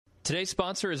Today's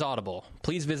sponsor is Audible.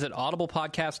 Please visit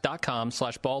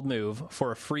audiblepodcast.com/baldmove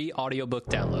for a free audiobook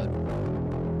download.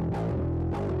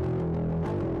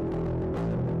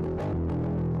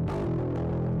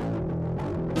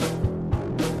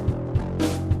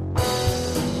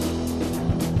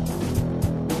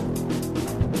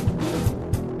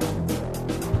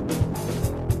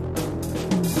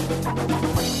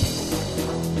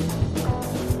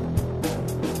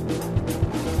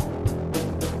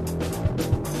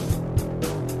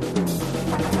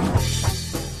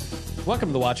 Welcome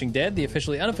to The Watching Dead, the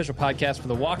officially unofficial podcast for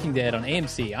The Walking Dead on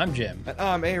AMC. I'm Jim. And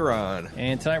I'm Aaron.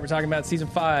 And tonight we're talking about Season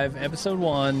 5, Episode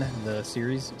 1, the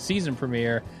series season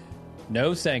premiere,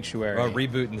 No Sanctuary. Oh,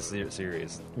 rebooting the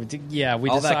series. Yeah, we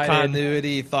all decided... All that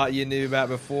continuity thought you knew about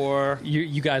before.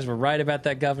 You guys were right about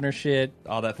that governor shit.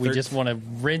 All that we just want to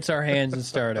rinse our hands and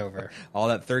start over. All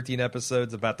that 13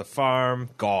 episodes about the farm,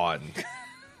 gone.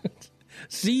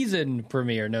 Season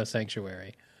premiere, No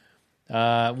Sanctuary.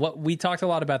 What we talked a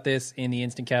lot about this in the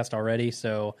Instant Cast already,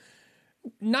 so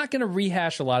not going to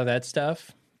rehash a lot of that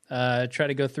stuff. Try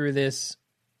to go through this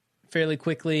fairly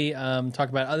quickly, talk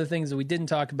about other things that we didn't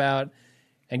talk about,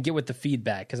 and get with the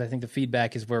feedback, because I think the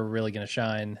feedback is where we're really going to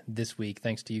shine this week,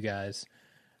 thanks to you guys.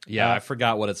 Yeah, I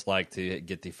forgot what it's like to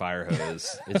get the fire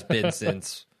hose. It's been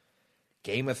since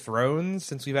Game of Thrones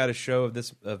since we've had a show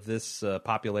of this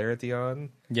popularity on.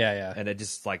 Yeah. And it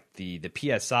just like the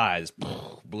PSIs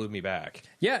blew me back.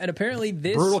 Yeah, and apparently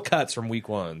this brutal cuts from week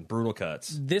 1. Brutal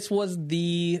cuts. This was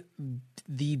the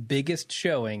biggest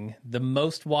showing, the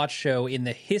most watched show in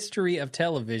the history of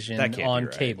television on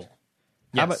cable.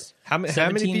 Yes. How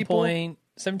many people?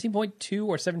 17.2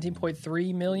 or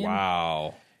 17.3 million.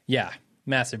 Wow. Yeah,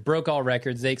 massive. Broke all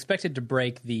records. They expected to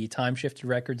break the time shifted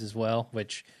records as well,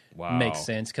 which makes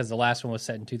sense because the last one was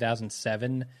set in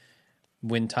 2007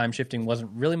 when time shifting wasn't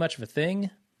really much of a thing.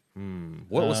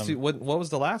 What was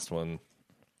the last one?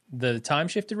 The time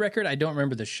shifted record? I don't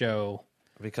remember the show.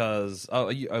 Because,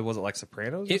 was it like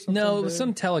Sopranos or something? No, it was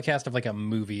some telecast of like a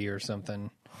movie or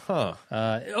something. Huh.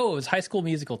 It was High School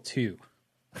Musical 2.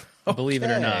 Believe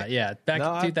it or not. Yeah, back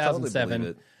in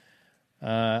 2007.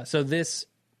 Totally so this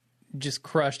just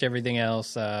crushed everything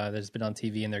else that's been on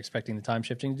TV, and they're expecting the time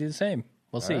shifting to do the same.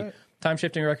 We'll see. Right. Time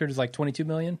shifting record is like 22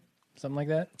 million, something like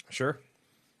that. Sure.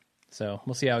 So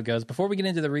we'll see how it goes. Before we get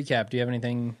into the recap, do you have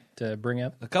anything to bring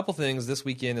up? A couple things. This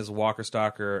weekend is Walker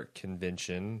Stalker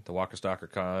Convention, the Walker Stalker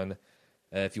Con.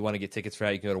 If you want to get tickets for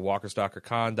that, you can go to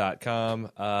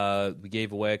walkerstalkercon.com. We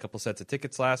gave away a couple sets of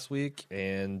tickets last week,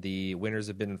 and the winners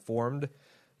have been informed.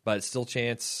 But it's still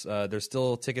chance. There's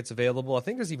still tickets available. I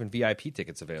think there's even VIP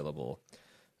tickets available.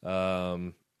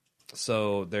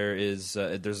 So there is.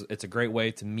 It's a great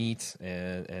way to meet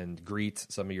and greet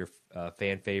some of your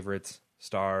fan favorite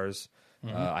stars.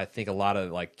 Mm-hmm. I think a lot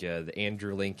of like the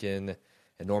Andrew Lincoln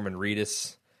and Norman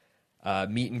Reedus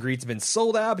meet and greets have been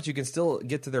sold out, but you can still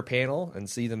get to their panel and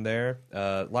see them there.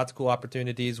 Lots of cool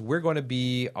opportunities. We're going to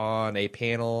be on a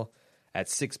panel at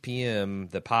 6 p.m.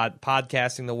 The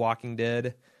podcasting The Walking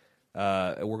Dead.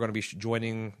 We're going to be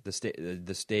joining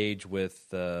the stage with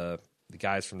the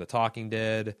guys from The Talking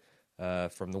Dead,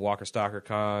 from the Walker Stalker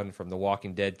Con, from the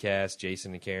Walking Dead cast,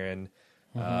 Jason and Karen.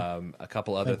 A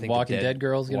couple other things. Walking Dead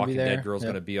Girl's going to be there. Walking Dead Girl's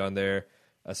going to be on there.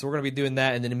 So we're going to be doing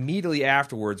that, and then immediately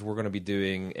afterwards, we're going to be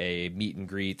doing a meet and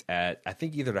greet at, I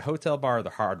think, either the Hotel Bar or the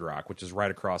Hard Rock, which is right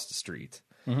across the street.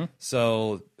 Mm-hmm.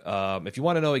 So if you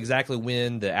want to know exactly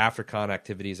when the AfterCon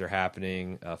activities are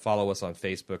happening, follow us on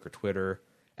Facebook or Twitter,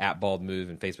 @BaldMove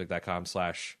and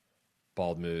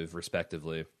Facebook.com/BaldMove,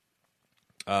 respectively.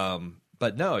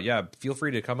 But no, yeah, feel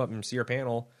free to come up and see our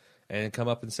panel and come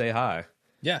up and say hi.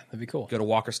 Yeah, that'd be cool. Go to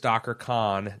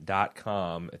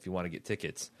walkerstalkercon.com if you want to get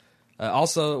tickets.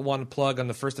 Also want to plug on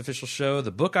the first official show,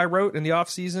 the book I wrote in the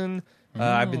off-season.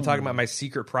 I've been talking about my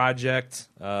secret project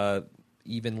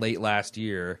even late last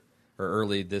year or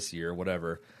early this year,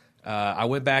 whatever. I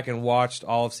went back and watched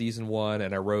all of season 1,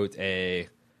 and I wrote a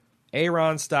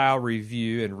Aaron-style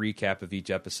review and recap of each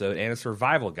episode and a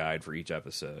survival guide for each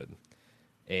episode.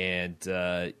 And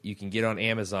you can get on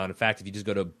Amazon. In fact, if you just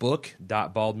go to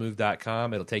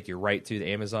book.baldmove.com, it'll take you right to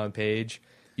the Amazon page.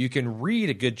 You can read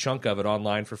a good chunk of it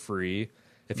online for free.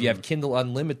 If you have Kindle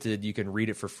Unlimited, you can read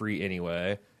it for free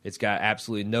anyway. It's got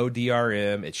absolutely no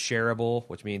DRM. It's shareable,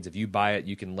 which means if you buy it,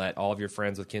 you can let all of your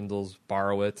friends with Kindles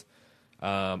borrow it.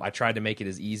 I tried to make it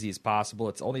as easy as possible.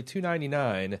 It's only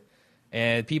 $2.99,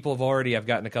 and I've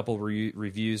gotten a couple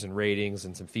reviews and ratings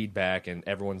and some feedback, and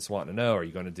everyone's wanting to know, are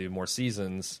you going to do more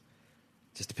seasons?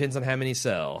 Just depends on how many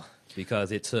sell,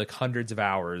 because it took hundreds of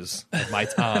hours of my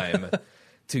time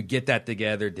to get that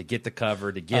together, to get the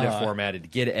cover, to get it formatted, to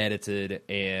get it edited,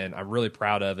 and I'm really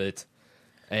proud of it.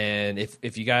 And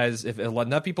if you guys, if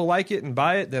enough people like it and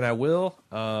buy it, then I will.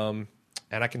 And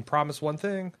I can promise one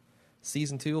thing: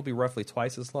 season 2 will be roughly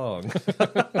twice as long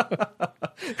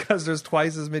because there's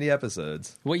twice as many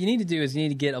episodes. What you need to do is you need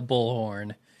to get a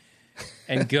bullhorn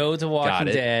and go to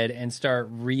Walking Dead and start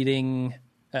reading.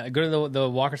 Go to the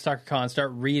Walker Stalker Con,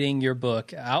 start reading your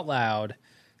book out loud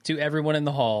to everyone in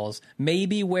the halls.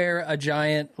 Maybe wear a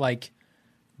giant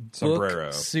Sombrero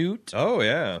book suit. Oh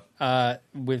yeah,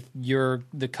 with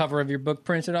the cover of your book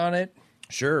printed on it.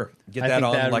 Sure, get I that think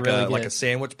on that'd like really a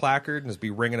sandwich placard and just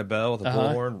be ringing a bell with a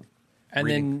bullhorn. And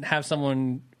then have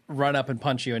someone run up and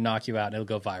punch you and knock you out, and it'll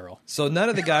go viral. So none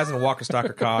of the guys in Walker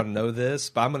Stalker Con know this,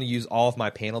 but I'm going to use all of my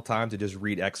panel time to just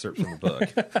read excerpts from the book.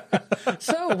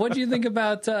 So, what do you think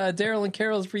about Daryl and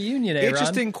Carol's reunion, Aaron?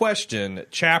 Interesting question.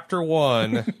 Chapter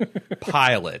 1,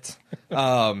 pilot.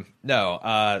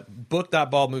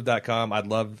 Book.baldmove.com. I'd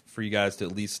love for you guys to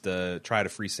at least try to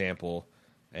free sample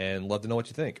and love to know what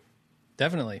you think.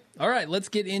 Definitely. All right, let's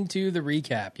get into the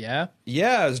recap, yeah?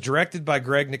 Yeah, it was directed by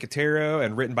Greg Nicotero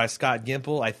and written by Scott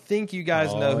Gimple. I think you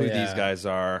guys know who these guys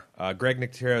are. Greg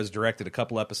Nicotero has directed a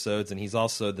couple episodes, and he's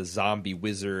also the zombie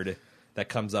wizard that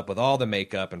comes up with all the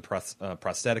makeup and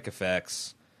prosthetic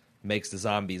effects, makes the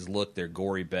zombies look their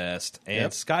gory best.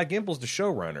 And Scott Gimple's the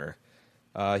showrunner.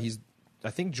 He's, I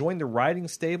think, joined the writing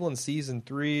stable in season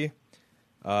 3.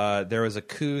 There was a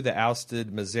coup that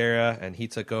ousted Mazzara, and he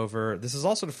took over. This is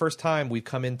also the first time we've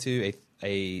come into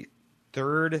a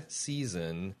third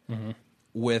season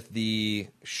with the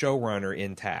showrunner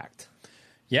intact.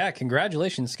 Yeah,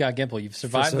 congratulations, Scott Gimple. You've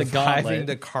survived the Surviving gauntlet.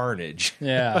 the carnage.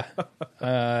 Yeah.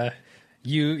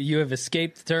 You have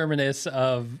escaped the terminus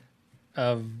of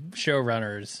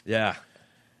showrunners. Yeah.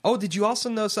 Oh, did you also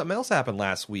know something else happened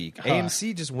last week?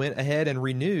 AMC just went ahead and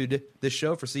renewed this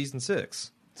show for season 6.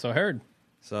 So I heard.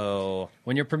 So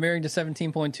When you're premiering to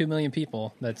 17.2 million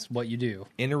people, that's what you do.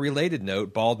 in a related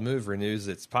note, Bald Move renews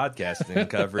its podcasting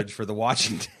coverage for The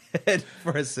Walking Dead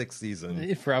for a 6th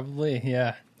season. Probably,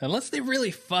 yeah. Unless they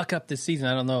really fuck up this season,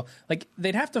 I don't know. Like,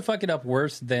 they'd have to fuck it up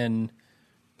worse than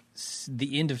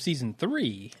the end of season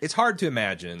 3. It's hard to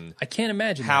imagine. I can't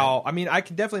imagine How? I mean, I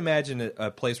can definitely imagine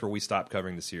a place where we stop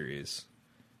covering the series.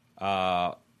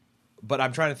 But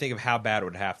I'm trying to think of how bad it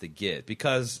would have to get,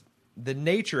 because the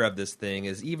nature of this thing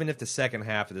is, even if the second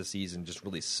half of the season just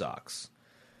really sucks,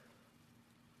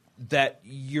 that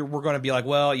we're going to be like,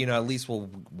 well, at least we'll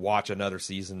watch another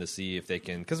season to see if they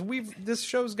can, because this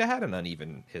show's had an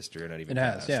uneven history, an uneven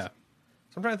past. It has, yeah.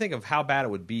 So I'm trying to think of how bad it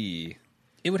would be.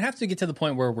 It would have to get to the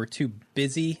point where we're too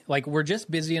busy. Like, we're just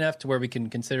busy enough to where we can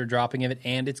consider dropping it,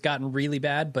 and it's gotten really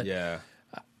bad, but Yeah.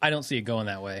 I don't see it going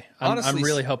that way. Honestly, I'm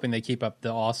really hoping they keep up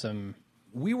the awesome...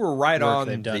 We were right on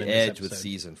they've done the in this edge with episode.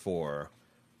 season 4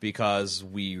 because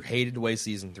we hated the way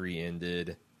season 3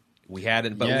 ended. We had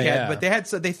it, but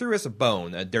they threw us a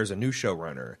bone. There's a new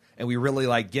showrunner, and we really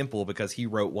like Gimple because he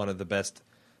wrote one of the best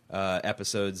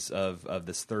episodes of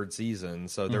this 3rd season.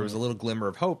 So there was a little glimmer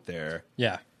of hope there.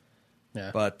 Yeah.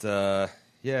 But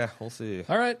we'll see.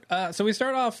 All right, so we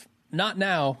start off not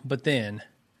now, but then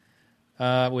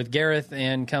with Gareth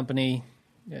and company,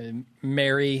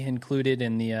 Mary included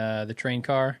in the train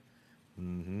car.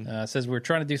 Says we're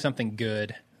trying to do something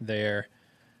good there.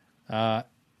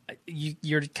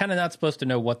 You're kind of not supposed to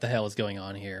know what the hell is going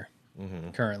on here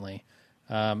currently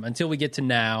until we get to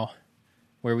now,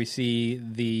 where we see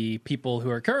the people who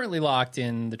are currently locked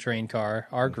in the train car,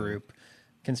 our group,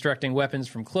 constructing weapons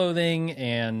from clothing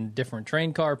and different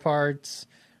train car parts,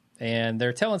 and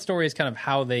they're telling stories kind of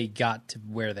how they got to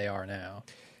where they are now.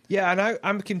 Yeah, and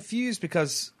I'm confused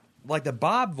because like the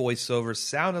Bob voiceover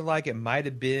sounded like it might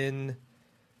have been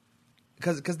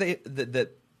because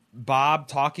that Bob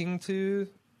talking to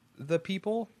the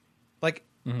people, like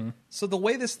so the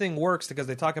way this thing works, because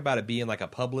they talk about it being like a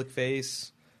public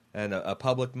face and a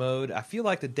public mode. I feel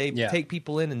like that they take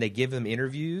people in and they give them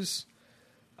interviews.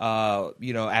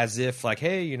 As if like,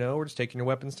 hey, we're just taking your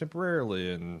weapons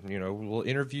temporarily, and we'll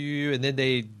interview you, and then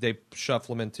they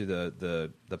shuffle them into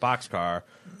the boxcar.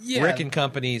 Yeah. Rick and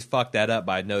companies fucked that up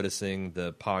by noticing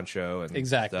the poncho and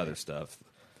the other stuff.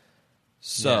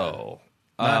 So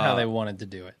not how they wanted to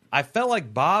do it. I felt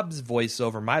like Bob's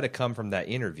voiceover might have come from that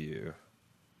interview,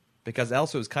 because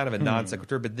Elsa was kind of a non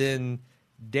sequitur, but then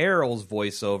Daryl's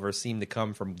voiceover seemed to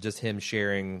come from just him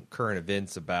sharing current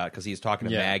events because he was talking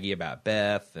to Maggie about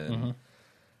Beth, and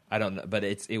I don't know, but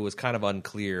it was kind of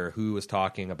unclear who was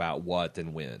talking about what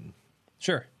and when.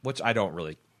 Sure. Which I don't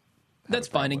really. That's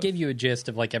fine. It gave you a gist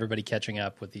of like everybody catching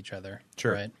up with each other.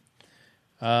 Sure. Right.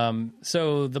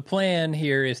 So the plan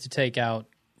here is to take out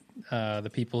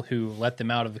the people who let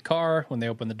them out of the car when they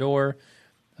open the door.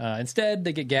 Instead,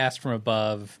 they get gassed from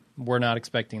above. We're not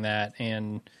expecting that.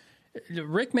 And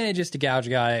Rick manages to gouge a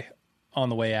guy on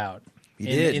the way out. He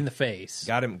did. In the face.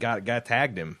 Got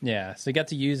tagged him. Yeah, so he got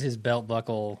to use his belt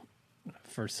buckle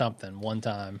for something one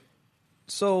time.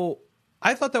 So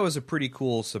I thought that was a pretty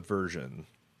cool subversion.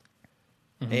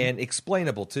 And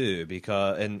explainable too,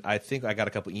 and I think I got a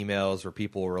couple emails where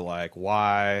people were like,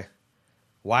 why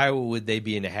would they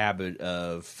be in the habit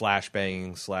of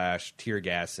flashbanging / tear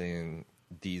gassing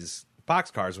these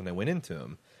boxcars when they went into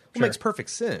them? It makes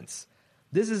perfect sense.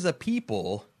 This is a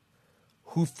people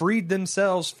who freed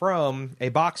themselves from a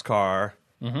boxcar,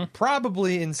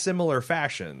 probably in similar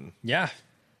fashion. Yeah.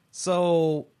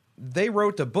 So they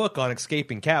wrote a book on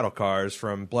escaping cattle cars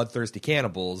from bloodthirsty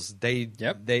cannibals. They've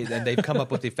come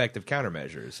up with effective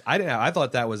countermeasures. I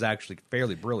thought that was actually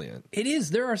fairly brilliant. It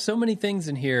is. There are so many things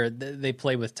in here that they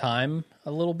play with time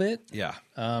a little bit. Yeah.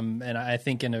 And I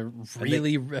think in a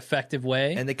really effective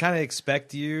way. And they kind of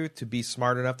expect you to be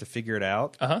smart enough to figure it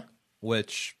out.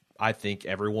 Which I think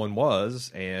everyone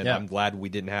was, and I'm glad we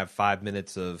didn't have 5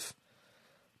 minutes of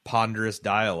ponderous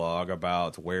dialogue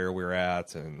about where we're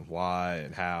at and why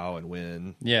and how and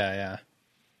when. Yeah.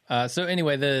 So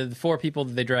anyway, the four people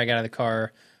that they drag out of the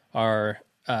car are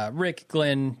Rick,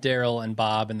 Glenn, Daryl, and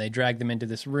Bob, and they drag them into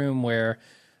this room where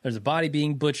there's a body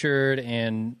being butchered,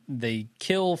 and they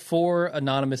kill 4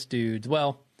 anonymous dudes.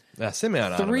 Well,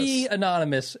 semi-anonymous. 3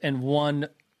 anonymous and one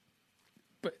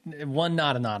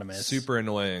not anonymous. Super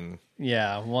annoying.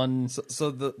 Yeah, one.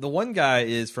 So the one guy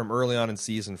is from early on in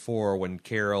season 4 when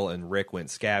Carol and Rick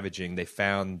went scavenging. They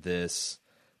found this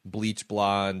bleach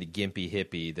blonde, gimpy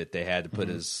hippie that they had to put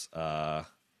his. No,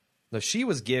 she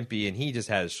was gimpy and he just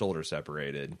had his shoulder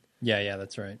separated. Yeah,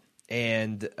 that's right.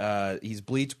 And he's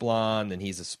bleach blonde and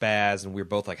he's a spaz, and we're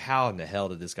both like, how in the hell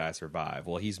did this guy survive?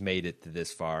 Well, he's made it to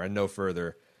this far and no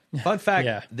further. Fun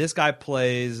fact: This guy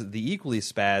plays the equally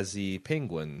spazzy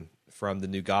Penguin from the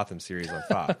new Gotham series on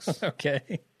Fox.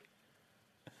 Okay.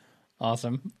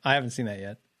 Awesome. I haven't seen that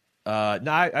yet. No,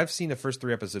 I've seen the first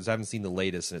 3 episodes. I haven't seen the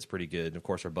latest, and it's pretty good. And of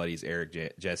course, our buddies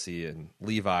Eric, Jesse, and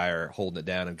Levi are holding it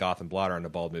down in Gotham Blotter on the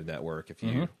Bald Move Network, if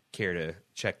you care to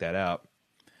check that out.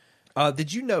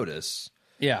 Did you notice?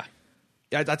 Yeah.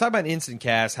 I talked about in Instant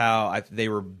Cast how they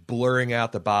were blurring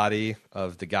out the body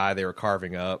of the guy they were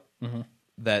carving up.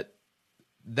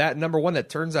 That number one, that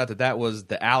turns out that was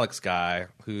the Alex guy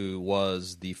who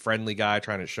was the friendly guy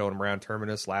trying to show him around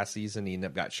Terminus last season. He ended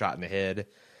up got shot in the head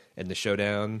in the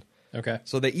showdown. Okay.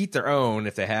 So they eat their own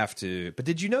if they have to. But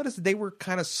did you notice that they were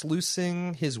kind of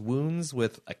sluicing his wounds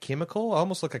with a chemical?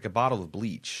 Almost looked like a bottle of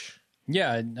bleach.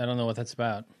 Yeah, I don't know what that's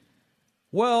about.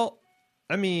 Well,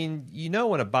 I mean,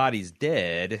 when a body's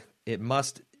dead, it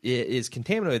is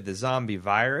contaminated with the zombie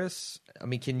virus. I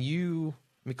mean,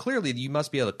 clearly you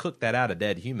must be able to cook that out of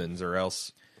dead humans, or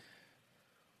else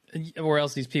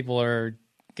these people are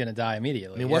going to die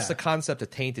immediately. I mean, what's the concept of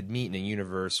tainted meat in a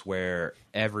universe where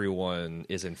everyone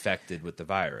is infected with the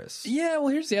virus? Yeah, well,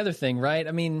 here's the other thing, right?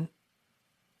 I mean,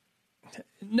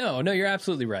 no, you're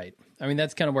absolutely right. I mean,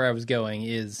 that's kind of where I was going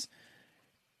is,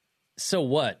 so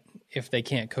what if they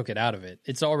can't cook it out of it?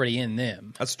 It's already in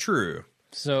them. That's true.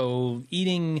 So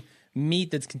eating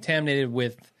meat that's contaminated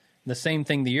with the same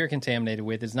thing that you're contaminated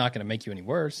with is not going to make you any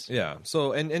worse. Yeah.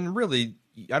 So, and really,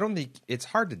 I don't think it's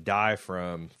hard to die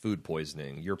from food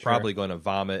poisoning. You're probably going to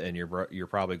vomit, and you're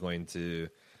probably going to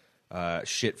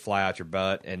shit fly out your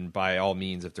butt. And by all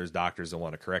means, if there's doctors that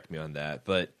want to correct me on that,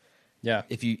 but yeah,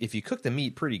 if you cook the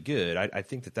meat pretty good, I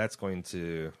think that's going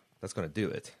to do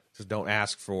it. Just don't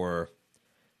ask for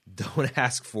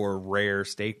rare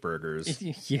steak burgers.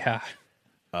 Yeah.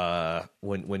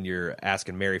 When you're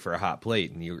asking Mary for a hot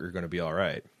plate, and you're going to be all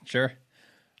right. Sure.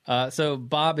 So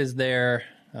Bob is there,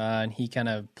 and he kind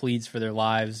of pleads for their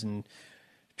lives and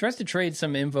tries to trade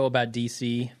some info about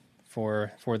DC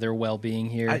for their well-being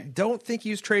here. I don't think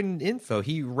he was trading info.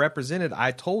 He represented,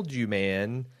 I told you,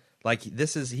 man. Like,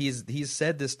 he's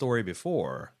said this story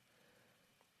before.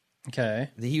 Okay.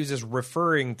 He was just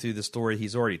referring to the story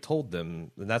he's already told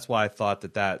them, and that's why I thought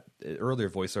that earlier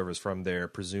voiceover is from their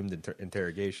presumed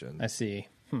interrogation. I see.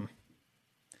 I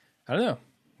don't know.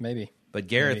 Maybe. But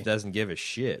Gareth doesn't give a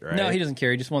shit, right? No, he doesn't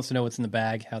care. He just wants to know what's in the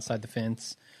bag outside the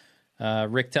fence.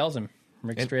 Rick tells him.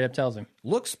 Straight up tells him.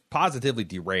 Looks positively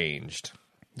deranged.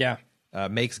 Yeah.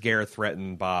 Makes Gareth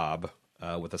threaten Bob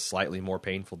with a slightly more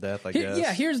painful death, I guess.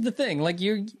 Yeah, here's the thing. Like,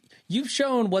 you've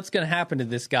shown what's going to happen to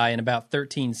this guy in about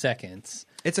 13 seconds.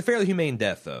 It's a fairly humane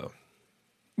death, though.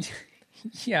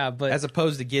 Yeah, but as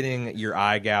opposed to getting your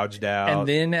eye gouged out and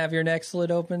then have your neck slit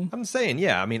open. I'm saying,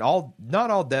 yeah. I mean, not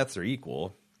all deaths are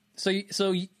equal. So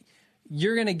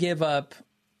you're going to give up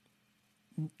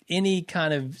any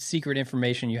kind of secret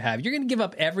information you have. You're going to give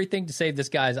up everything to save this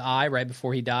guy's eye right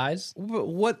before he dies.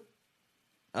 What?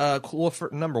 Well, for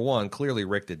number one, clearly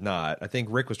Rick did not. I think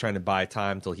Rick was trying to buy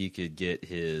time till he could get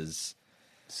his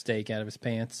Steak out of his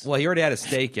pants. Well, he already had a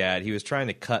stake at. He was trying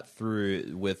to cut through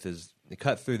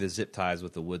the zip ties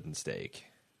with the wooden stake.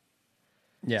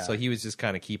 Yeah. So he was just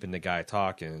kind of keeping the guy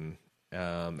talking.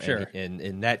 Sure. And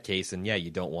in that case, and yeah,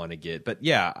 you don't want to get. But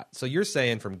yeah, so you're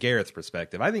saying from Gareth's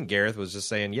perspective, I think Gareth was just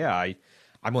saying, yeah,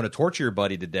 I'm going to torture your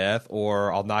buddy to death,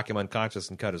 or I'll knock him unconscious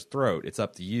and cut his throat. It's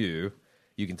up to you.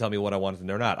 You can tell me what I want to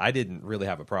know or not. I didn't really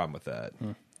have a problem with that.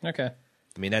 Okay.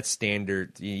 I mean, that's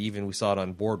standard. Even we saw it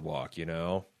on Boardwalk,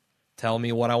 Tell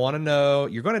me what I want to know.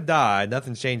 You're going to die.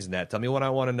 Nothing's changing that. Tell me what I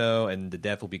want to know, and the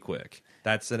death will be quick.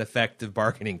 That's an effective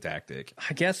bargaining tactic.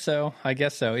 I guess so.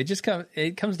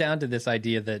 It comes down to this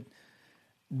idea that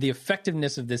the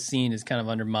effectiveness of this scene is kind of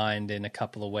undermined in a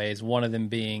couple of ways. One of them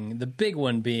being, the big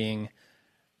one being,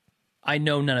 I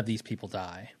know none of these people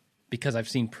die because I've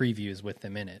seen previews with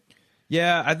them in it.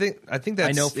 Yeah, I think that's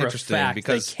I know for a fact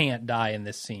because they can't die in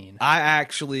this scene. I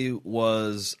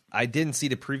didn't see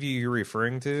the preview you're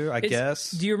referring to,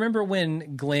 guess. Do you remember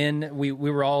when Glenn, we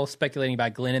were all speculating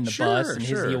about Glenn in the bus and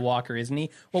sure. he's Ewalker, isn't he?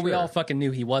 Well, we all fucking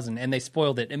knew he wasn't, and they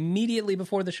spoiled it immediately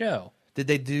before the show. Did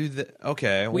they do the...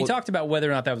 Okay. We talked about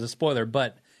whether or not that was a spoiler,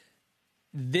 but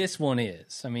this one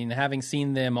is. I mean, having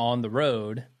seen them on the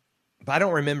road... But I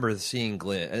don't remember seeing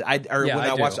Glenn. When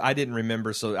I watched, I didn't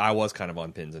remember, so I was kind of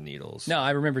on pins and needles. No, I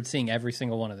remembered seeing every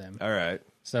single one of them. All right.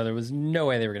 So there was no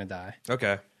way they were going to die.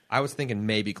 Okay. I was thinking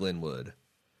maybe Glenn would.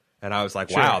 And I was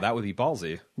like, wow, that would be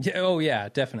ballsy. Yeah, oh, yeah,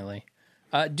 definitely.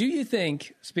 Do you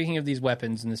think, speaking of these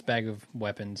weapons and this bag of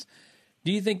weapons,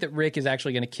 do you think that Rick is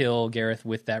actually going to kill Gareth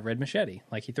with that red machete,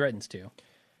 like he threatens to?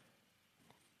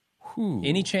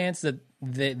 Any chance that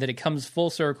it comes full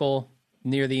circle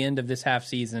near the end of this half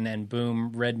season and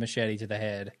boom, red machete to the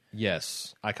head?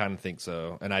 Yes, I kind of think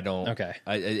so. And I don't... Okay.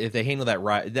 If they handle that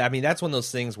right... I mean, that's one of those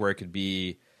things where it could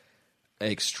be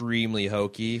extremely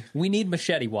hokey. We need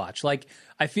Machete Watch. Like,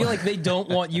 I feel like they don't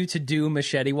want you to do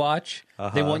Machete Watch.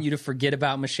 They want you to forget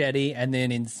about Machete, and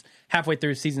then halfway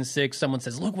through season 6, someone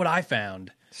says, "Look what I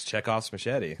found." It's Chekhov's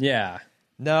machete. Yeah.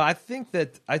 No, I think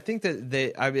that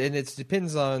they. I mean, it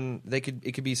depends on. It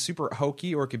could be super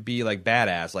hokey, or it could be like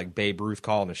badass, like Babe Ruth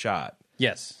calling a shot.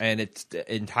 Yes, and it's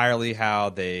entirely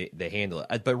how they handle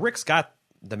it. But Rick's got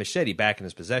the machete back in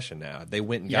his possession now. They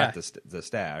went and got the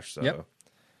stash. So, yep.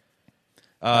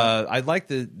 I like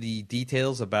the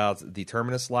details about the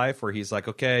Terminus life, where he's like,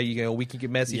 okay, we can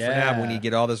get messy for now, but we need to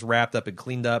get all this wrapped up and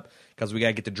cleaned up because we got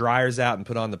to get the dryers out and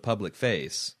put on the public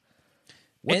face.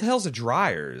 What the hell's the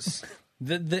dryers?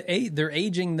 They're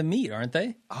aging the meat, aren't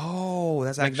they? Oh,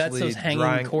 that's like actually that's those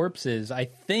hanging corpses. I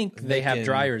think they have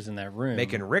dryers in that room.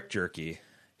 Making Rick jerky.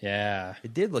 Yeah,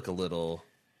 it did look a little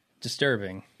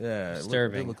disturbing. Yeah,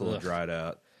 disturbing. It looked a little dried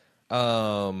out.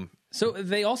 So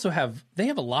they also have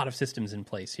a lot of systems in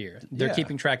place here. They're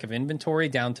keeping track of inventory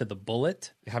down to the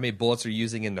bullet. How many bullets are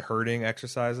using in the herding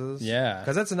exercises? Yeah,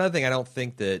 because that's another thing I don't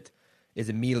think that is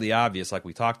immediately obvious. Like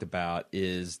we talked about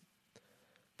is.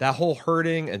 That whole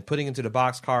herding and putting into the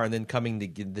boxcar and then coming to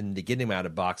get him out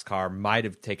of boxcar might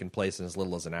have taken place in as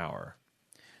little as an hour.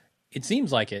 It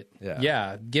seems like it.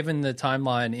 Yeah. Given the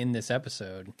timeline in this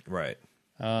episode. Right.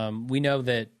 We know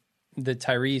that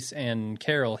Tyrese and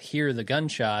Carol hear the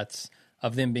gunshots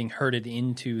of them being herded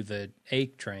into the A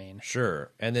train. Sure.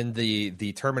 And then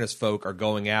the Terminus folk are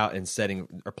going out and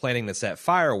planning to set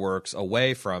fireworks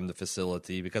away from the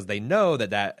facility because they know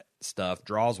that stuff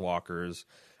draws walkers.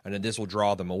 And then this will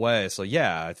draw them away. So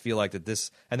yeah, I feel like and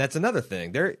that's another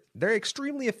thing. They're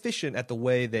extremely efficient at the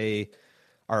way they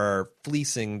are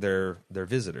fleecing their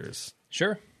visitors.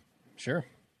 Sure.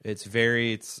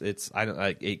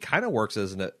 It kind of works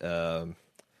as a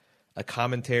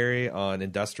commentary on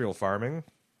industrial farming.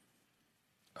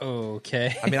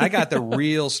 Okay. I mean, I got the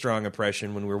real strong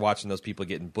impression when we were watching those people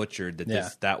getting butchered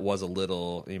that was a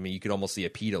little. I mean, you could almost see a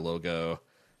PETA logo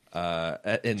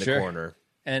in the corner.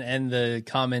 And the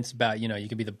comments about, you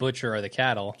could be the butcher or the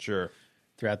cattle. Sure.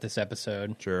 Throughout this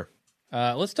episode. Sure.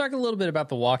 Let's talk a little bit about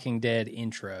the Walking Dead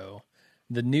intro.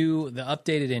 The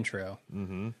updated intro.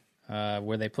 Mm-hmm.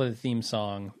 Where they play the theme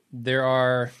song. There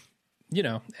are,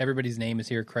 everybody's name is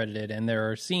here credited, and there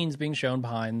are scenes being shown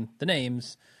behind the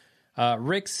names.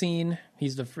 Rick's scene,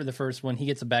 he's the first one. He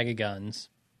gets a bag of guns.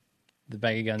 The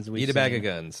bag of guns that we've seen. Eat a bag of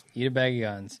guns. Eat a bag of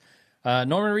guns.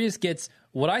 Norman Reedus gets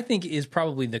what I think is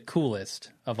probably the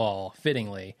coolest of all,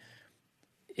 fittingly.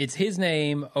 It's his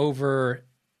name over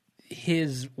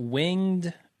his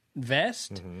winged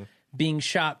vest being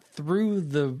shot through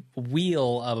the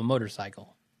wheel of a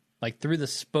motorcycle, like through the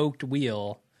spoked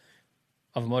wheel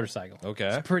of a motorcycle. Okay.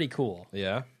 It's pretty cool.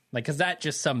 Yeah. Like, because that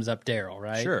just sums up Daryl,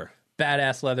 right? Sure.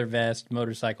 Badass leather vest,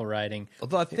 motorcycle riding.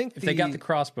 Although I think if they got the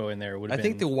crossbow in there, it would have been... I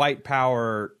think the white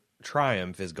power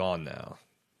triumph is gone now.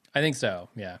 I think so,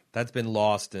 yeah. That's been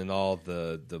lost in all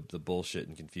the bullshit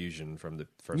and confusion from the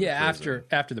prison. After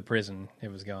the prison, it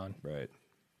was gone. Right.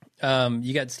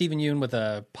 You got Stephen Yeun with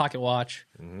a pocket watch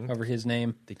over his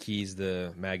name. The keys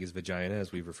to Maggie's vagina,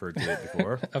 as we've referred to it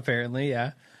before. Apparently,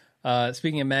 yeah.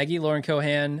 Speaking of Maggie, Lauren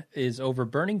Cohan is over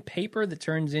burning paper that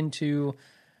turns into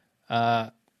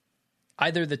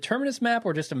either the Terminus map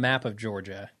or just a map of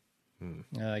Georgia.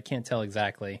 I can't tell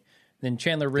exactly. Then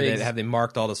Chandler Riggs... Have they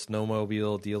marked all the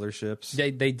snowmobile dealerships? They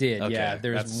did, okay, yeah.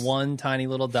 There's one tiny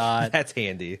little dot. That's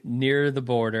handy. Near the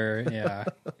border, yeah.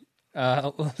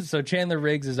 So Chandler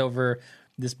Riggs is over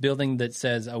this building that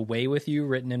says "Away with You"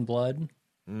 written in blood.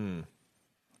 Don't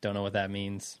know what that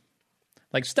means.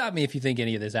 Like, stop me if you think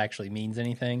any of this actually means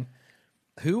anything.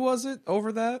 Who was it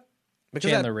over that?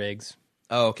 Chandler Riggs.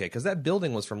 Oh, okay, because that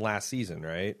building was from last season,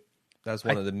 right? That was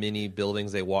one of the mini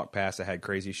buildings they walked past that had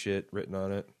crazy shit written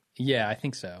on it. Yeah, I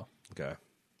think so. Okay.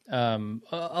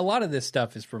 A lot of this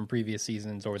stuff is from previous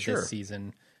seasons or this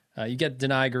season. You get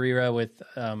Denai Guerrera with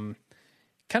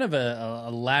kind of a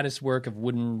lattice work of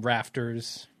wooden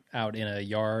rafters out in a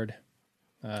yard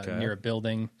near a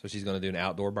building. So she's going to do an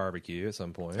outdoor barbecue at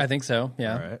some point. I think so,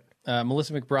 yeah. All right.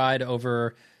 Melissa McBride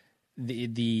over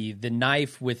the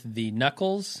knife with the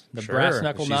knuckles, the brass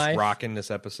knuckle knife. She's rocking this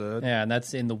episode. Yeah, and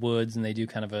that's in the woods, and they do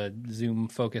kind of a zoom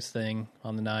focus thing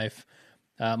on the knife.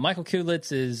 Michael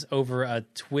Kulitz is over a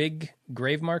twig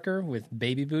grave marker with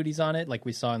baby booties on it, like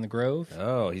we saw in the Grove.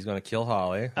 Oh, he's going to kill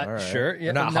Holly. All right. Sure.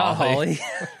 Yeah, not Holly.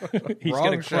 He's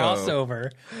going to show. cross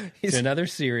over to another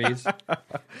series.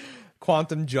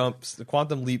 Quantum jumps, the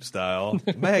quantum leap style.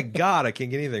 My God, I can't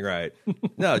get anything right.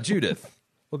 No, Judith.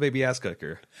 Well, baby ass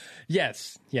cooker.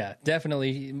 Yes. Yeah,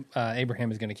 definitely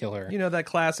Abraham is going to kill her. You know, that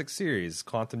classic series,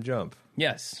 Quantum Jump.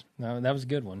 Yes. No, that was a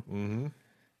good one. Mm-hmm.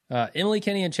 Emily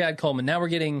Kenny and Chad Coleman. Now we're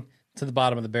getting to the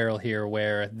bottom of the barrel here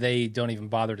where they don't even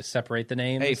bother to separate the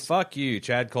names. Hey, fuck you.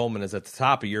 Chad Coleman is at the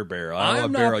top of your barrel. I don't know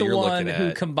I'm what barrel not the you're one looking who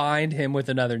at. combined him with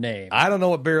another name. I don't know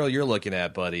what barrel you're looking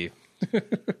at, buddy.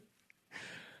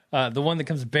 The one that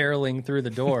comes barreling through the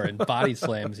door and body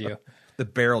slams you. The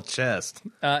barrel chest.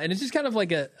 And it's just kind of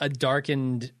like a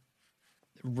darkened,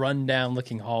 run-down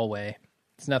looking hallway.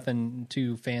 It's nothing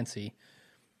too fancy.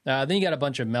 Then you got a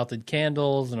bunch of melted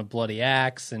candles and a bloody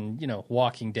axe and,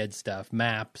 Walking Dead stuff,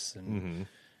 maps and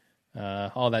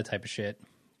all that type of shit.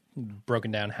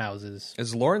 Broken down houses.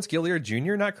 Is Lawrence Gilliard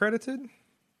Jr. not credited?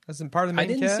 As in part of the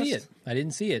main cast? I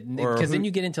didn't see it. Because then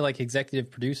you get into like executive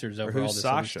producers over all this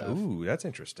Sasha? other stuff. Ooh, that's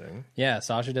interesting. Yeah,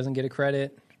 Sasha doesn't get a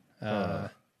credit. A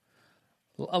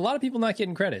lot of people not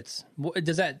getting credits.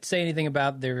 Does that say anything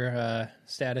about their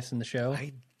status in the show?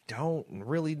 I don't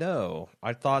really know.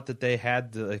 I thought that they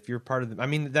had to, if you're part of the, I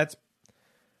mean, that's,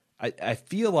 I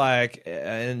feel like,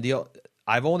 and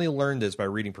I've only learned this by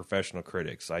reading professional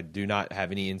critics. I do not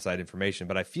have any inside information,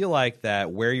 but I feel like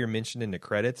that where you're mentioned in the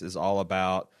credits is all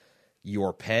about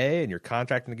your pay and your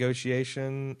contract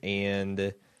negotiation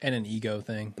and an ego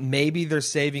thing. Maybe they're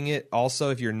saving it also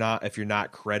if you're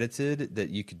not credited, that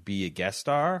you could be a guest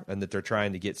star, and that they're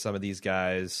trying to get some of these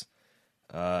guys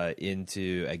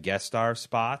into a guest star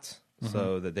spot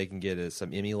so that they can get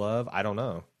some Emmy love. I don't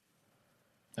know.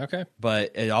 Okay.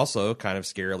 But it also kind of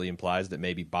scarily implies that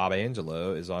maybe Bob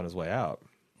Angelo is on his way out.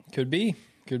 Could be.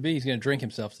 He's going to drink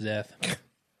himself to death.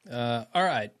 All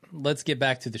right. Let's get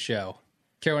back to the show.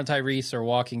 Carol and Tyrese are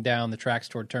walking down the tracks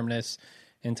toward Terminus,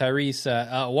 and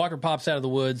Tyrese, Walker pops out of the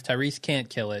woods. Tyrese can't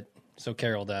kill it, so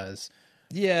Carol does.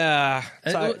 Yeah.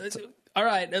 All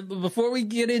right. Before we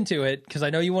get into it, because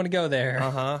I know you want to go there.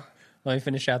 Let me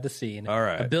finish out the scene. All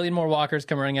right. A billion more walkers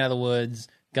come running out of the woods.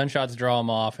 Gunshots draw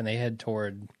them off, and they head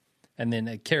toward... And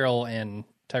then Carol and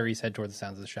Tyrese head toward the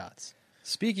sounds of the shots.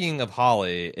 Speaking of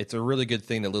Holly, it's a really good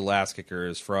thing that Little Ass Kicker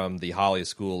is from the Holly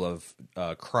school of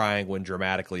crying when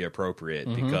dramatically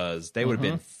appropriate, because they would have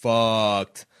been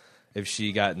fucked if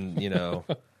she gotten, a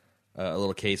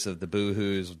little case of the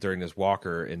boo-hoos during this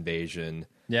Walker invasion.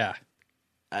 Yeah.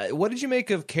 What did you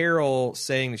make of Carol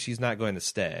saying that she's not going to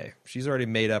stay? She's already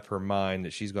made up her mind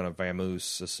that she's going to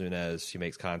vamoose as soon as she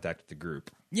makes contact with the group.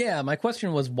 Yeah, my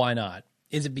question was, why not?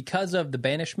 Is it because of the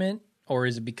banishment, or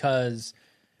is it because...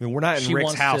 I mean, we're not in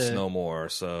Rick's house no more,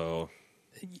 so...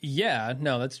 Yeah,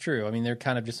 no, that's true. I mean, they're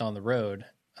kind of just on the road.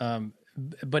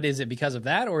 But is it because of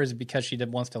that, or is it because she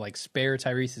wants to, spare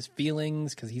Tyrese's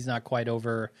feelings because he's not quite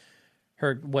over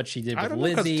what she did I with don't know,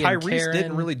 because Lizzie and Tyrese Karen.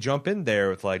 didn't really jump in there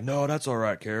with like, no, that's all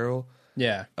right, Carol.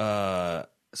 Yeah.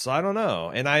 So I don't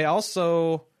know. And I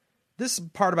also, this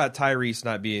part about Tyrese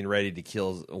not being ready to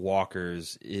kill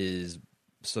walkers is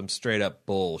some straight up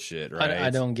bullshit, right? I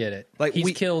don't get it. Like,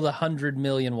 He's killed 100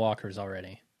 million walkers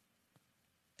already.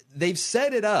 They've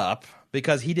set it up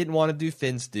because he didn't want to do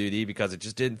fence duty because it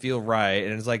just didn't feel right.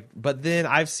 And it's like, but then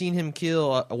I've seen him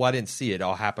kill, well, I didn't see it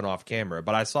all happen off camera,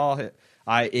 but I saw it.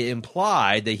 It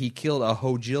implied that he killed a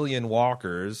hojillion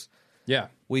walkers. Yeah.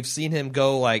 We've seen him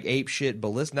go like ape shit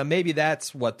ballistic. Now maybe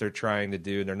that's what they're trying to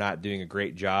do, and they're not doing a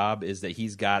great job. Is that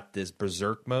he's got this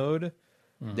berserk mode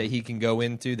that he can go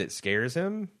into that scares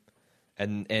him,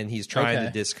 and he's trying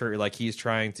to discourage, like he's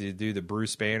trying to do the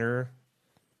Bruce Banner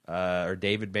or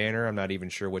David Banner. I'm not even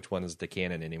sure which one is the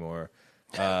canon anymore.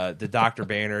 The Dr.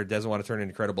 Banner doesn't want to turn into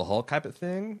Incredible Hulk type of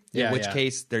thing. In which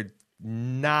case they're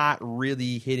not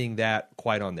really hitting that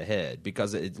quite on the head,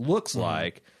 because it looks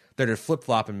like they're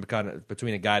flip-flopping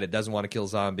between a guy that doesn't want to kill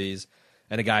zombies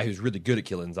and a guy who's really good at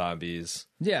killing zombies.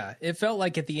 Yeah, it felt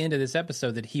like at the end of this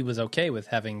episode that he was okay with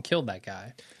having killed that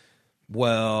guy.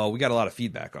 Well, we got a lot of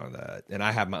feedback on that, and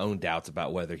I have my own doubts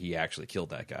about whether he actually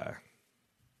killed that guy.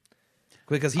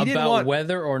 Because he didn't want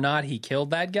whether or not he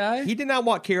killed that guy? He did not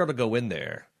want Carol to go in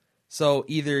there. So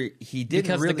either he didn't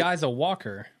because really, the guy's a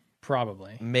walker,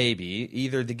 probably. Maybe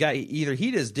either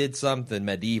he just did something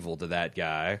medieval to that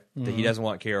guy that he doesn't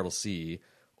want Carol to see,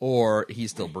 or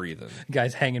he's still breathing. The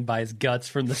guy's hanging by his guts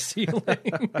from the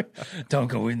ceiling. Don't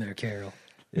go in there, Carol.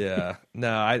 Yeah,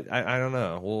 no, I don't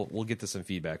know. We'll get to some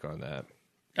feedback on that.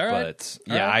 All right, but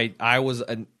yeah, I was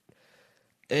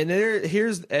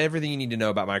here's everything you need to know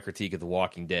about my critique of The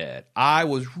Walking Dead. I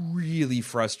was really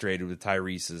frustrated with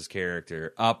Tyrese's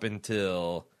character up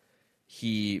until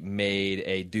he made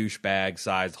a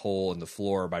douchebag-sized hole in the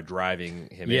floor by driving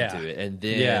him into it. And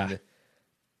then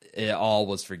it all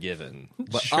was forgiven.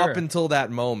 But up until that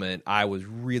moment, I was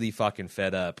really fucking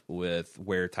fed up with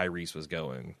where Tyrese was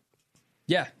going.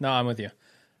 Yeah, no, I'm with you.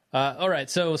 All right,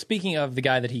 so speaking of the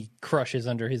guy that he crushes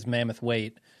under his mammoth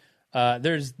weight,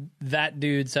 there's that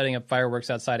dude setting up fireworks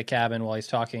outside a cabin while he's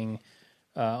talking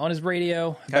on his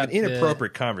radio. Have an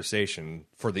inappropriate conversation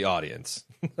for the audience.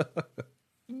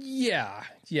 Yeah.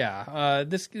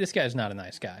 This guy's not a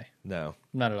nice guy. No.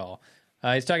 Not at all.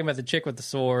 He's talking about the chick with the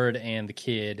sword and the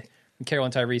kid. And Carol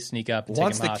and Tyrese sneak up and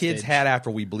wants take him the hostage. kid's hat after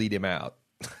we bleed him out.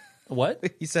 What?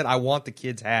 He said, I want the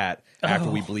kid's hat after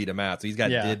we bleed him out. So he's got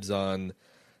dibs on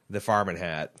the farming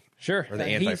hat. Sure. Or the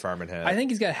anti-farming hat. I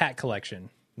think he's got a hat collection.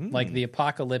 Like the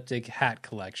apocalyptic hat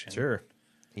collection. Sure.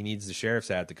 He needs the sheriff's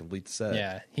hat to complete the set.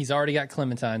 Yeah. He's already got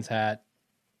Clementine's hat.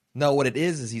 No, what it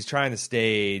is he's trying to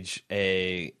stage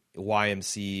a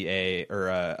YMCA or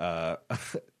a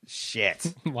shit.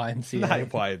 YMCA. Not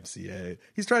YMCA.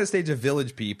 He's trying to stage a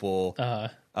Village People.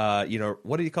 What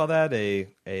do you call that?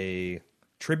 A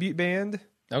tribute band.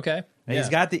 Okay. And he's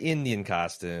got the Indian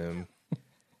costume.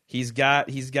 He's got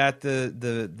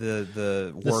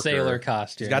the worker. Sailor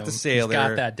costume. He's got the sailor. He's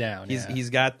got that down. He's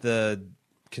got the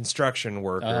construction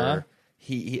worker.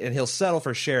 He'll settle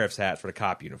for sheriff's hat for the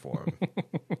cop uniform.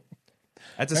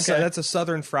 That's a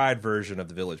Southern fried version of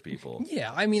the Village People.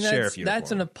 Yeah, I mean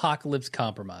that's an apocalypse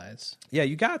compromise. Yeah,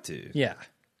 you got to. Yeah,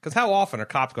 because how often are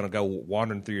cops going to go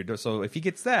wandering through your door? So if he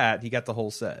gets that, he got the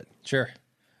whole set. Sure.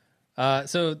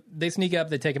 So they sneak up,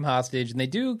 they take him hostage, and they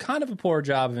do kind of a poor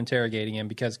job of interrogating him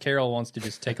because Carol wants to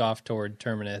just take off toward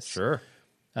Terminus. Sure.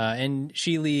 And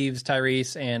she leaves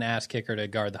Tyrese and Ass Kicker to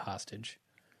guard the hostage.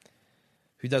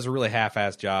 Who does a really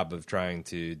half-assed job of trying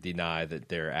to deny that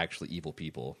they're actually evil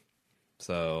people.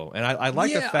 So, and I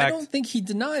like the fact... I don't think he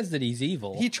denies that he's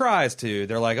evil. He tries to.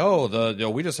 They're like,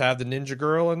 we just have the ninja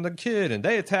girl and the kid, and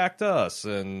they attacked us,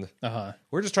 and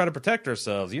we're just trying to protect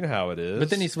ourselves. You know how it is.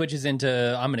 But then he switches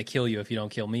into, I'm going to kill you if you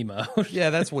don't kill me mode. Yeah,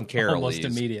 that's when Carol Almost leaves.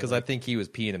 immediately. Because I think he was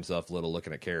peeing himself a little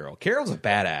looking at Carol. Carol's a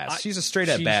badass. She's a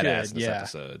straight-up badass in this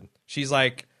episode. She's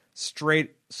like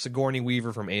straight Sigourney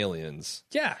Weaver from Aliens.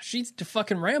 Yeah, she's the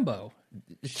fucking Rambo.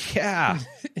 Yeah.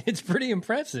 It's pretty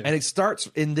impressive. And it starts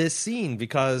in this scene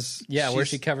because... Yeah, where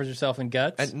she covers herself in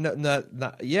guts. But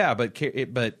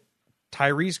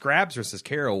Tyrese grabs her and says,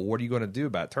 Carol, what are you going to do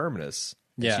about Terminus?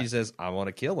 And she says, I want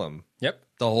to kill him. Yep.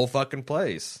 The whole fucking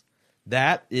place.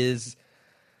 That is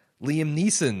Liam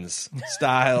Neeson's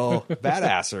style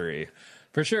badassery.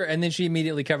 For sure. And then she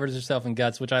immediately covers herself in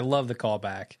guts, which I love the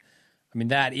callback. I mean,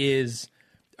 that is...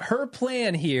 Her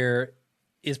plan here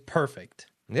is perfect.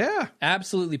 Yeah.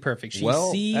 Absolutely perfect.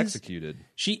 She executed.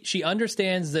 She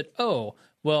understands that,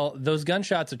 those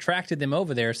gunshots attracted them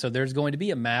over there, so there's going to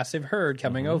be a massive herd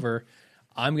coming over.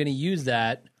 I'm going to use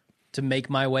that to make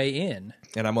my way in.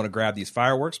 And I'm going to grab these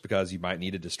fireworks because you might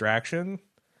need a distraction.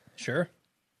 Sure.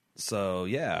 So,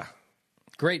 yeah.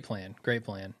 Great plan. Great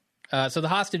plan. So the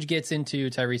hostage gets into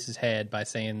Tyrese's head by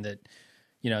saying that,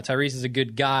 Tyrese is a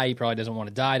good guy. He probably doesn't want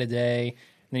to die today. And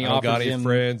then he I don't offers got any him,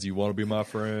 friends. You want to be my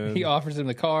friend? He offers him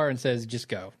the car and says, just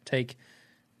go. Take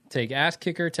ass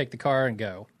kicker, take the car, and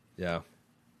go. Yeah.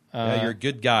 Yeah, you're a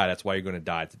good guy. That's why you're going to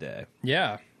die today.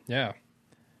 Yeah, yeah.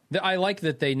 I like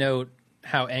that they note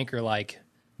how anchor-like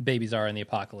babies are in the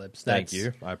apocalypse. That's Thank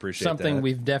you. I appreciate something that.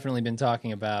 we've definitely been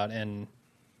talking about, and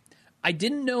I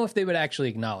didn't know if they would actually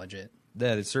acknowledge it.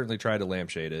 That it certainly tried to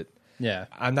lampshade it. Yeah.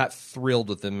 I'm not thrilled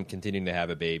with them continuing to have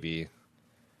a baby.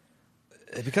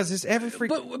 Because it's every freak.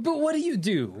 But what do you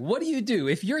do? What do you do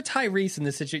if you're Tyrese in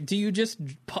this situation? Do you just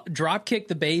drop kick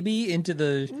the baby into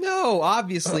the No,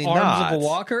 obviously arms not. of a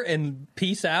walker and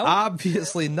peace out?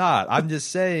 Obviously not. I'm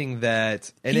just saying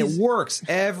that, and it works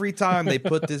every time they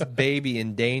put this baby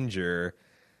in danger.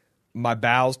 My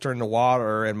bowels turn to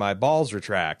water and my balls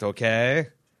retract. Okay,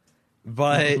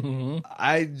 but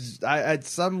I at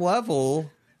some level.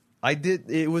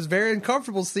 It was very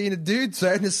uncomfortable seeing a dude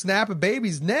starting to snap a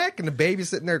baby's neck and the baby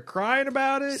sitting there crying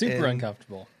about it. Super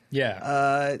uncomfortable. Yeah.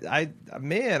 I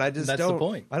just That's don't. the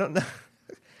point. I don't know.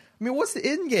 I mean, what's the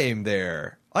end game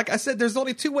there? Like I said, there's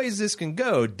only two ways this can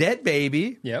go. Dead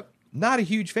baby. Yep. Not a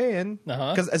huge fan.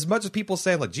 Because as much as people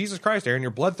say, like, Jesus Christ, Aaron, you're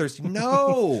bloodthirsty.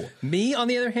 No. Me, on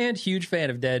the other hand, huge fan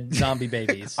of dead zombie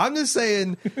babies. I'm just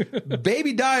saying,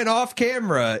 baby dying off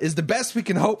camera is the best we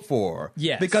can hope for.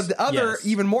 Yes. Because the other,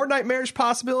 even more nightmarish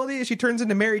possibility is she turns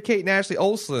into Mary-Kate and Ashley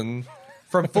Olsen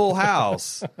from Full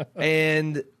House.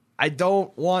 And I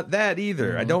don't want that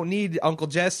either. I don't need Uncle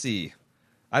Jesse.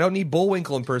 I don't need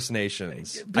Bullwinkle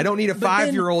impersonations. I don't need a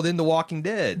 5-year-old in The Walking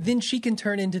Dead. Then she can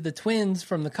turn into the twins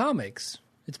from the comics.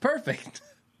 It's perfect.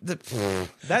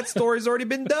 That story's already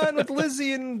been done with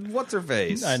Lizzie and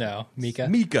what's-her-face. I know.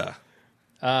 Mika.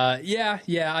 Yeah.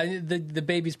 The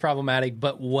baby's problematic,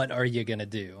 but what are you going to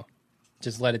do?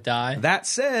 Just let it die? That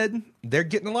said, they're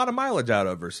getting a lot of mileage out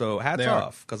of her, so hats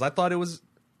off. Because I thought it was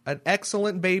an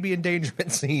excellent baby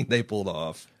endangerment scene they pulled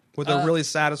off. With a really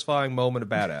satisfying moment of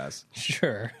badass.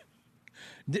 Sure.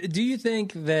 Do you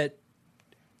think that...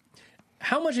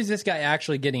 How much is this guy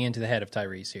actually getting into the head of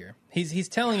Tyrese here? He's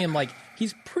telling him, like,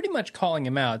 he's pretty much calling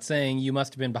him out, saying you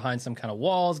must have been behind some kind of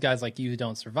walls. Guys like you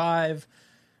don't survive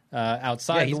outside the walls.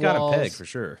 Yeah, he's got a peg for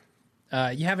sure.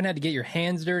 You haven't had to get your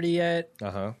hands dirty yet.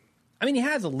 Uh-huh. I mean, he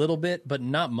has a little bit, but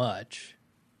not much.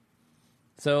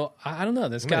 So I don't know.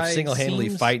 This guy single-handedly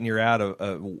seems... fighting your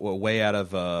way out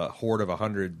of a horde of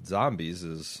 100 zombies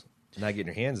is not getting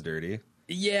your hands dirty.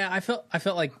 Yeah, I felt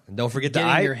like And don't forget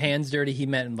getting your hands dirty. He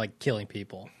meant like killing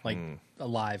people, like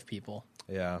alive people.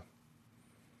 Yeah.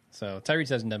 So Tyrese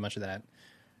hasn't done much of that.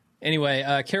 Anyway,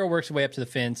 Carol works her way up to the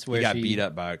fence where He got she beat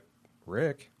up by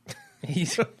Rick.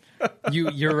 He's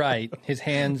you're right. His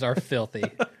hands are filthy.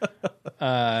 He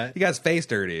got his face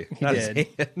dirty. He not did.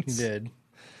 His hands. He did.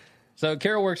 So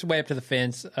Carol works her way up to the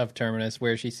fence of Terminus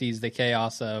where she sees the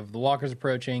chaos of the walkers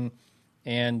approaching,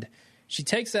 and she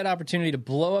takes that opportunity to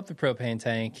blow up the propane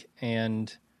tank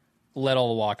and let all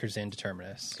the walkers into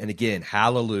Terminus. And again,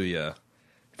 hallelujah.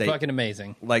 Fucking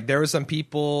amazing. Like, there were some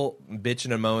people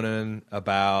bitching and moaning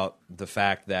about the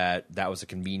fact that was a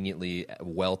conveniently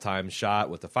well-timed shot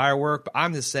with the firework, but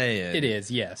I'm just saying... It is,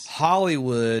 yes.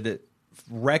 Hollywood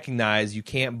recognized you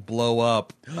can't blow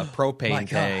up a propane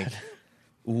tank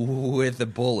with a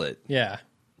bullet. Yeah.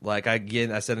 Like, I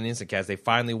said in Instantcast, they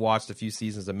finally watched a few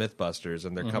seasons of Mythbusters,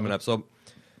 and they're coming up. So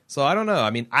I don't know. I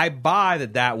mean, I buy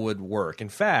that would work. In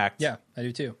fact... Yeah, I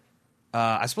do too.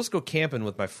 I was supposed to go camping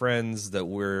with my friends that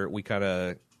we kind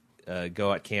of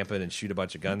go out camping and shoot a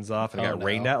bunch of guns off, and it got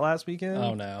rained out last weekend.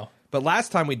 Oh, no. But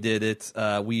last time we did it,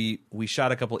 we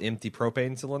shot a couple empty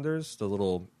propane cylinders, the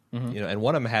little, and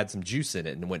one of them had some juice in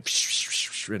it and went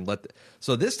and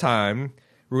so this time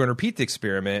we're going to repeat the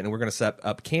experiment, and we're going to set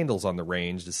up candles on the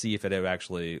range to see if it would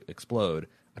actually explode.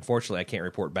 Unfortunately, I can't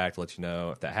report back to let you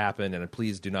know if that happened, and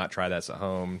please do not try this at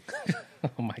home.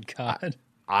 Oh, my God.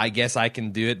 I guess I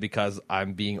can do it because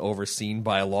I'm being overseen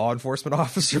by a law enforcement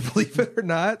officer, believe it or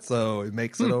not, so it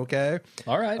makes it okay.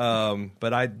 All right.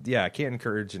 But I can't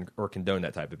encourage or condone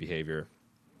that type of behavior.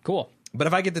 Cool. But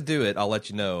if I get to do it, I'll let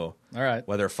you know. All right.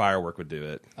 Whether a firework would do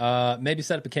it. Maybe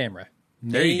set up a camera.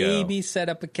 There you go. Maybe set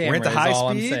up a camera. We're at the high all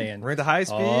speed. I'm saying. We're at the high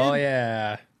speed. Oh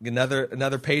yeah. Another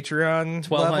Patreon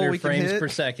 1,200 frames hit. per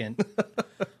second.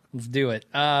 Let's do it.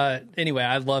 Anyway,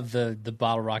 I love the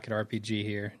Bottle Rocket RPG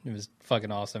here. It was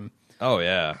fucking awesome. Oh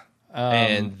yeah.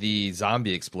 And the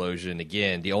zombie explosion,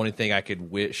 again, the only thing I could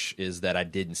wish is that I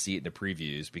didn't see it in the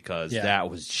previews, because that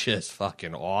was just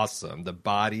fucking awesome. The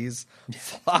bodies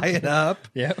flying up,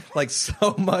 like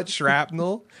so much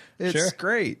shrapnel. It's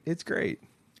great. It's great.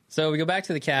 So we go back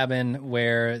to the cabin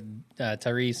where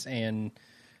Tyrese and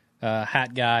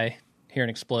Hat Guy hear an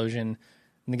explosion.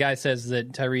 And the guy says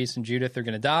that Tyrese and Judith are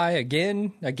going to die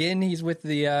again. Again, he's with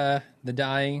the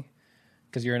dying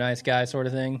because you're a nice guy sort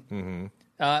of thing. Mm-hmm.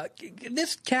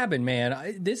 This cabin,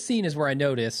 man, this scene is where I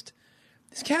noticed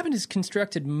this cabin is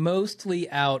constructed mostly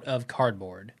out of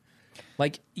cardboard.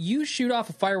 Like, you shoot off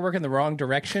a firework in the wrong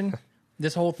direction,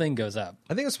 this whole thing goes up.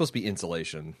 I think it's supposed to be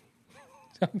insulation.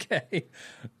 Okay.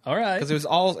 All right. Because it was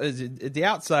all, the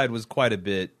outside was quite a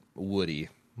bit woody,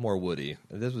 more woody.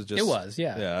 This was just. It was,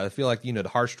 yeah. Yeah, I feel like, the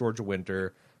harsh Georgia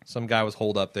winter, some guy was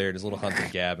holed up there in his little hunting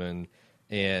cabin,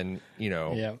 and,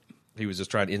 he was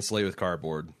just trying to insulate with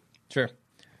cardboard. Sure.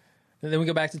 And then we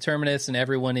go back to Terminus, and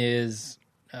everyone is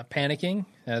panicking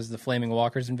as the flaming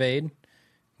walkers invade.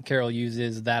 Carol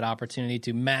uses that opportunity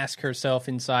to mask herself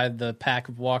inside the pack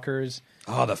of walkers.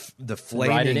 Oh, the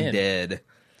flaming dead.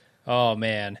 Oh,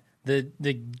 man. The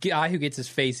guy who gets his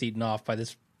face eaten off by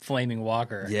this flaming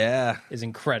walker is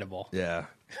incredible. Yeah.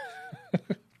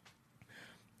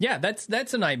 Yeah,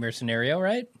 that's a nightmare scenario,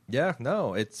 right? Yeah,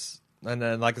 no, it's... And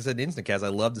then, like I said, Instant Cast, I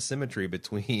love the symmetry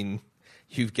between...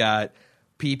 You've got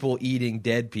people eating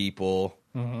dead people,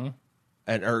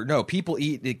 people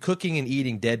cooking and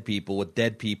eating dead people, with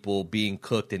dead people being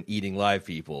cooked and eating live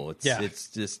people. It's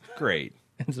just great.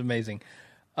 It's amazing.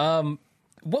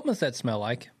 What must that smell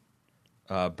like?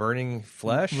 Burning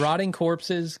flesh, rotting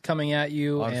corpses coming at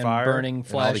you, on and fire, burning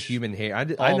flesh, and all the human hair.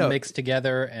 I know mixed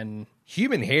together, and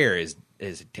human hair is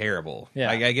terrible. Yeah.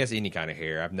 I guess any kind of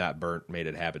hair. I've not made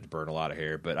it a habit to burn a lot of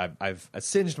hair, but I've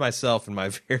singed myself in my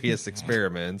various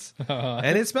experiments,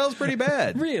 and it smells pretty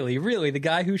bad. Really, the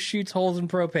guy who shoots holes in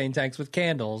propane tanks with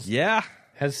candles,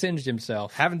 has singed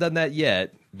himself. Haven't done that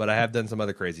yet, but I have done some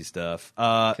other crazy stuff.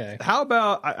 Okay. How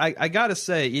about I gotta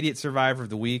say, Idiot Survivor of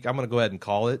the Week? I'm gonna go ahead and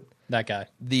call it. That guy.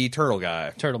 The turtle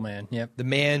guy. Turtle man, yep. The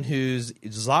man whose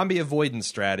zombie avoidance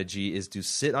strategy is to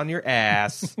sit on your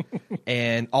ass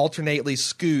and alternately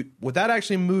scoot without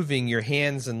actually moving your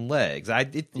hands and legs.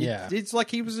 It's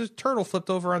like he was a turtle flipped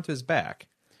over onto his back.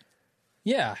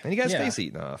 Yeah. And he got his face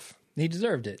eaten off. He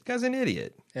deserved it. The guy's an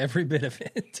idiot. Every bit of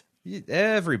it.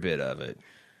 Every bit of it.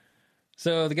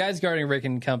 So the guys guarding Rick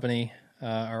and company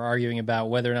are arguing about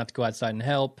whether or not to go outside and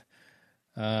help.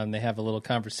 They have a little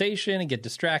conversation and get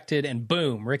distracted, and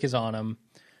boom, Rick is on him.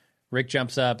 Rick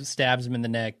jumps up, stabs him in the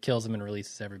neck, kills him, and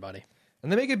releases everybody.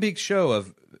 And they make a big show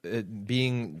of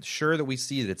being sure that we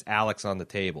see that it's Alex on the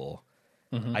table.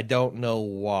 Mm-hmm. I don't know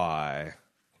why.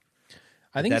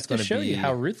 I think it's to show you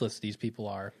how ruthless these people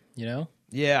are,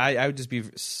 Yeah, I would just be...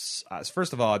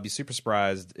 First of all, I'd be super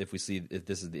surprised if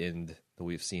this is the end that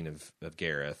we've seen of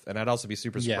Gareth. And I'd also be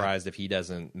super surprised if he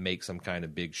doesn't make some kind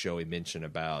of big showy mention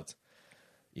about...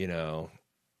 we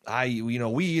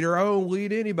eat our own, we'll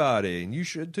eat anybody, and you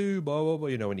should too, blah, blah,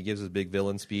 blah. When he gives his big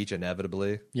villain speech,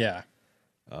 inevitably. Yeah.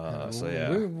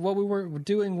 What we were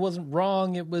doing wasn't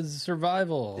wrong, it was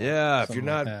survival. Yeah, if you're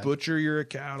not butcher, you're a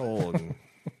cattle. And...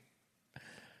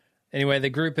 Anyway, the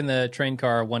group in the train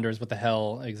car wonders what the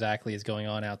hell exactly is going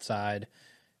on outside.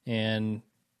 And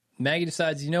Maggie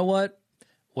decides, you know what?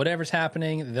 Whatever's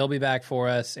happening, they'll be back for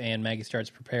us, and Maggie starts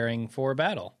preparing for a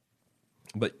battle.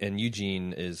 And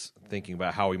Eugene is thinking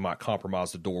about how he might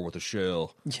compromise the door with a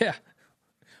shell. Yeah.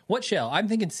 What shell? I'm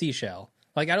thinking seashell.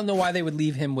 Like, I don't know why they would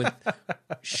leave him with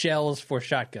shells for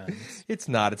shotguns. It's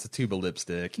not. It's a tube of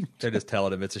lipstick. They're just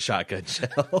telling him it's a shotgun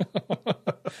shell.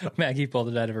 Maggie pulled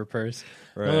it out of her purse.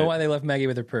 Right. I don't know why they left Maggie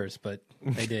with her purse, but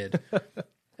they did.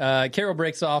 Carol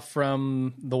breaks off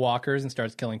from the walkers and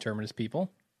starts killing Terminus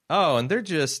people. Oh, and they're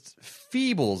just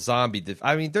feeble zombie.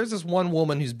 There's this one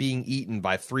woman who's being eaten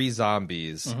by 3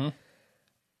 zombies. Mm-hmm.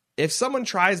 If someone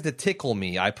tries to tickle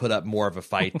me, I put up more of a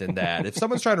fight than that. If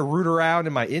someone's trying to root around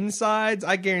in my insides,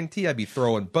 I guarantee I'd be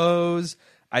throwing bows.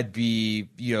 I'd be,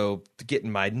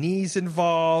 getting my knees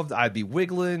involved. I'd be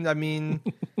wiggling.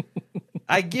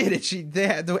 I get it.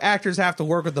 The actors have to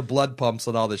work with the blood pumps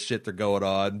and all the shit they're going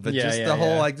on. But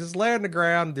whole, just lay on the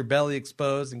ground, their belly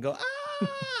exposed, and go,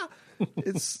 ah!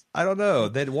 I don't know.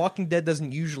 That Walking Dead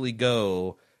doesn't usually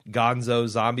go gonzo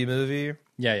zombie movie.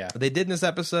 Yeah. They did in this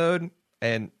episode,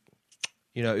 and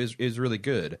it was really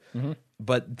good. Mm-hmm.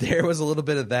 But there was a little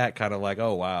bit of that kind of like,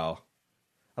 oh wow,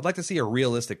 I'd like to see a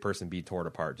realistic person be torn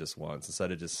apart just once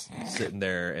instead of just sitting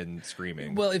there and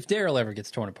screaming. Well, if Daryl ever gets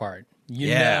torn apart,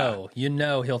 you know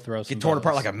he'll throw some get torn balls.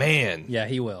 apart like a man. Yeah,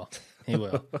 he will.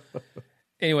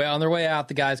 Anyway, on their way out,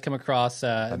 the guys come across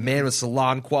A man with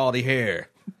salon quality hair.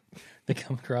 they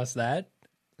come across that.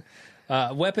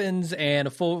 Weapons and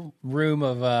a full room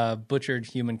of butchered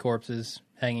human corpses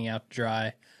hanging out to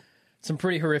dry. Some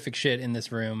pretty horrific shit in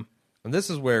this room. And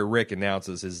this is where Rick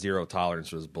announces his zero tolerance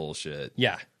for this bullshit.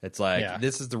 Yeah. It's like,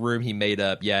 this is the room he made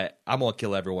up. Yeah, I'm going to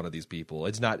kill every one of these people.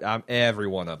 It's not, every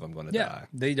one of them going to die.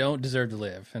 They don't deserve to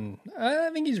live. And I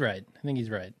think he's right.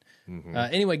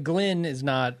 Anyway, Glenn is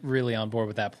not really on board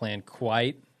with that plan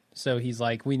quite. So he's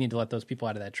like, we need to let those people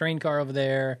out of that train car over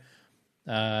there.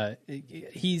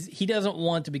 He doesn't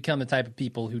want to become the type of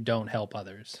people who don't help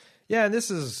others. Yeah, and this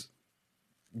is...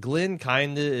 Glenn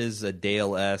kind of is a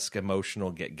Dale-esque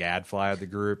emotional gadfly of the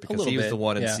group because he was the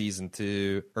one in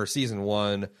season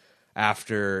 1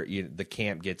 after the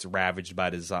camp gets ravaged by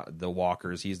the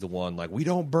walkers. He's the one like, we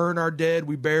don't burn our dead,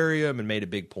 we bury them, and made a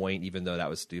big point even though that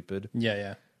was stupid.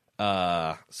 Yeah.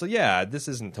 So yeah, this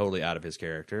isn't totally out of his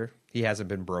character. He hasn't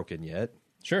been broken yet.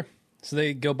 Sure. So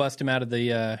they go bust him out of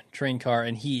the train car,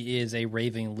 and he is a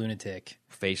raving lunatic.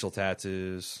 Facial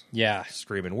tattoos. Yeah.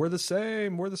 Screaming, we're the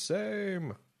same, we're the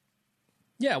same.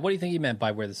 Yeah, what do you think he meant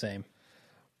by we're the same?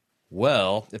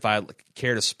 Well, if I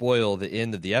care to spoil the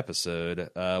end of the episode,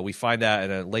 we find out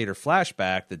in a later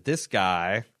flashback that this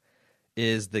guy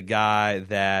is the guy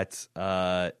that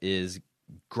is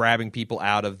grabbing people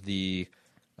out of the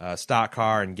stock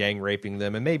car and gang raping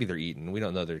them, and maybe they're eaten. We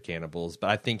don't know they're cannibals,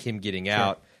 but I think him getting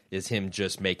out is him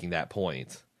just making that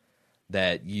point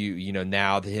that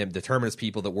now the Terminus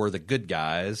people that were the good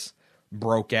guys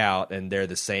broke out and they're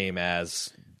the same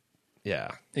as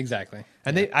exactly.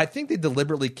 And I think they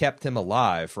deliberately kept him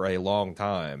alive for a long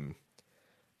time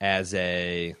as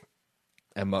a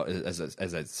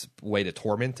way to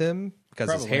torment him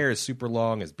because his hair is super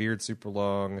long, his beard's super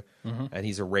long, and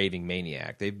he's a raving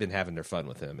maniac. They've been having their fun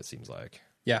with him, it seems like.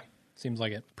 Yeah, seems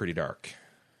like it. Pretty dark.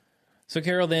 So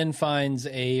Carol then finds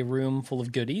a room full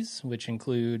of goodies, which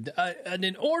include an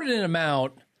inordinate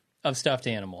amount of stuffed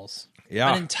animals.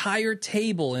 Yeah. An entire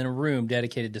table in a room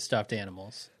dedicated to stuffed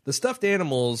animals. The stuffed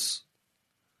animals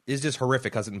is just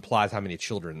horrific because it implies how many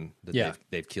children that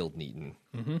they've killed and eaten.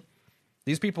 Mm-hmm.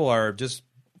 These people are just,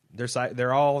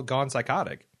 they're all gone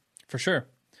psychotic. For sure.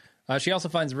 She also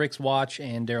finds Rick's watch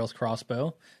and Daryl's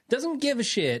crossbow. Doesn't give a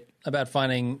shit about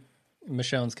finding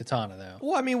Michonne's katana, though.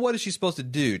 Well, I mean, what is she supposed to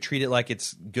do? Treat it like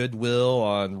it's Goodwill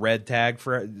on red tag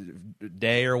for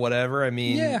day or whatever? I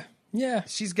mean, yeah.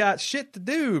 She's got shit to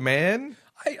do, man.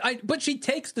 But she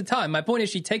takes the time. My point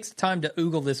is, she takes the time to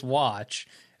oogle this watch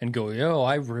and go,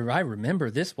 I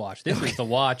remember this watch. This was the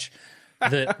watch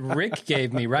that Rick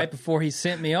gave me right before he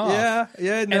sent me off.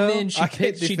 Yeah, And no. then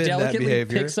she delicately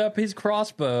picks up his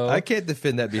crossbow. I can't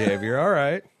defend that behavior. All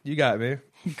right, you got me.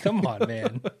 Come on,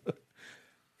 man.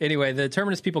 Anyway, the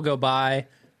Terminus people go by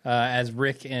as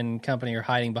Rick and company are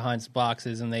hiding behind some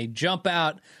boxes, and they jump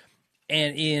out,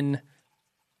 and in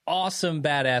awesome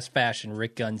badass fashion,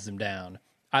 Rick guns them down.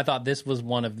 I thought this was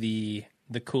one of the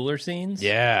cooler scenes.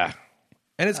 Yeah.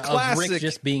 And it's classic. Rick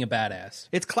just being a badass.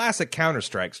 It's classic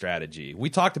Counter-Strike strategy.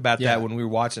 We talked about that when we were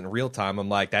watching in real time. I'm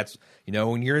like, that's,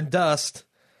 when you're in dust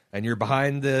and you're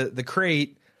behind the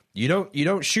crate, you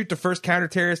don't shoot the first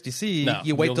counter-terrorist you see. No,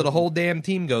 you wait till the whole damn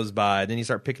team goes by, and then you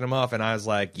start picking them off. And I was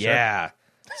like,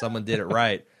 someone did it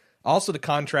right. Also, the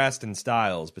contrast in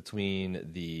styles between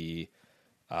the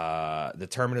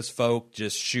Terminus folk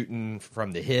just shooting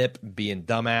from the hip, being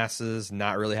dumbasses,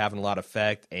 not really having a lot of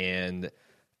effect, and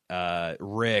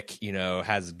Rick,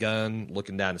 has a gun,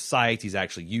 looking down the sights. He's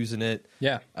actually using it.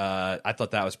 Yeah. I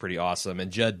thought that was pretty awesome.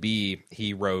 And Judd B.,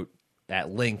 he wrote at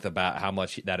length about how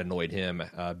much that annoyed him,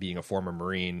 being a former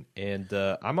Marine. And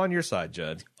I'm on your side,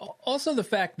 Judd. Also, the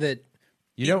fact that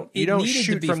you don't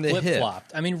shoot from the hip.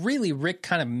 I mean, really, Rick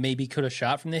kind of maybe could have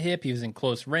shot from the hip. He was in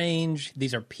close range.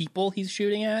 These are people he's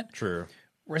shooting at. True.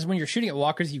 Whereas when you're shooting at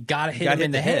walkers, you got to hit them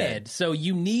in the head. So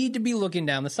you need to be looking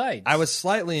down the sights. I was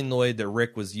slightly annoyed that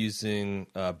Rick was using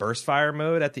burst fire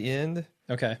mode at the end.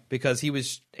 Okay. Because he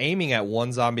was aiming at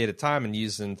one zombie at a time and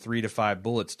using 3 to 5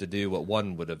 bullets to do what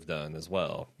one would have done as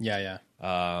well. Yeah.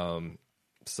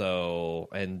 So,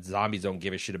 and zombies don't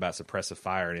give a shit about suppressive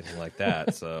fire or anything like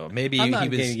that. So maybe I'm not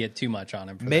going to get too much on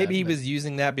him. Maybe he was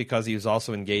using that because he was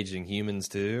also engaging humans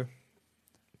too.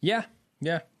 Yeah.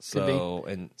 So, could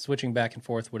be. And switching back and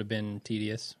forth would have been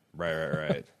tedious.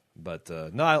 Right. But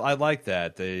no, I like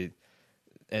that.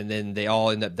 And then they all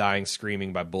end up dying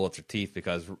screaming by bullets or teeth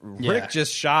because Rick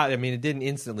just shot. I mean, it didn't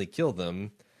instantly kill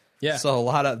them. Yeah. So a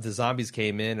lot of the zombies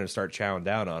came in and start chowing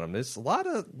down on them. There's a lot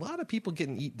of people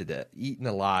getting eaten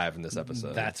alive in this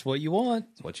episode. That's what you want.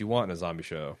 It's what you want in a zombie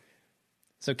show.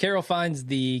 So Carol finds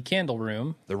the candle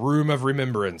room. The Room of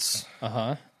Remembrance.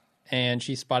 And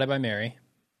she's spotted by Mary.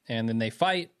 And then they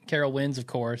fight. Carol wins, of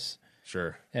course.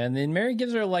 Sure. And then Mary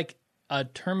gives her like a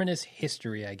Terminus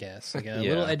history, I guess. Like a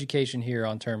little education here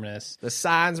on Terminus. The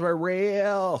signs were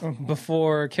real.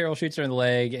 Before Carol shoots her in the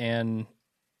leg and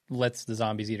lets the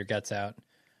zombies eat her guts out.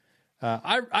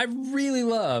 I really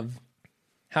love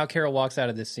how Carol walks out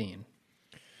of this scene.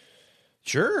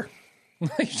 Sure.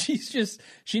 Like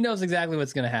she knows exactly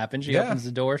what's going to happen. She opens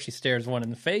the door, she stares one in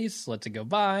the face, lets it go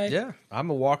by. Yeah, I'm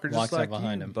a walker just walks like up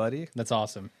behind you, him, buddy. That's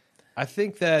awesome. I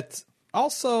think that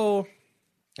also,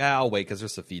 I'll wait because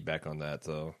there's some feedback on that,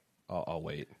 so I'll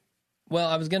wait. Well,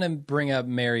 I was going to bring up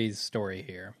Mary's story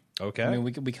here. Okay. I mean,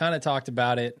 we kind of talked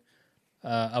about it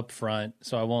up front,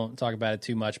 so I won't talk about it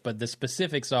too much. But the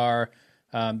specifics are,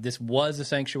 this was a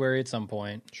sanctuary at some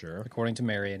point. Sure. According to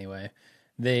Mary, anyway.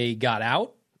 They got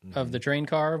out of the train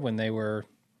car when they were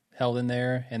held in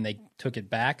there, and they took it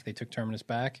back. They took Terminus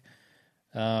back.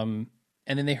 And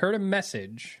then they heard a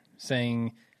message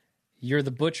saying, you're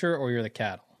the butcher or you're the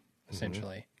cattle,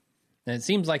 essentially. And it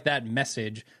seems like that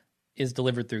message is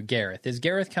delivered through Gareth. Is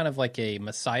Gareth kind of like a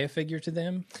messiah figure to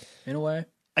them, in a way?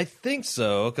 I think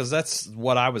so, because that's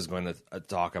what I was going to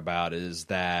talk about, is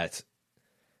that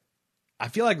I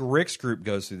feel like Rick's group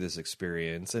goes through this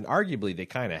experience, and arguably they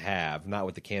kind of have, not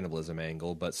with the cannibalism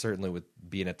angle, but certainly with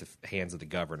being at the hands of the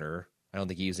governor. I don't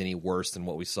think he was any worse than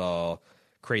what we saw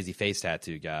crazy face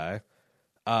tattoo guy.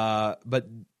 But,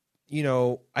 you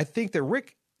know, I think that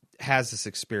Rick has this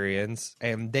experience,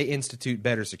 and they institute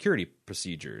better security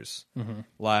procedures.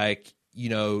 Like, you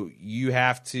know, you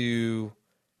have to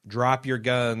drop your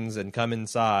guns and come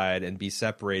inside and be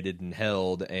separated and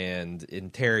held and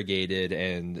interrogated,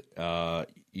 and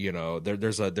you know,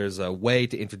 there's a way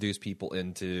to introduce people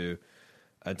into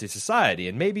society,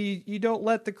 and maybe you don't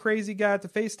let the crazy guy with the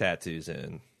face tattoos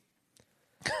in.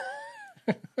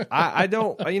 I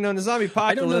don't, you know, in the zombie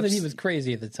apocalypse, I don't know that he was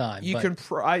crazy at the time. You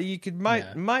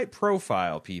might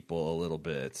profile people a little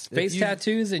bit. Face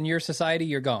tattoos in your society,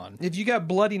 you're gone. If you got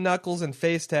bloody knuckles and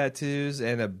face tattoos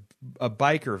and a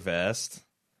biker vest,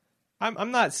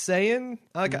 I'm not saying,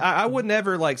 like, I would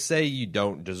never like say you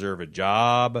don't deserve a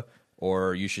job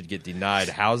or you should get denied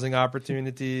housing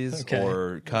opportunities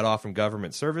or cut off from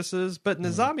government services. But in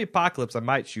the zombie apocalypse, I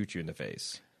might shoot you in the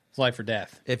face. It's life or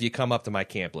death. If you come up to my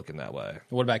camp looking that way.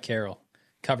 What about Carol?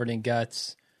 Covered in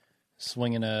guts,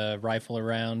 swinging a rifle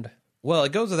around. Well,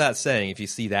 it goes without saying, if you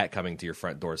see that coming to your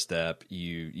front doorstep,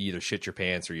 you either shit your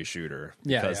pants or you shoot her.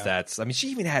 Because that's, I mean, she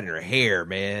even had it in her hair,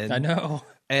 man. I know.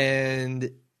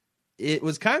 And it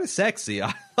was kind of sexy,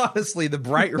 honestly, the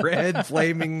bright red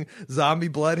flaming zombie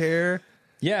blood hair.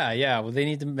 Yeah. Well, they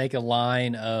need to make a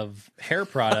line of hair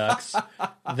products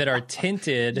that are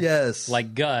tinted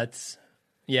like guts.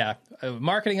 Yeah, a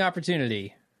marketing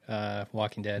opportunity,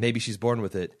 Walking Dead. Maybe she's born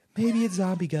with it. Maybe it's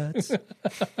zombie guts.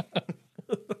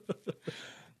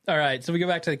 All right, so we go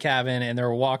back to the cabin, and there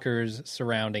are walkers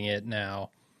surrounding it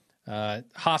now.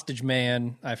 Hostage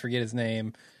man, I forget his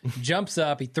name, jumps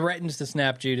up. He threatens to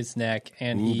snap Judith's neck,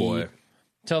 and he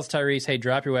tells Tyrese, hey,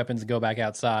 drop your weapons and go back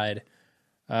outside.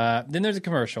 Then there's a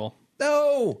commercial.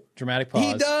 No! Dramatic pause.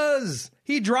 He does!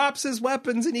 He drops his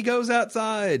weapons and he goes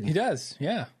outside. He does,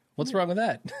 yeah. What's wrong with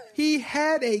that? He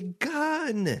had a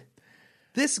gun.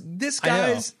 This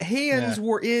guy's hands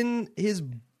were in his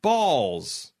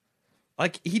balls.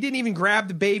 Like, he didn't even grab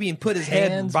the baby and put his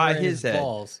head by his head.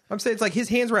 Balls. I'm saying it's like his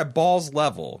hands were at balls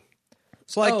level.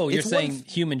 So like, you're saying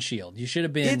human shield. You should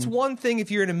have been. It's one thing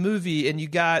if you're in a movie and you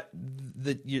got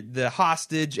the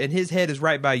hostage and his head is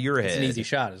right by your head. It's an easy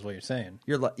shot, is what you're saying.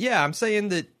 You're like, yeah, I'm saying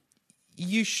that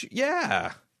you shoot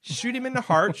him in the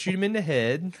heart, shoot him in the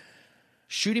head.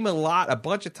 Shoot him a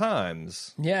bunch of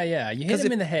times. Yeah. You hit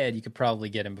him in the head, you could probably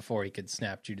get him before he could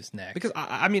snap Judith's neck. Because,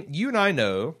 I mean, you and I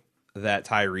know that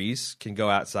Tyrese can go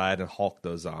outside and Hulk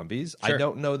those zombies. Sure. I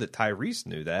don't know that Tyrese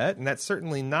knew that, and that's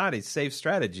certainly not a safe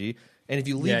strategy. And if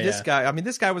you leave this guy, I mean,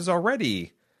 this guy was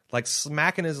already, like,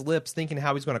 smacking his lips thinking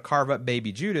how he's going to carve up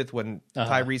baby Judith when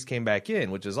Tyrese came back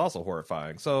in, which is also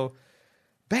horrifying. So,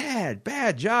 bad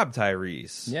job,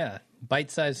 Tyrese. Yeah,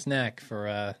 bite-sized snack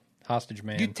for hostage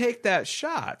man. You take that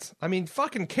shot. I mean,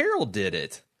 fucking Carol did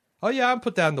it. Oh yeah, I'll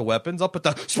put down the weapons. I'll put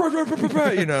down,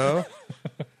 you know.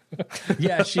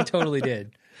 Yeah, she totally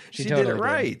did. She totally did it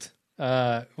right.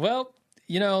 Well,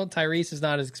 you know, Tyrese is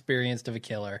not as experienced of a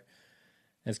killer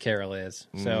as Carol is.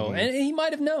 So, and he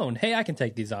might have known, hey, I can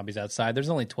take these zombies outside. There's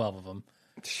only 12 of them.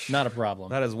 Not a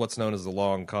problem. That is what's known as the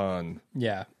long con.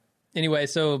 Yeah. Anyway,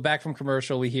 so back from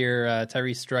commercial, we hear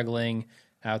Tyrese struggling.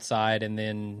 outside, and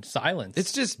then silence.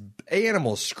 It's just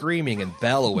animals screaming and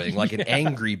bellowing like an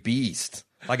angry beast,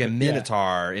 like a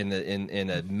minotaur in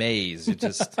a maze. It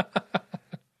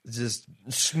just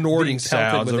snorting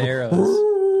sounds with arrows.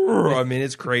 I mean,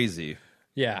 it's crazy.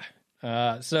 Yeah.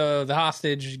 So the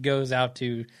hostage goes out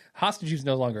to hostage who's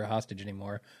no longer a hostage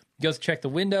anymore. Goes to check the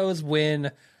windows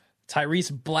when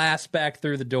Tyrese blasts back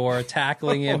through the door,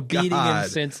 tackling him, beating him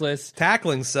senseless.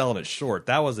 Tackling, selling it short.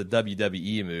 That was a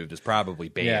WWE move. That's probably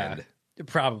banned. Yeah,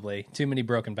 probably. Too many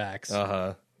broken backs.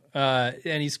 And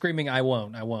he's screaming, I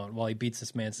won't, while he beats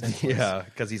this man senseless. Yeah,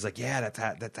 because he's like, yeah,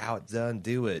 that's how it's done.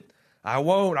 Do it. I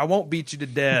won't beat you to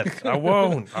death. I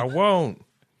won't.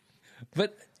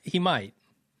 But he might.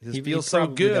 He feels so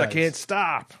good. Does. I can't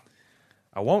stop.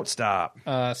 I won't stop.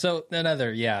 So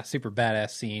another, super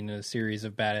badass scene, a series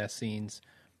of badass scenes.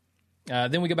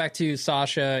 Then we go back to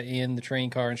Sasha in the train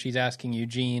car, and she's asking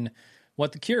Eugene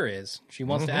what the cure is. She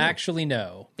wants to actually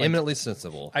know. Like, eminently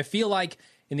sensible. I feel like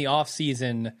in the off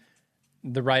season,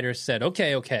 the writers said,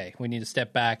 okay, we need to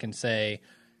step back and say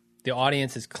the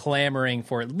audience is clamoring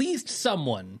for at least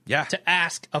someone to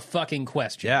ask a fucking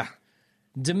question. Yeah.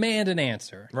 Demand an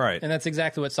answer. Right. And that's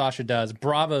exactly what Sasha does.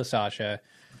 Bravo, Sasha.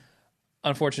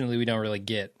 Unfortunately, we don't really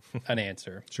get an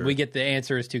answer. Sure. We get the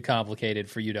answer is too complicated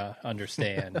for you to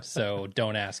understand, so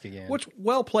don't ask again. Which,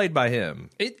 well played by him.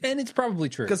 And it's probably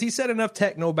true. Because he said enough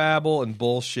technobabble and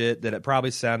bullshit that it probably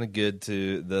sounded good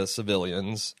to the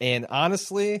civilians. And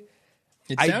honestly...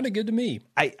 It sounded good to me.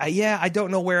 I don't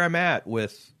know where I'm at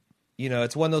with...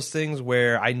 it's one of those things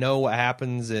where I know what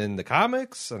happens in the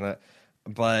comics,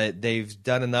 but they've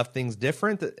done enough things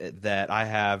different that I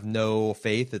have no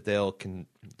faith that they'll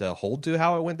hold to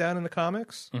how it went down in the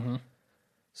comics. Mm-hmm.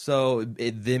 So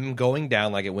them going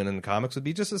down like it went in the comics would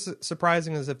be just as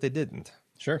surprising as if they didn't.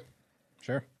 Sure.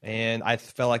 And I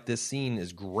felt like this scene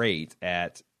is great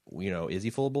at, is he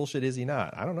full of bullshit? Is he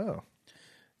not? I don't know.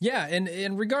 Yeah,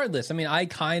 and regardless, I mean, I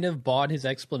kind of bought his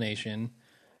explanation,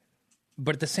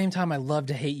 but at the same time, I love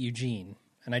to hate Eugene,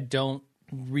 and I don't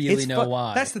really know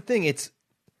why. That's the thing.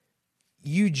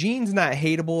 Eugene's not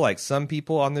hateable like some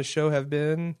people on this show have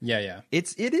been. Yeah.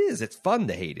 It is. It's fun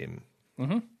to hate him.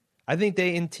 Mm-hmm. I think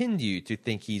they intend you to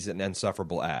think he's an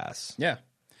insufferable ass. Yeah.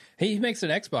 He makes an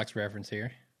Xbox reference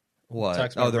here.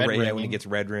 What? Oh, when he gets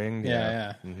red ringed?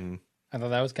 Yeah. Mm-hmm. I thought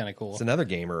that was kind of cool. It's another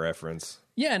gamer reference.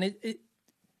 Yeah, and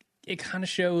it kind of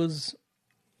shows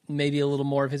maybe a little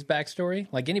more of his backstory.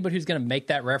 Like, anybody who's going to make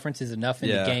that reference is enough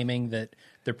into gaming that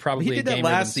they're probably he did that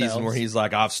last season where he's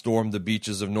like, I've stormed the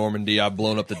beaches of Normandy. I've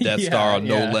blown up the Death Star on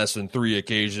no less than 3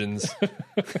 occasions.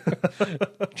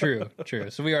 True.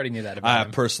 So we already knew that about I him.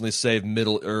 have personally saved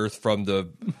Middle Earth from the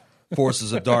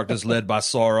forces of darkness led by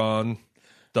Sauron,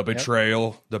 the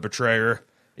betrayer.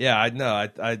 Yeah, I know.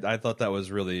 I thought that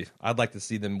was really... I'd like to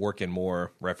see them work in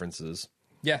more references.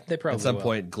 Yeah, they probably At some will.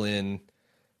 point, Glenn,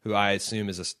 who I assume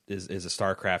is a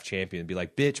StarCraft champion, be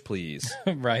like, bitch, please.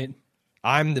 Right.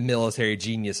 I'm the military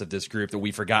genius of this group that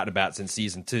we've forgotten about since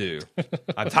season 2.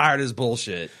 I'm tired of this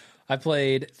bullshit. I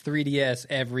played 3DS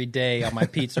every day on my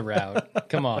pizza route.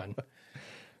 Come on.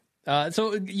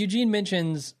 So Eugene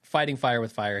mentions fighting fire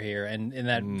with fire here, and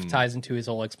that ties into his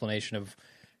whole explanation of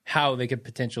how they could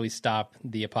potentially stop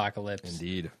the apocalypse.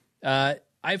 Indeed.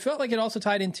 I felt like it also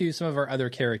tied into some of our other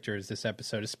characters this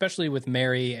episode, especially with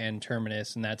Mary and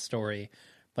Terminus and that story,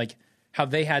 like how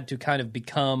they had to kind of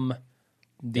become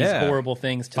these horrible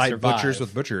things to fight survive. Butchers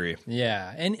with butchery.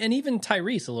 Yeah, and even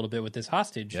Tyrese a little bit with this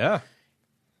hostage. Yeah.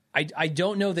 I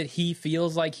don't know that he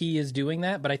feels like he is doing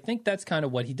that, but I think that's kind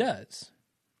of what he does.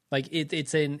 Like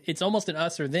it's almost an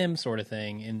us or them sort of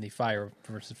thing in the fire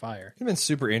versus fire. It'd been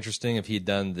super interesting if he'd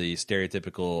done the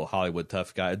stereotypical Hollywood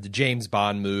tough guy, the James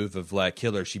Bond move of like,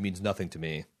 kill her, she means nothing to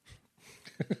me.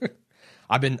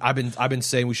 I've been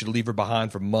saying we should leave her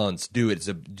behind for months. Do it.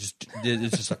 It's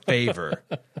just a favor.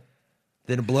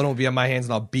 Then blood will be on my hands,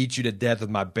 and I'll beat you to death with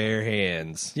my bare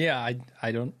hands. Yeah,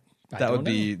 I don't. That would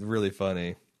be really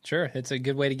funny. Sure, it's a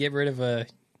good way to get rid of a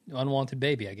unwanted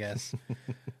baby, I guess.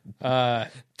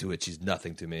 Do it. She's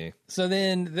nothing to me. So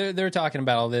then they're talking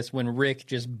about all this when Rick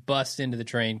just busts into the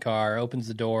train car, opens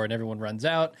the door, and everyone runs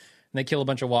out. And they kill a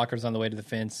bunch of walkers on the way to the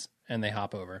fence, and they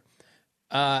hop over.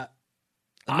 I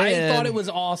thought it was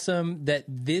awesome that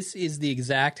this is the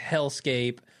exact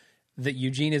hellscape that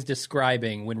Eugene is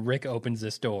describing when Rick opens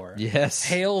this door. Yes.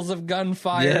 Hails of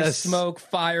gunfire, smoke,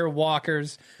 fire,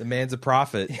 walkers. The man's a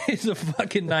prophet. It's a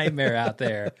fucking nightmare out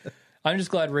there. I'm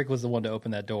just glad Rick was the one to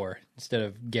open that door instead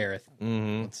of Gareth,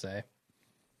 let's say.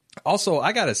 Also,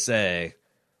 I gotta say,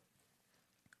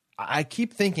 I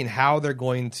keep thinking how they're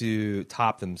going to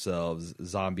top themselves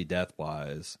zombie death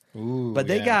wise. Ooh, But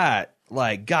they got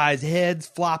like guys' heads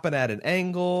flopping at an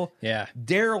angle. Yeah.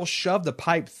 Daryl shoved a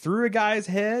pipe through a guy's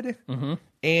head,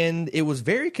 and it was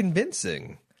very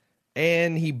convincing.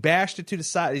 And he bashed it to the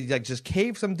side. He like just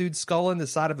caved some dude's skull in the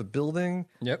side of a building.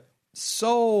 Yep.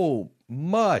 So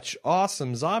much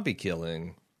awesome zombie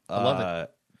killing. I love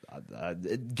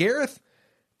it. Gareth,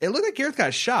 it looked like Gareth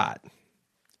got shot.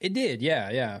 It did,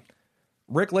 yeah.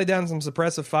 Rick laid down some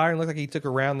suppressive fire and looked like he took a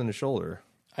round in the shoulder.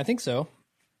 I think so.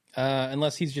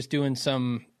 Unless he's just doing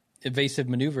some evasive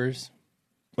maneuvers.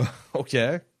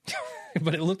 Okay.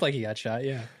 But it looked like he got shot,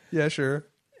 yeah. Yeah, sure.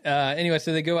 Anyway,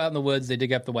 so they go out in the woods, they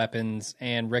dig up the weapons,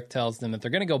 and Rick tells them that they're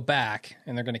going to go back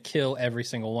and they're going to kill every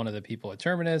single one of the people at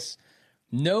Terminus.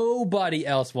 Nobody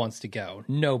else wants to go.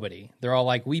 Nobody. They're all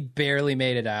like, we barely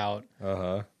made it out.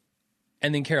 Uh-huh.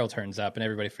 And then Carol turns up and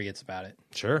everybody forgets about it.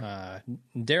 Sure.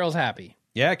 Daryl's happy.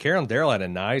 Yeah, Carol and Daryl had a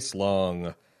nice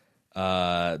long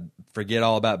forget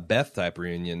all about Beth type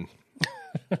reunion.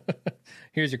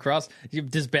 Here's your cross.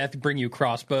 Does Beth bring you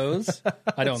crossbows?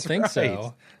 I don't think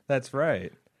so. That's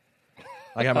right.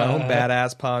 I got my own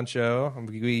badass poncho.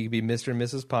 We could be Mr. and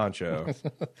Mrs. Poncho.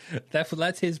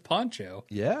 That's his poncho.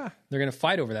 Yeah. They're going to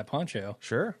fight over that poncho.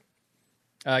 Sure.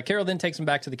 Carol then takes him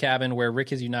back to the cabin where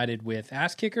Rick is united with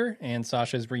Ass Kicker and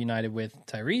Sasha is reunited with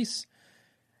Tyrese.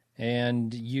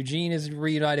 And Eugene is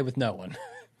reunited with no one.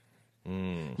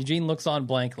 Eugene looks on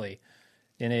blankly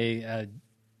in a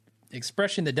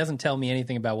expression that doesn't tell me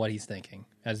anything about what he's thinking,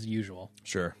 as usual.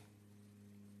 Sure.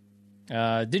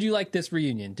 Did you like this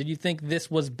reunion? Did you think this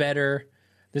was better?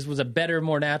 This was a better,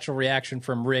 more natural reaction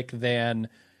from Rick than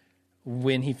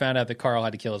when he found out that Carl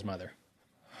had to kill his mother?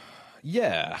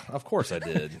 Yeah, of course I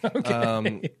did.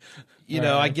 Okay.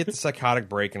 I get the psychotic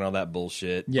break and all that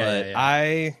bullshit, but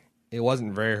it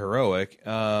wasn't very heroic.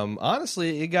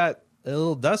 Honestly, it got a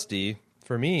little dusty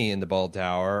for me in the Bald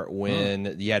Tower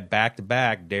when you had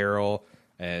back-to-back Daryl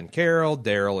and Carol,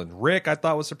 Daryl and Rick. I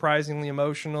thought was surprisingly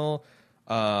emotional.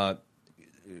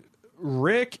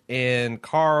 Rick and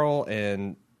Carl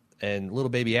and little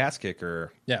baby ass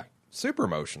kicker, super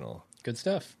emotional. Good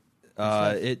stuff.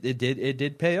 It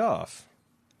did pay off.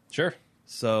 Sure.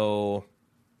 So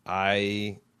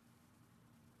I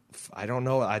don't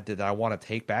know. I want to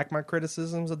take back my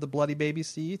criticisms of the bloody baby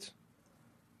seat,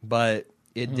 but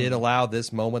it did allow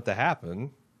this moment to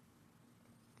happen.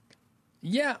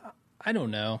 Yeah, I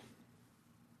don't know.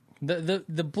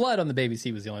 The blood on the baby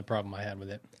seat was the only problem I had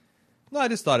with it. No, I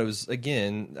just thought it was,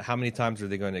 again, how many times are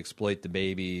they going to exploit the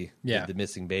baby, the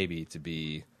missing baby, to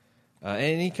be...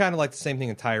 and he kind of like the same thing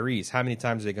in Tyrese. How many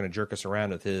times are they going to jerk us around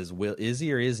with his, is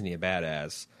he or isn't he a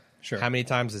badass? Sure. How many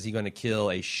times is he going to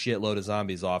kill a shitload of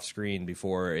zombies off screen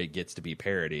before it gets to be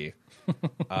parody?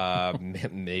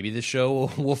 Maybe the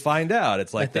show will find out.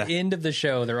 It's like at the end of the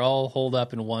show, they're all holed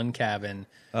up in one cabin,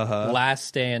 last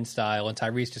stand style, and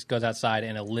Tyrese just goes outside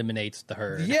and eliminates the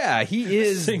herd. Yeah, he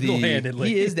is Single-handedly.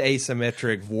 He is the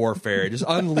asymmetric warfare. Just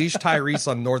unleash Tyrese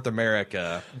on North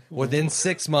America. Within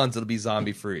 6 months, it'll be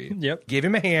zombie free. Yep. Give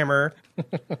him a hammer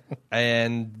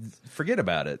and forget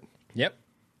about it. Yep.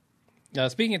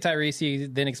 Speaking of Tyrese, he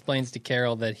then explains to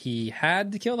Carol that he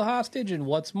had to kill the hostage, and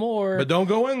what's more... But don't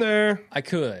go in there. I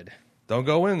could. Don't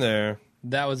go in there.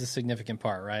 That was a significant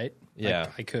part, right? Yeah.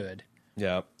 I could.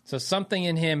 Yeah. So something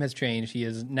in him has changed. He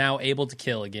is now able to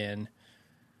kill again.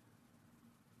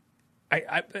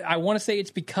 I want to say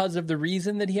it's because of the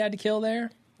reason that he had to kill there,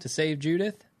 to save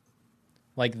Judith.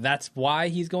 Like, that's why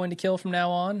he's going to kill from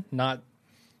now on. Not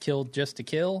kill just to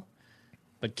kill,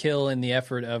 but kill in the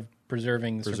effort of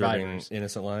preserving survivors.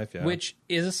 Innocent life, yeah. Which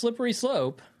is a slippery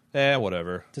slope.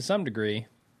 Whatever. To some degree.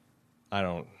 I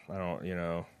don't,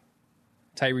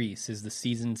 Tyrese is the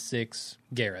season 6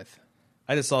 Gareth.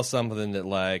 I just saw something that,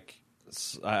 like,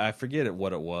 I forget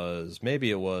what it was. Maybe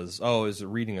it was, I was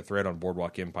reading a thread on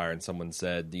Boardwalk Empire, and someone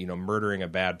said, murdering a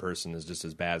bad person is just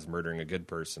as bad as murdering a good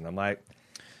person. I'm like,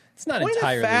 it's not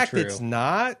entirely fact, true. It's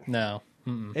not. No.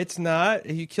 It's not.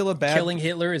 You kill a bad... Killing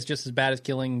Hitler is just as bad as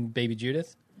killing baby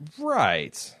Judith?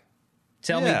 Right.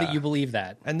 Tell me that you believe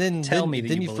that. And then tell me that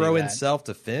then you throw in that.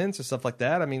 self-defense or stuff like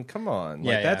that. I mean, come on.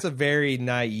 That's a very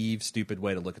naive, stupid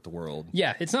way to look at the world.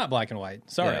 Yeah, it's not black and white.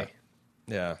 Sorry.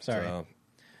 Yeah. Sorry.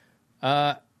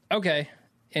 So. Okay.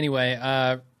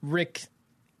 Anyway, Rick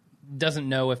doesn't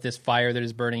know if this fire that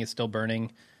is burning is still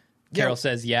burning. Carol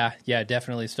says, yeah,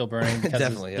 definitely still burning because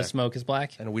Definitely, the smoke is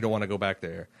black. And we don't want to go back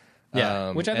there.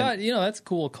 Yeah, which I thought, that's a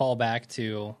cool callback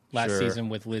to last season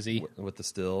with Lizzie. With the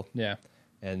still. Yeah.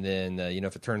 And then,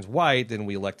 if it turns white, then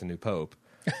we elect a new pope.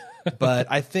 But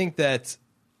I think that,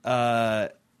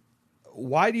 why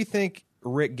do you think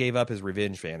Rick gave up his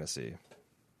revenge fantasy.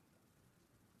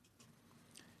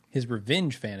 His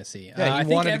revenge fantasy. Yeah, he I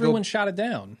think wanted to everyone go- shot it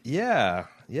down. Yeah.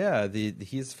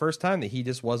 He's the first time that he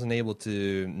just wasn't able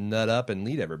to nut up and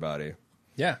lead everybody.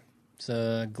 Yeah. It's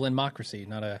a Glenmocracy,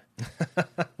 not a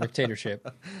dictatorship.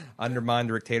 Undermined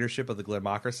the dictatorship of the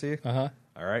Glenmocracy. Uh-huh.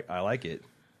 All right, I like it.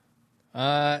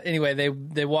 Anyway,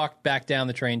 they walked back down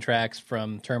the train tracks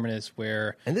from Terminus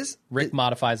where And this Rick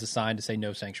modifies the sign to say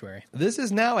no sanctuary. this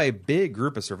is now a big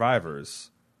group of survivors.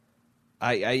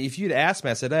 If you'd asked me,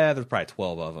 I said, there's probably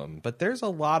 12 of them. But there's a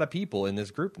lot of people in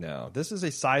this group now. This is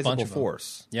a sizable Bunch of them.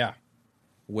 force Yeah.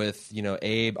 with,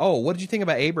 Abe. Oh, what did you think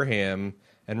about Abraham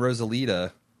and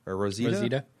Rosalita? Or Rosita?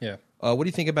 Rosita? Yeah. What do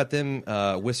you think about them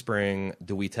whispering,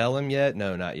 do we tell him yet?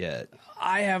 No, not yet.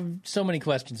 I have so many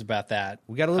questions about that.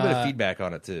 We got a little bit of feedback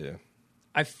on it, too.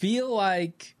 I feel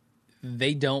like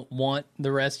they don't want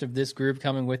the rest of this group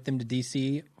coming with them to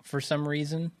DC for some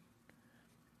reason.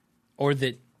 Or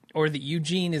that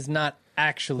Eugene is not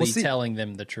actually see- telling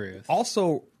them the truth.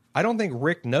 Also, I don't think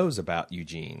Rick knows about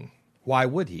Eugene. Why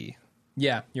would he?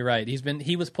 Yeah, you're right.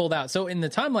 He was pulled out. So in the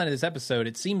timeline of this episode,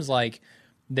 it seems like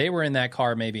they were in that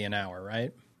car maybe an hour,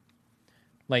 right?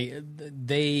 Like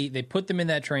they put them in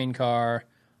that train car.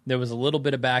 There was a little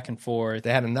bit of back and forth.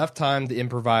 They had enough time to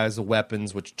improvise the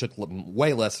weapons, which took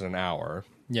way less than an hour.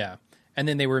 Yeah. And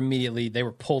then they were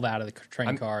pulled out of the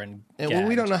train car and And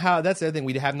we don't gagged. know how. That's the other thing.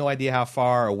 We have no idea how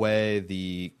far away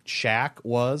the shack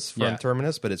was from Yeah.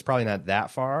 Terminus, but it's probably not that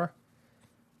far.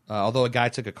 Although a guy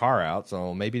took a car out,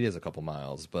 so maybe it is a couple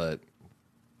miles. But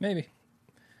Maybe.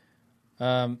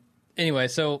 Anyway,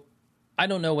 so I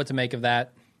don't know what to make of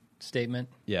that statement.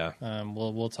 yeah,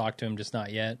 We'll talk to him, just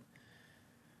not yet.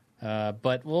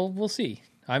 But we'll see.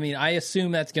 I mean, I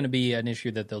assume that's going to be an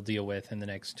issue that they'll deal with in the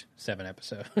next 7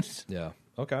 episodes. yeah,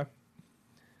 okay.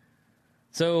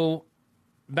 So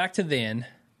back to then,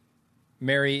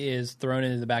 Mary is thrown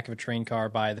into the back of a train car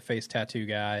by the face tattoo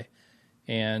guy,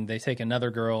 and they take another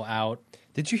girl out.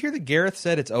 Did you hear that Gareth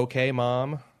said it's okay,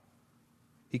 Mom?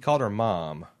 He called her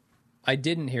Mom. I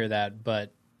didn't hear that,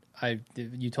 but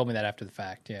you told me that after the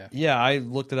fact. Yeah. Yeah, I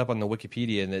looked it up on the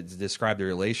Wikipedia and it described the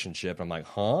relationship. I'm like,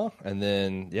 huh? And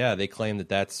then, yeah, they claimed that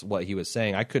that's what he was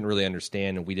saying. I couldn't really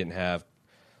understand, and we didn't have,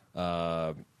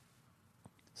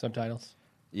 Subtitles.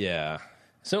 yeah.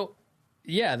 So,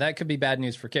 yeah, that could be bad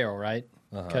news for Carol, right?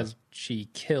 Uh-huh. Because she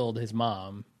killed his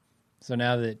mom. So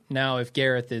now if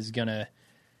Gareth is going to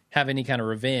have any kind of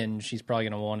revenge, he's probably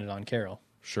going to want it on Carol.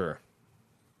 Sure.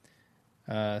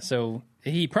 So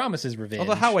he promises revenge.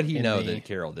 Although, how would he in know that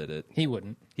Carol did it? He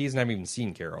wouldn't. He's never even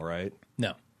seen Carol, right?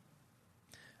 No.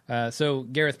 So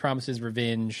Gareth promises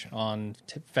revenge on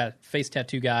face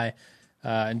tattoo guy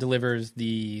and delivers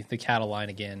the cattle line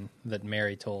again that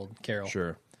Mary told Carol.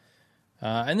 Sure.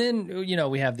 And then,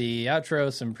 we have the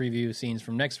outro, some preview scenes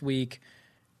from next week.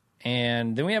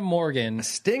 And then we have Morgan.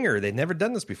 Stinger. They've never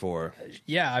done this before.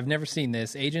 Yeah, I've never seen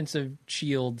this. Agents of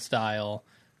S.H.I.E.L.D. style.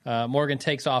 Morgan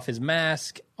takes off his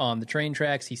mask on the train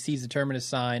tracks. He sees the Terminus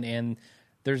sign, and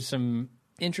there's some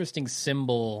interesting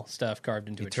symbol stuff carved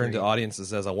into He a turned tree. to audience and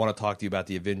says, I want to talk to you about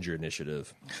the Avenger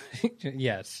Initiative.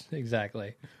 Yes,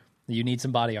 exactly. You need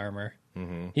some body armor.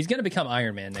 Mm-hmm. He's going to become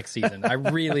Iron Man next season. I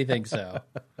really think so.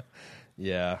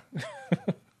 Yeah.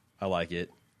 I like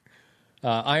it.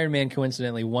 Iron Man,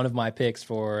 coincidentally, one of my picks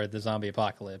for the zombie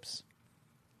apocalypse.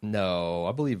 No,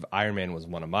 I believe Iron Man was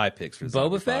one of my picks for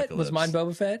Zombie Boba Fett? Apocalypse. Was mine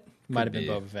Boba Fett? Might have been be.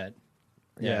 Boba Fett.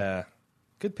 Yeah.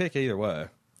 Good pick either way.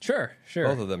 Sure.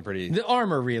 Both of them pretty The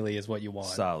armor really is what you want.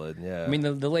 solid, yeah. I mean,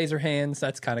 the laser hands,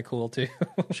 that's kind of cool, too.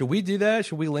 should we do that?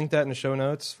 Should we link that in the show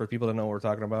notes for people to know what we're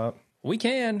talking about? We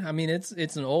can. I mean, it's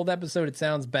an old episode. It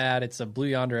sounds bad. It's a Blue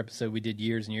Yonder episode we did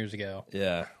years and years ago.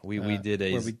 Yeah, we did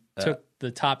a... Where we took the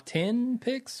top 10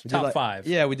 picks? did Top like- 5.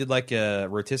 Yeah, we did like a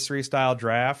rotisserie style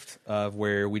draft of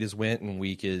where we just went and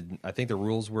we could... I think the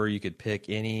rules were you could pick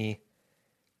any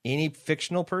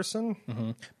fictional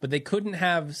person. But they couldn't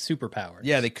have superpowers.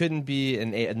 Yeah, they couldn't be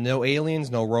no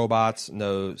aliens, no robots,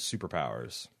 no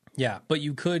superpowers. Yeah, but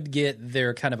you could get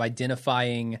their kind of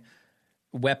identifying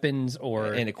weapons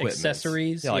or And equipment.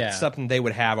 accessories. Yeah, like something they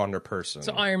would have on their person.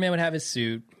 So Iron Man would have his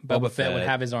suit. Boba Fett would Fett.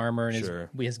 have his armor and Sure.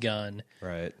 his gun.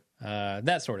 Right.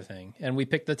 That sort of thing. And we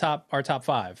picked our top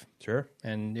 5. Sure.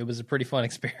 And it was a pretty fun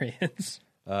experience.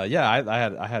 Yeah,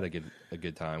 I had a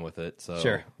good time with it. So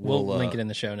Sure. We'll link it in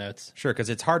the show notes. Sure, because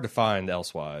it's hard to find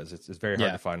elsewise. It's very hard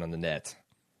Yeah. to find on the net.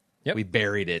 Yep. We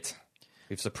buried it.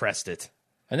 We've suppressed it.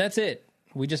 And that's it.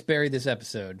 We just buried this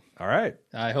episode. All right.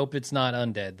 I hope it's not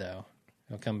undead, though.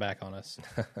 It'll come back on us.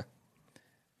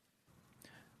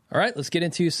 All right, let's get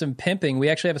into some pimping. We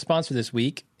actually have a sponsor this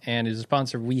week, and it's a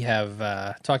sponsor we have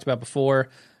talked about before.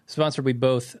 A sponsor we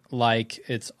both like.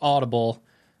 It's Audible.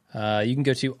 You can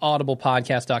go to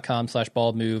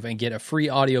audiblepodcast.com/baldmove and get a free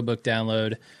audiobook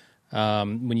download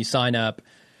when you sign up.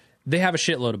 They have a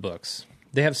shitload of books.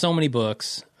 They have so many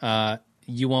books,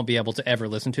 you won't be able to ever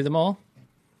listen to them all.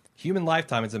 Human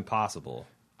lifetime is impossible.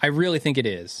 I really think it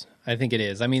is. I think it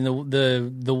is. I mean,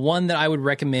 the one that I would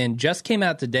recommend just came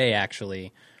out today,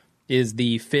 actually, is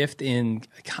the fifth in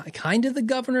kind of the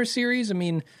Governor series. I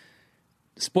mean,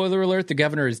 spoiler alert, the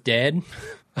Governor is dead.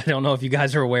 I don't know if you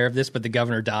guys are aware of this, but the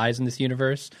Governor dies in this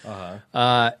universe.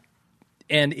 And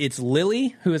it's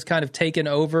Lily who has kind of taken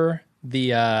over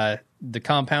the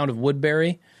compound of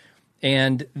Woodbury,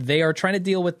 and they are trying to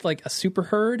deal with like a super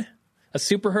herd. A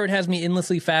super herd has me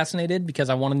endlessly fascinated because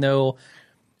I want to know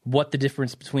what the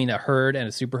difference between a herd and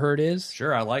a super herd is.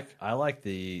 Sure, I like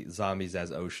the zombies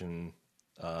as ocean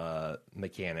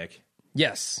mechanic.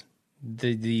 Yes,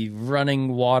 the running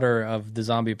water of the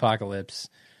zombie apocalypse.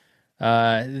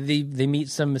 They meet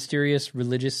some mysterious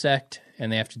religious sect,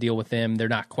 and they have to deal with them. They're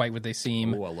not quite what they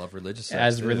seem. Oh, I love religious sects,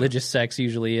 as too. religious sects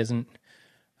usually isn't.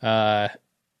 So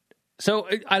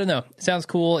I don't know. It sounds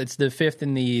cool. It's the fifth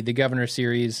in the Governor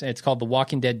series. It's called The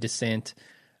Walking Dead Descent.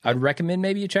 I'd recommend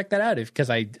maybe you check that out because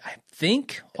I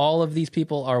think all of these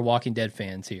people are Walking Dead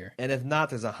fans here. And if not,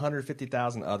 there's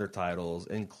 150,000 other titles,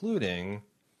 including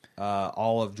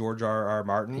all of George R.R.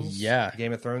 Martin's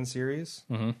Game of Thrones series.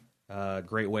 Mm-hmm.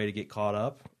 Great way to get caught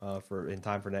up in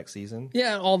time for next season.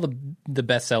 Yeah, all the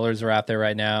bestsellers are out there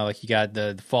right now. Like you got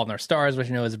the Fault in Our Stars, which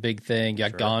you know is a big thing. You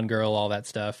got Gone Girl, all that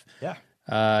stuff. Yeah.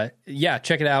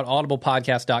 Check it out.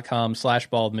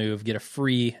 audiblepodcast.com/baldmove. Get a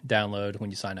free download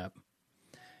when you sign up.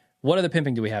 What other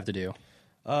pimping do we have to do?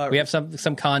 We have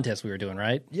some contest we were doing,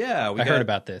 right? Yeah, I heard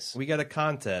about this. We got a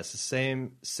contest. The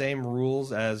same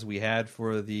rules as we had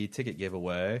for the ticket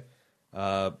giveaway.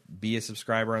 Be a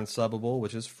subscriber on Subbable,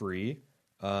 which is free,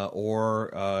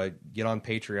 or get on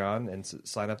Patreon and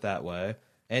sign up that way.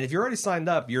 And if you're already signed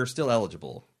up, you're still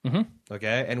eligible. Mm-hmm.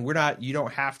 Okay, and you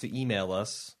don't have to email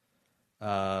us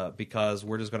because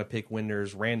we're just going to pick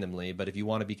winners randomly. But if you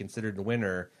want to be considered a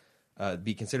winner.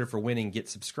 Be considered for winning, get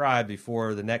subscribed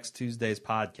before the next Tuesday's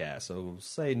podcast. So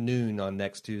say noon on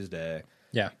next Tuesday.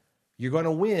 Yeah. You're going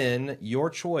to win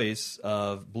your choice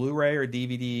of Blu-ray or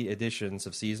DVD editions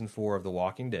of Season 4 of The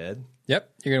Walking Dead. Yep.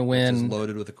 You're going to win. Which is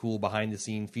loaded with the cool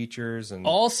behind-the-scene features. And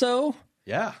also,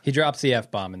 yeah, he drops the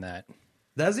F-bomb in that.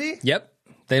 Does he? Yep.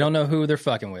 They don't know who they're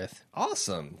fucking with.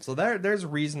 Awesome. So there's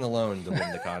reason alone to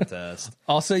win the contest.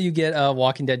 Also, you get a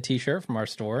Walking Dead t-shirt from our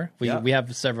store. We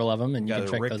have several of them, and you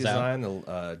can check Rick those design, out.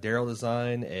 A Daryl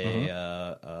design,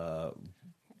 a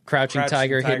Crouching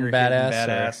Tiger, Hidden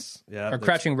Badass. Or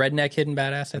Crouching Redneck, Hidden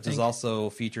Badass, I think. Which is also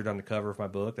featured on the cover of my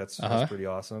book. That's pretty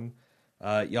awesome.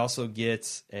 You also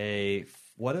get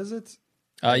what is it?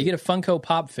 You get a Funko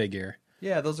Pop figure.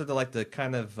 Yeah, those are the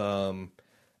kind of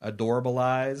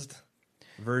adorableized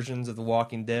versions of The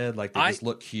Walking Dead. Like, they just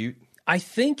look cute. I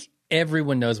think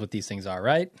everyone knows what these things are,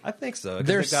 right? I think so.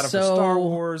 There's got them so for Star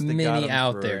Wars. They got many them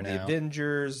out for there the now.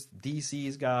 Avengers.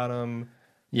 DC's got them.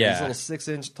 Yeah. These little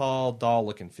 6-inch tall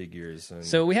doll-looking figures. And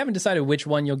so we haven't decided which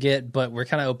one you'll get, but we're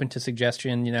kind of open to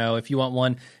suggestion, if you want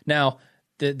one. Now,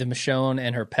 the Michonne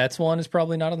and her pets one is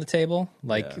probably not on the table.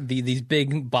 These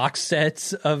big box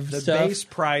sets of the stuff.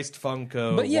 base-priced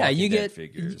Funko but yeah, Walking you Dead get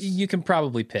figures. You can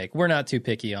probably pick. We're not too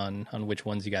picky on which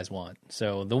ones you guys want.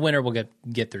 So the winner will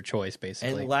get their choice,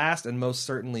 basically. And last and most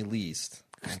certainly least,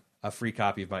 a free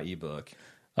copy of my ebook.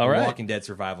 All The right. Walking Dead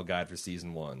Survival Guide for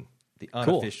Season 1. The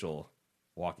unofficial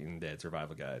Walking Dead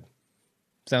Survival Guide.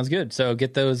 Sounds good. So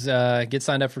get those, get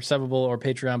signed up for Subbable or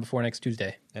Patreon before next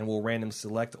Tuesday. And we'll random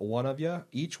select one of you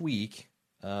each week,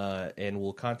 and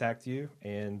we'll contact you,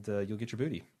 and you'll get your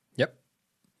booty. Yep.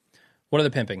 What are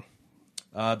the pimping?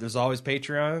 There's always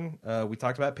Patreon. We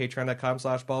talked about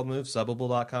patreon.com/baldmove,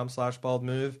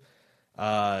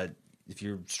 subbable.com/baldmove. If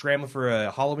you're scrambling for a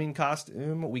Halloween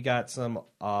costume, we got some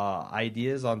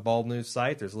ideas on Bald Move's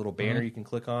site. There's a little banner you can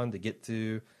click on to get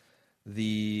to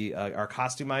our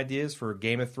costume ideas for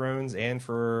Game of Thrones and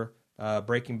for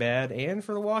Breaking Bad and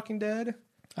for The Walking Dead.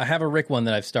 I have a Rick one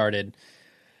that I've started.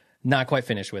 Not quite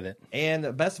finished with it.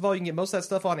 And best of all, you can get most of that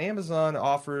stuff on Amazon.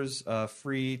 Offers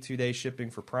free 2-day shipping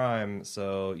for Prime.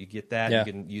 So you get that. Yeah.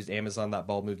 You can use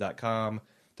amazon.baldmove.com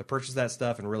to purchase that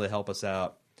stuff and really help us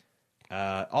out.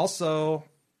 Also,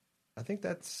 I think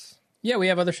that's... Yeah, we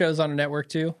have other shows on our network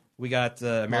too. We got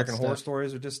American of Horror stuff.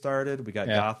 Stories that just started. We got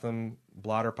Gotham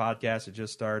Blotter Podcast that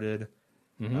just started.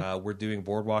 We're doing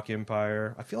Boardwalk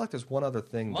Empire. I feel like there's one other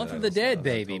thing. Month of the Dead,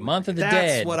 baby. Month of the Dead.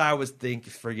 That's what I was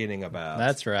forgetting about.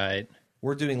 That's right.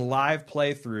 We're doing live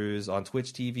playthroughs on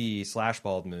Twitch TV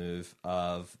 /BaldMove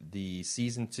of the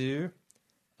season 2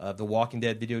 of the Walking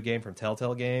Dead video game from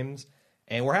Telltale Games.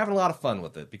 And we're having a lot of fun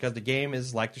with it because the game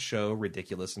is, like the show,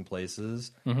 ridiculous in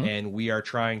places. And we are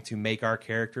trying to make our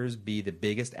characters be the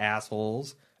biggest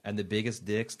assholes and the biggest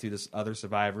dicks to the other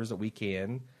survivors that we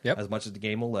can, as much as the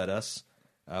game will let us.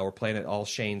 We're playing it all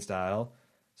Shane style.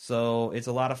 So it's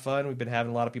a lot of fun. We've been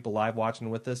having a lot of people live watching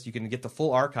with us. You can get the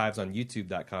full archives on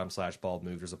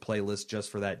youtube.com/baldmove. There's a playlist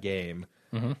just for that game.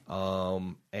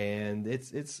 And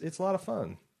it's a lot of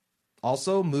fun.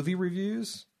 Also, movie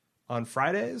reviews on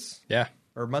Fridays. Yeah.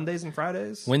 Or Mondays and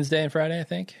Fridays. Wednesday and Friday, I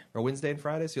think. Or Wednesday and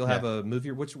Friday. So you'll have a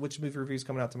movie. Which movie review is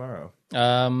coming out tomorrow?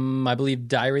 I believe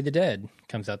Diary of the Dead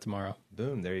comes out tomorrow.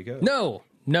 Boom. There you go. No,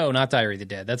 not Diary of the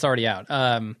Dead. That's already out.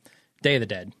 Day of the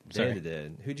Dead. Day of the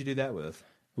Dead. Who'd you do that with?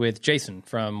 With Jason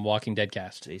from Walking Dead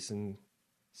Cast. Jason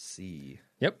C.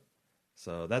 Yep.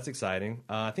 So that's exciting.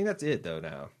 I think that's it, though,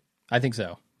 now. I think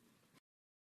so.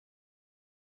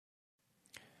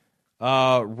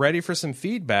 Ready for some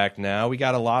feedback now. We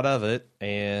got a lot of it,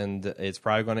 and it's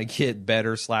probably going to get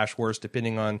better / worse,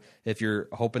 depending on if you're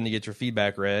hoping to get your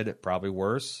feedback read, probably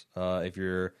worse. If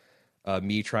you're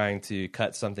me trying to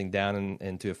cut something down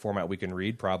into a format we can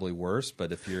read, probably worse.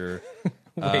 But if you're...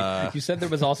 Wait, you said there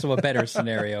was also a better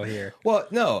scenario here. Well,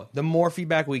 no, the more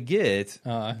feedback we get,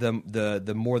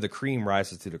 the more the cream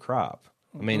rises to the crop.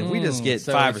 I mean, if we just get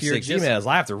 5 or 6 emails,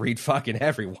 I have to read fucking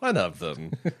every one of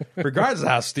them, regardless of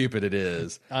how stupid it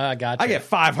is. Gotcha. I get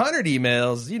 500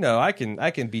 emails. You know, I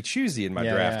can be choosy in my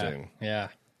drafting. Yeah.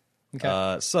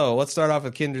 Okay. So let's start off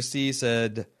with Kinder C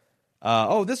said,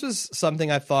 this was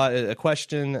something I thought, a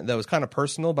question that was kind of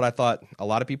personal, but I thought a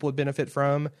lot of people would benefit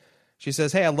from. She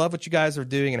says, hey, I love what you guys are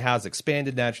doing and how it's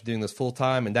expanded now that you're doing this full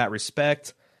time. In that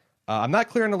respect, I'm not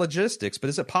clear on the logistics, but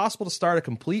is it possible to start a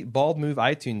complete Bald Move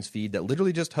iTunes feed that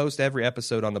literally just hosts every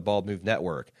episode on the Bald Move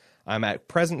network? I'm at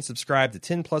present subscribed to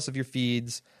 10 plus of your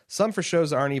feeds, some for shows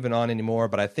that aren't even on anymore,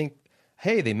 but I think,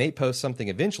 hey, they may post something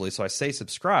eventually, so I say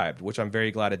subscribed, which I'm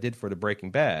very glad I did for the Breaking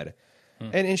Bad.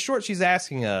 And in short, she's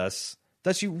asking us,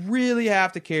 does she really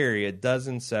have to carry a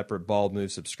dozen separate Bald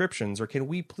Move subscriptions, or can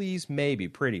we please, maybe,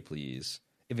 pretty please,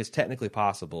 if it's technically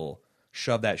possible,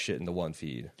 shove that shit into one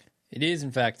feed? It is, in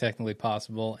fact, technically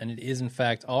possible, and it is, in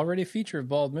fact, already a feature of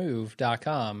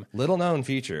baldmove.com. Little known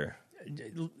feature.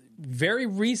 Very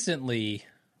recently,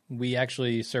 we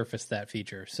actually surfaced that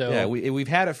feature. So yeah, we've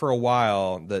had it for a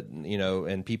while, that, you know,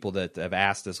 and people that have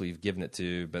asked us, we've given it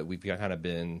to, but we've kind of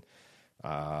been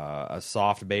a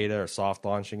soft beta or soft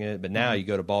launching it. But now you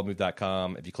go to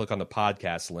baldmove.com. If you click on the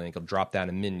podcast link, it'll drop down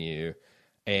a menu,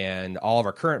 and all of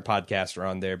our current podcasts are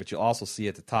on there, but you'll also see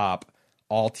at the top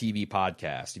all TV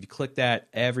podcasts. If you click that,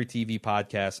 every TV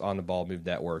podcast on the Bald Move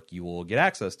network you will get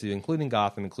access to, including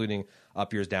Gotham, including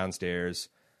Up Yours Downstairs.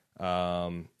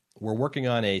 We're working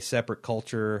on a separate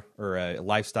culture or a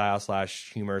lifestyle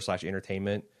 / humor /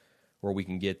 entertainment where we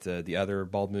can get the other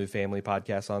Bald Move family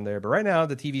podcasts on there. But right now,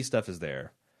 the TV stuff is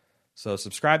there. So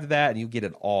subscribe to that, and you get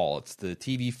it all. It's the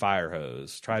TV fire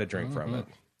hose. Try to drink from it.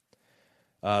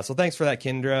 So thanks for that,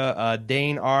 Kendra.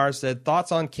 Dane R. said,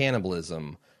 thoughts on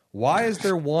cannibalism. Why is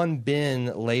there one bin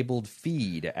labeled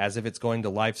feed as if it's going to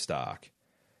livestock?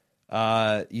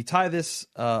 You tie this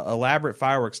elaborate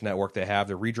fireworks network they have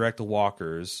to redirect the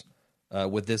walkers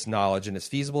with this knowledge, and it's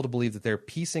feasible to believe that they're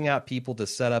piecing out people to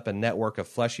set up a network of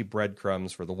fleshy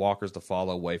breadcrumbs for the walkers to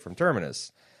follow away from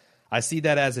Terminus. I see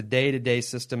that as a day-to-day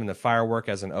system and the firework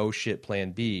as an oh shit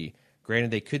plan B.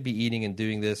 Granted, they could be eating and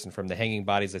doing this, and from the hanging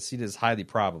bodies, I see it as highly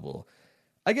probable.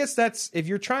 I guess that's, if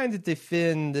you're trying to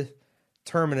defend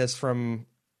Terminus from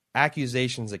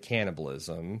accusations of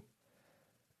cannibalism,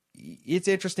 it's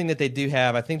interesting that they do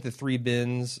have, I think the 3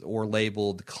 bins were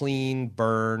labeled clean,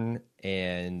 burn,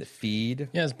 and feed.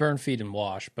 Yeah, it's burn, feed, and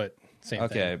wash, but same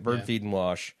thing. Okay, burn, feed, and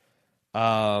wash.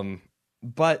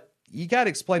 But you got to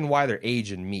explain why they're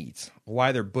aging meat,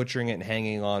 why they're butchering it and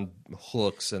hanging on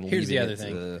hooks and Here's the leaving other it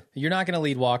thing. You're not going to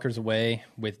lead walkers away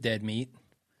with dead meat.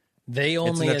 They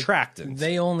only it's an attractant.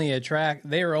 They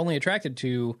are only attracted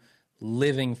to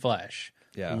living flesh.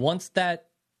 Yeah. Once that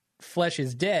flesh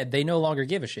is dead, they no longer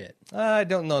give a shit. I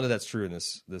don't know that that's true in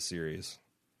this series.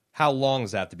 How long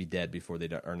does that have to be dead before they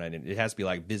don't, or not? It has to be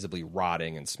like visibly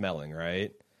rotting and smelling,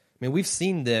 right? I mean, we've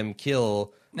seen them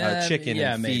kill chicken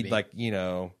and feed like, you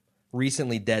know,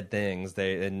 recently dead things.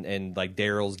 And like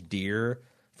Daryl's deer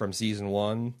from season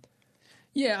 1.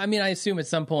 Yeah, I mean, I assume at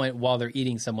some point while they're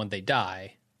eating someone, they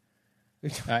die,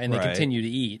 and they continue to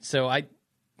eat. So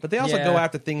But they also Yeah. go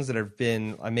after things that have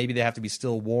been maybe they have to be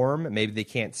still warm. Maybe they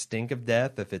can't stink of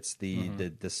death if it's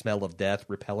the smell of death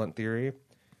repellent theory.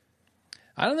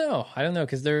 I don't know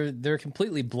because they're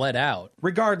completely bled out.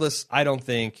 Regardless, I don't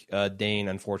think Dane,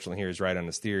 unfortunately, here is right on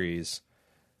his theories.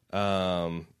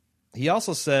 He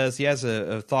also says he has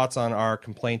thoughts on our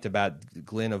complaint about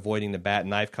Glenn avoiding the bat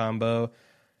knife combo.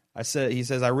 He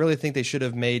says, I really think they should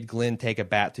have made Glenn take a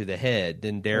bat to the head.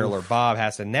 Then Daryl or Bob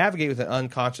has to navigate with an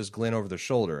unconscious Glenn over their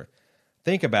shoulder.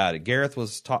 Think about it. Gareth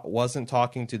wasn't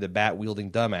talking to the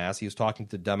bat-wielding dumbass. He was talking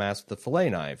to the dumbass with the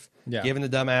fillet knife. Yeah. Giving the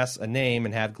dumbass a name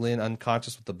and have Glenn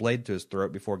unconscious with the blade to his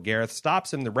throat before Gareth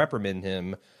stops him to reprimand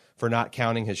him for not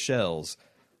counting his shells.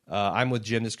 I'm with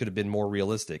Jim. This could have been more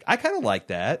realistic. I kind of like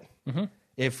that. Mm-hmm.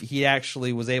 If he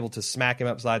actually was able to smack him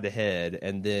upside the head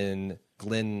and then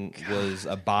Glenn was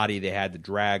a body they had to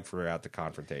drag throughout the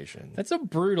confrontation. That's a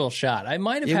brutal shot. I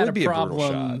might have It had would be a a brutal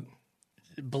problem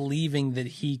believing that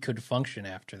he could function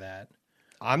after that.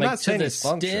 I'm Like not saying to the he's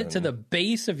function. to the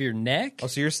base of your neck. Oh,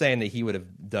 so you're saying that he would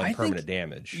have done I permanent think-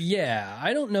 damage? Yeah,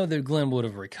 I don't know that Glenn would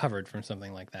have recovered from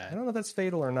something like that. I don't know if that's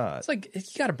fatal or not. It's like you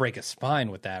got to break a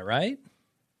spine with that, right?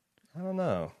 I don't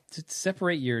know. To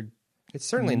separate your. It's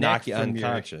certainly Neck knock you from your-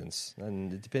 unconscious,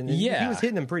 and it depends. Yeah. He was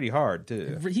hitting him pretty hard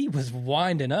too. He was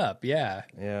winding up. Yeah,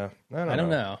 Yeah, I don't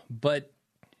know, but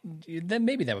then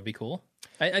maybe that would be cool.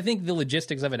 I think the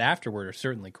logistics of it afterward are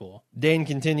certainly cool. Dane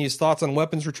continues, thoughts on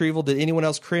weapons retrieval. Did anyone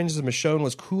else cringe as Michonne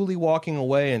was coolly walking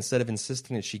away instead of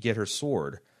insisting that she get her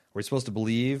sword? Were we supposed to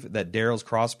believe that Daryl's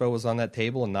crossbow was on that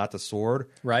table and not the sword?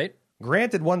 Right?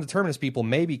 Granted, one of the Terminus people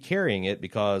may be carrying it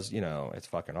because, it's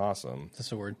fucking awesome. The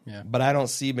sword. Yeah. But I don't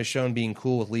see Michonne being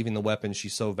cool with leaving the weapon she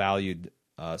so valued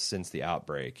since the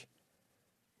outbreak.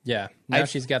 Yeah. Now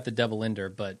she's got the double ender,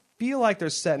 but Feel like they're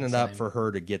setting it up for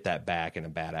her to get that back in a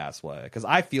badass way. Because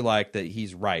I feel like that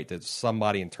he's right, that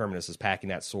somebody in Terminus is packing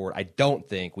that sword. I don't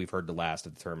think we've heard the last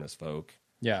of the Terminus folk.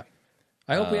 yeah.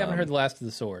 I hope we haven't heard the last of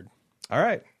the sword. All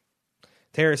right.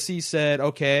 Tara C said,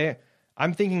 okay,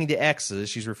 I'm thinking the X's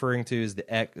she's referring to is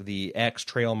the X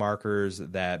trail markers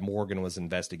that Morgan was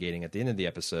investigating at the end of the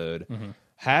episode.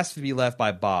 Has to be left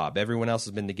by Bob. Everyone else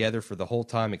has been together for the whole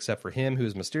time except for him, who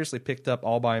was mysteriously picked up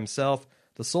all by himself,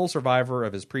 the sole survivor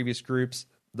of his previous groups.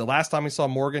 The last time we saw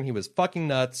Morgan, he was fucking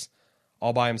nuts,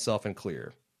 all by himself and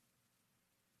clear.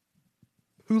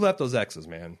 Who left those X's,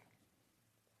 man?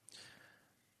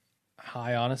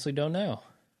 I honestly don't know.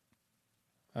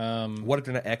 What if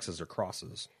they're not X's or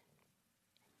crosses?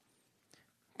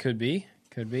 Could be.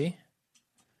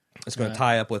 It's going to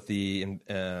tie up with the,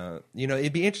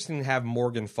 it'd be interesting to have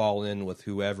Morgan fall in with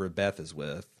whoever Beth is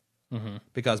with.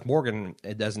 Because Morgan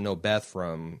doesn't know Beth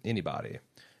from anybody.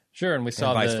 Sure, and we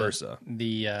saw vice versa.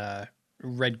 the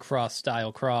Red Cross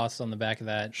style cross on the back of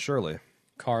that Surely.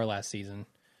 car last season.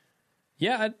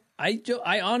 Yeah,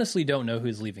 I honestly don't know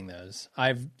who's leaving those.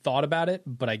 I've thought about it,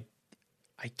 but I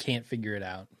can't figure it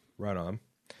out. Right on.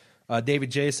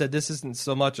 David J. said, this isn't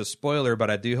so much a spoiler, but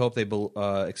I do hope they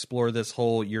explore this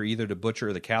whole you're either the butcher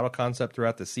or the cattle concept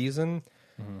throughout the season.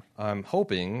 I'm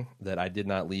hoping that I did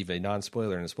not leave a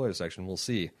non-spoiler in the spoiler section. We'll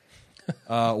see.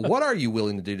 What are you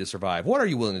willing to do to survive? What are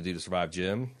you willing to do to survive,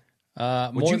 Jim?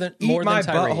 Would More you than eat more my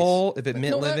than Tyrese. butthole if it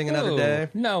meant living another day?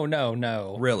 No.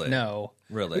 Really? No.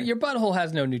 Really? Your butthole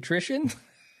has no nutrition.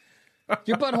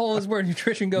 Your butthole is where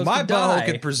nutrition goes My to die.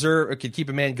 butthole could keep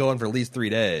a man going for at least 3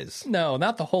 days. No,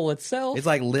 not the hole itself. It's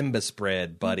like limbus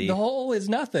spread, buddy. The hole is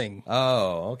nothing.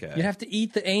 Oh, okay. You have to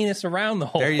eat the anus around the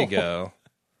hole. There you go.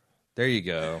 There you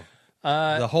go.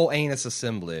 The whole anus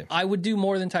assembly. I would do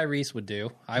more than Tyrese would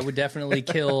do. I would definitely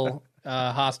kill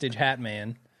hostage Hat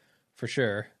Man, for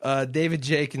sure. David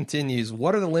J. continues,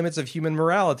 what are the limits of human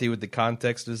morality with the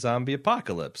context of zombie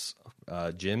apocalypse?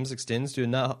 Jim's extends to a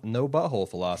no butthole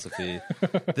philosophy.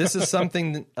 This is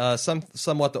something,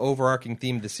 somewhat the overarching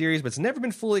theme of the series, but it's never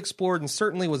been fully explored and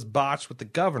certainly was botched with the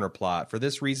governor plot. For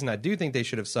this reason, I do think they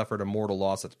should have suffered a mortal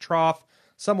loss at the trough,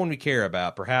 someone we care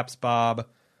about, perhaps Bob,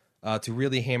 to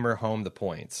really hammer home the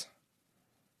points.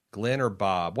 Glenn or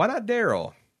Bob? Why not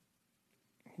Daryl?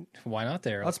 Why not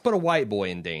there? Let's put a white boy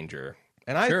in danger.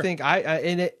 And I Sure. think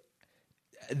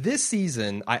this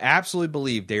season, I absolutely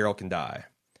believe Daryl can die.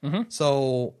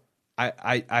 So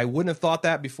I wouldn't have thought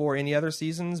that before any other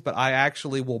seasons, but I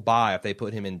actually will buy if they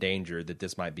put him in danger that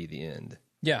this might be the end.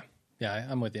 Yeah,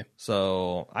 I'm with you.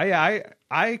 So I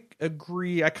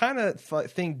agree. I kind of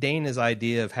think Dana's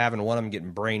idea of having one of them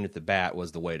getting brained with the bat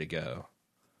was the way to go.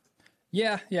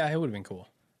 Yeah, it would have been cool.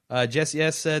 Jesse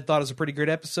S. said, thought it was a pretty great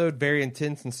episode, very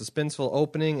intense and suspenseful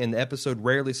opening, and the episode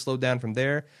rarely slowed down from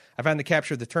there. I found the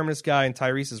capture of the Terminus guy and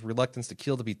Tyrese's reluctance to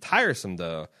kill to be tiresome,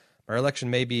 though. My recollection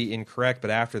may be incorrect,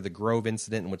 but after the Grove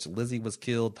incident in which Lizzie was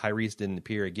killed, Tyrese didn't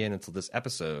appear again until this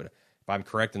episode. If I'm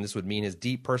correct, then this would mean his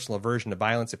deep personal aversion to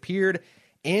violence appeared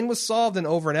and was solved in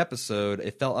over an episode.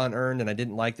 It felt unearned, and I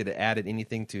didn't like that it added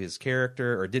anything to his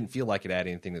character, or didn't feel like it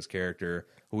added anything to his character,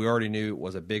 who we already knew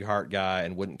was a big heart guy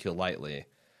and wouldn't kill lightly.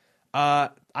 I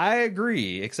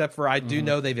agree, except for I do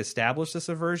know they've established this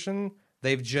aversion.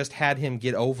 They've just had him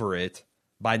get over it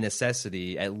by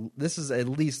necessity. This is at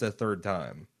least the third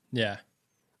time. Yeah.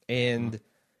 And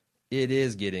it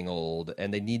is getting old,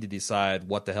 and they need to decide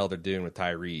what the hell they're doing with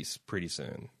Tyrese pretty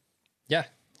soon. Yeah.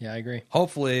 Yeah, I agree.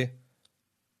 Hopefully,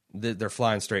 they're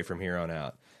flying straight from here on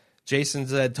out. Jason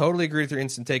said, totally agree with your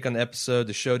instant take on the episode.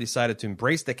 The show decided to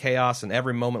embrace the chaos, and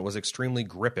every moment was extremely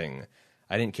gripping.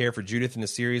 I didn't care for Judith in the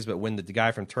series, but when the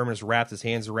guy from Terminus wrapped his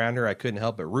hands around her, I couldn't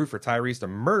help but root for Tyrese to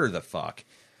murder the fuck.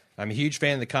 I'm a huge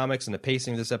fan of the comics, and the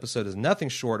pacing of this episode is nothing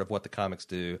short of what the comics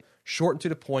do. Short and to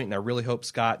the point, and I really hope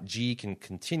Scott G can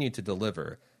continue to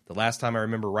deliver. The last time I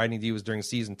remember writing to you was during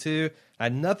season 2. I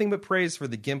had nothing but praise for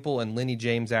the Gimple and Lenny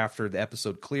James after the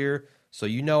episode Clear, so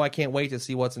you know I can't wait to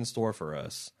see what's in store for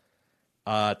us.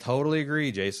 Totally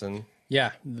agree, Jason.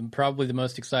 Yeah, probably the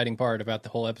most exciting part about the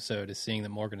whole episode is seeing that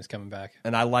Morgan is coming back.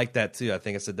 And I like that too. I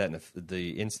think I said that in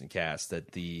the instant cast,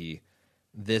 that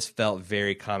this felt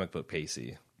very comic book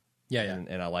pacey. Yeah, yeah.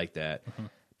 And I like that. Mm-hmm.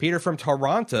 Peter from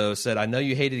Toronto said, I know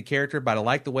you hated the character, but I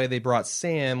like the way they brought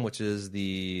Sam, which is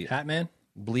the Hat Man?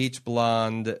 Bleach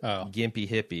blonde, gimpy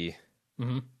hippie.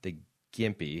 Mm-hmm. The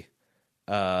gimpy.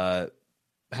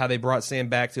 How they brought Sam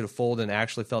back to the fold and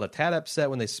actually felt a tad upset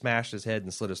when they smashed his head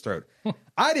and slit his throat.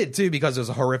 I did too, because it was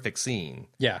a horrific scene.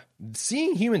 Yeah.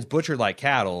 Seeing humans butchered like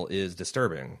cattle is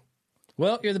disturbing.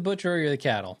 Well, you're the butcher or you're the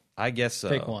cattle. I guess so.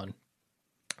 Pick one.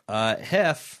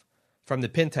 Hef from the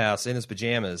penthouse in his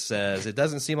pajamas says, it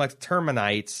doesn't seem like the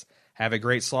Terminites have a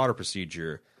great slaughter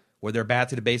procedure. Would their bat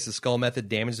to the base of the skull method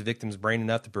damage the victim's brain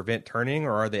enough to prevent turning,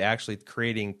 or are they actually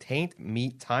creating taint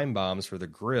meat time bombs for the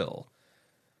grill?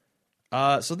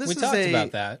 So this is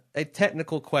a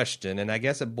technical question, and I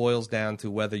guess it boils down to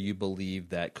whether you believe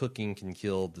that cooking can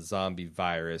kill the zombie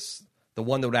virus, the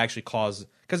one that would actually cause...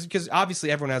 Because obviously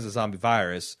everyone has a zombie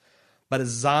virus, but a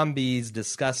zombie's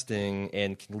disgusting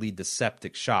and can lead to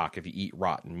septic shock if you eat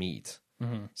rotten meat.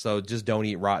 Mm-hmm. So just don't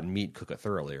eat rotten meat, cook it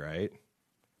thoroughly, right?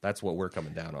 That's what we're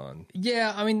coming down on.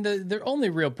 Yeah, I mean, the only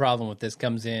real problem with this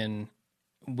comes in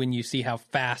when you see how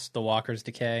fast the walkers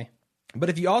decay. But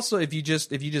if you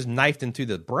just knifed into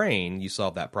the brain, you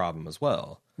solve that problem as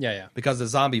well. Yeah, yeah. Because the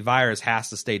zombie virus has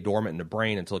to stay dormant in the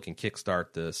brain until it can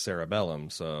kickstart the cerebellum.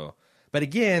 So, but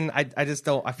again, I just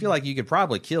don't. I feel like you could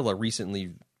probably kill a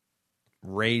recently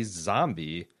raised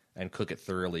zombie and cook it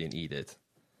thoroughly and eat it.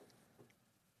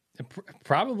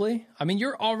 Probably. I mean,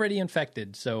 you're already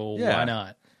infected, so why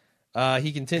not?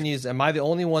 He continues, am I the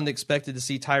only one that expected to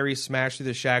see Tyrese smash through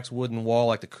the shack's wooden wall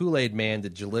like the Kool-Aid Man to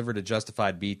deliver a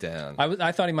justified beatdown?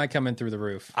 I thought he might come in through the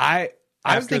roof. I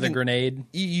was thinking, the grenade.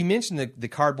 You mentioned the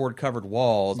cardboard-covered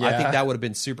walls. Yeah. I think that would have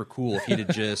been super cool if he'd have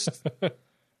just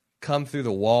come through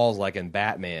the walls like in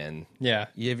Batman. Yeah.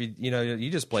 You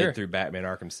just played through Batman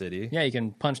Arkham City. Yeah, you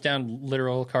can punch down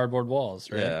literal cardboard walls,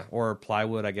 right? Yeah, or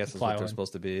plywood, I guess is what they're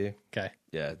supposed to be. Okay.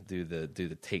 Yeah, do the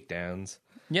takedowns.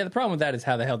 Yeah, the problem with that is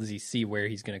how the hell does he see where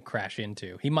he's going to crash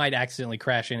into? He might accidentally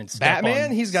crash in and step Batman,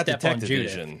 on, he's got detective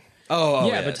vision. Oh,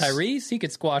 yeah, yes. But Tyrese, he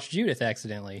could squash Judith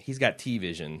accidentally. He's got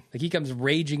T-vision. Like he comes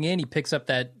raging in, he picks up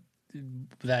that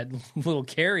little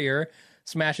carrier,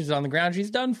 smashes it on the ground,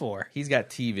 she's done for. He's got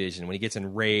T-vision. When he gets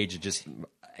enraged,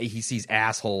 he sees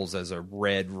assholes as a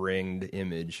red-ringed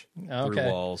image through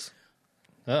walls.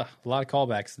 A lot of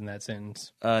callbacks in that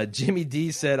sentence. Jimmy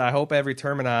D said, I hope every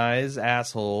Terminized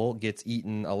asshole gets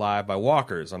eaten alive by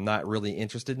walkers. I'm not really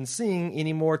interested in seeing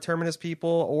any more Terminus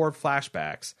people or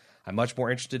flashbacks. I'm much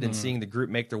more interested in seeing the group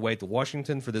make their way to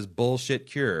Washington for this bullshit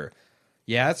cure.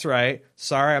 Yeah, that's right.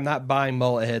 Sorry, I'm not buying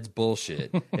Mullethead's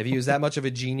bullshit. If he was that much of a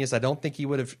genius, I don't think he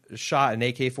would have shot an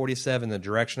AK-47 in the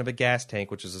direction of a gas tank,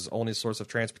 which is his only source of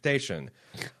transportation.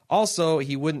 Also,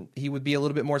 he would be a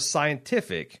little bit more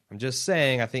scientific. I'm just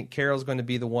saying, I think Carol's going to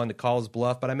be the one to call his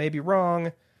bluff, but I may be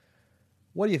wrong.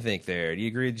 What do you think there? Do you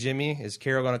agree with Jimmy? Is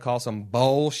Carol going to call some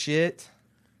bullshit?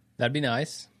 That'd be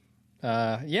nice.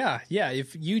 Yeah.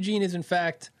 If Eugene is in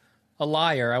fact a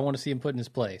liar, I want to see him put in his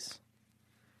place.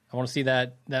 I want to see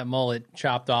that mullet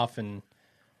chopped off and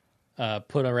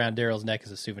put around Daryl's neck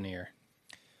as a souvenir.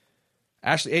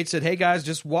 Ashley H said, hey guys,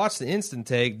 just watch the instant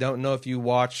take. Don't know if you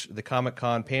watch the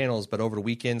Comic-Con panels, but over the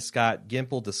weekend, Scott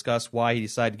Gimple discussed why he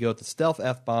decided to go with the stealth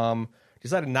F-bomb.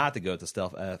 Decided not to go with the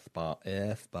stealth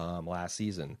F-bomb last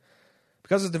season.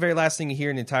 Because it's the very last thing you hear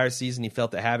in the entire season, he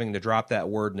felt that having to drop that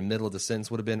word in the middle of the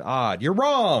sentence would have been odd. You're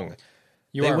wrong.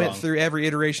 They went through every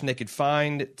iteration they could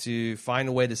find to find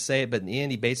a way to say it, but in the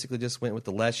end, he basically just went with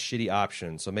the less shitty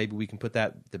option. So maybe we can put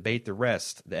that debate the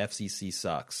rest. The FCC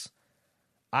sucks.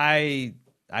 I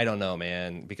don't know,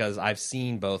 man, because I've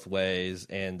seen both ways,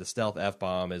 and the stealth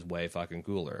F-bomb is way fucking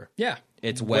cooler. Yeah.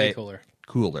 It's way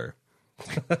cooler.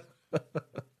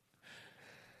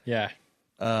 Yeah.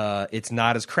 It's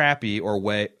not as crappy or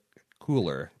way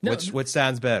cooler. No, which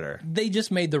sounds better? They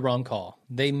just made the wrong call.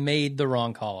 They made the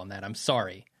wrong call on that. I'm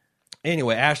sorry.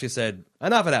 Anyway, Ashley said,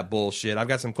 enough of that bullshit. I've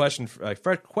got some question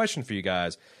for you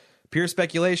guys. Pure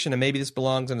speculation, and maybe this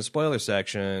belongs in the spoiler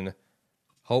section.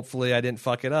 Hopefully I didn't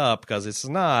fuck it up, because it's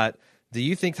not. Do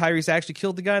you think Tyrese actually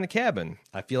killed the guy in the cabin?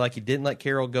 I feel like he didn't let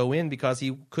Carol go in because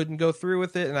he couldn't go through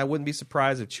with it, and I wouldn't be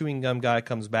surprised if Chewing Gum Guy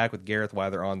comes back with Gareth while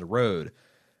they're on the road.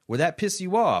 Would that piss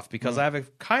you off? Because I have a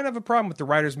kind of a problem with the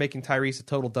writers making Tyrese a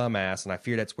total dumbass, and I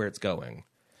fear that's where it's going.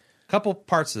 Couple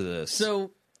parts of this.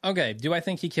 So, okay, do I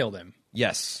think he killed him?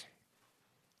 Yes.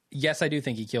 Yes, I do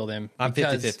think he killed him. I'm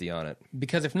 50-50 on it.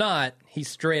 Because if not, he's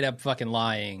straight up fucking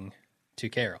lying to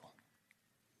Carol.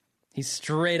 He's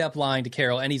straight up lying to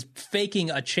Carol, and he's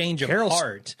faking a change of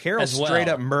heart. Carol as well. straight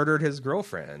up murdered his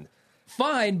girlfriend.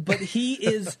 Fine, but he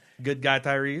is... Good guy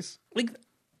Tyrese? Like,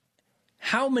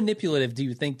 how manipulative do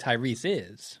you think Tyrese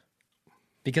is?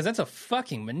 Because that's a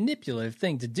fucking manipulative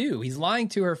thing to do. He's lying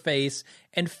to her face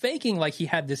and faking like he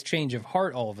had this change of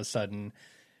heart all of a sudden.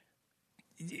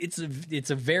 It's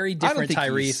a very different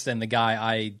Tyrese than the guy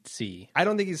I see. I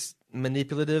don't think he's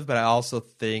manipulative, but I also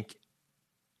think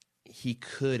he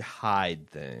could hide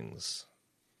things.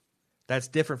 That's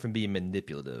different from being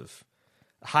manipulative.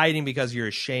 Hiding because you're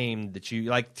ashamed that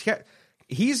you...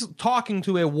 He's talking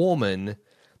to a woman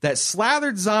that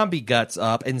slathered zombie guts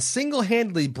up and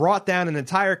single-handedly brought down an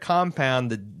entire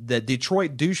compound that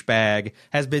Detroit douchebag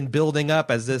has been building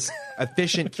up as this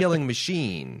efficient killing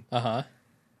machine. Uh-huh.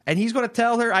 And he's going to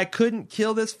tell her, I couldn't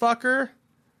kill this fucker?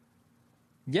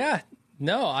 Yeah.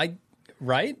 No,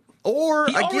 right? Or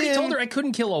he already told her I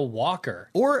couldn't kill a walker.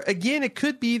 Or, again, it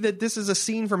could be that this is a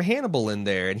scene from Hannibal in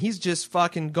there, and he's just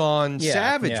fucking gone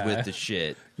savage with the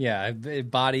shit. Yeah,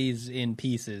 bodies in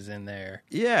pieces in there.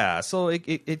 Yeah, so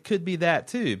it could be that,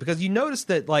 too. Because you notice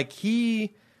that,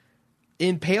 he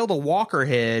impaled a walker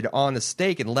head on a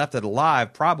stake and left it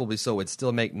alive, probably so it'd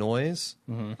still make noise.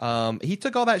 Mm-hmm. He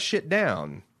took all that shit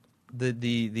down.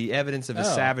 The evidence of his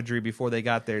savagery before they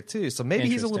got there, too. So maybe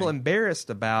he's a little embarrassed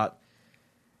about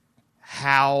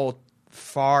how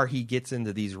far he gets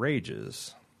into these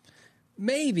rages.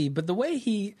 Maybe, but the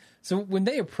way so when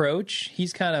they approach,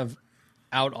 he's kind of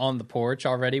out on the porch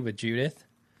already with Judith.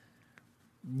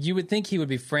 You would think he would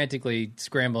be frantically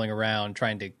scrambling around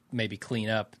trying to maybe clean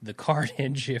up the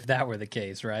carnage if that were the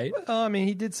case, right? Well, I mean,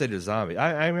 he did say to zombie.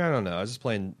 I mean, I don't know. I was just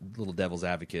playing little devil's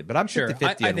advocate, but I'm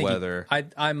 50-50 on whether...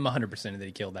 I'm 100% that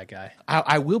he killed that guy.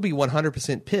 I will be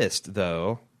 100% pissed,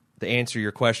 though, to answer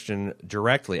your question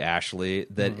directly, Ashley,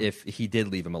 that if he did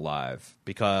leave him alive,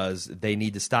 because they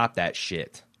need to stop that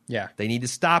shit. Yeah. They need to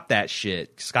stop that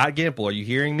shit. Scott Gimple, are you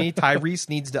hearing me? Tyrese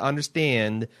needs to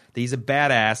understand that he's a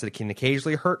badass that can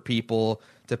occasionally hurt people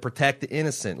to protect the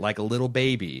innocent like a little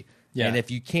baby. Yeah. And if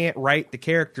you can't write the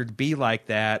character to be like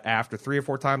that after 3 or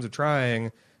 4 times of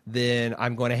trying, then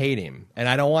I'm going to hate him. And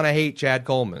I don't want to hate Chad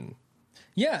Coleman.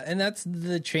 Yeah, and that's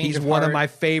the change He's of one heart. of my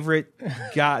favorite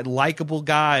likable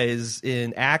guys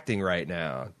in acting right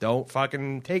now. Don't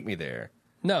fucking take me there.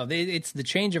 No, it's the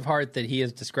change of heart that he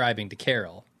is describing to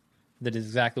Carol. That is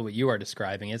exactly what you are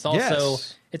describing. It's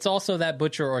also that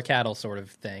butcher or cattle sort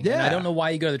of thing. Yeah. And I don't know why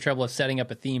you go to the trouble of setting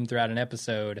up a theme throughout an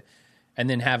episode and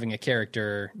then having a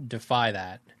character defy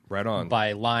that. Right on.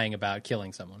 By lying about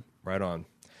killing someone. Right on.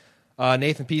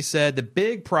 Nathan P. said, the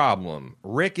big problem.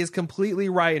 Rick is completely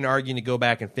right in arguing to go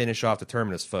back and finish off the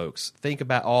Terminus folks. Think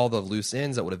about all the loose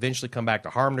ends that would eventually come back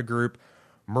to harm the group.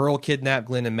 Merle kidnapped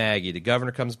Glenn and Maggie. The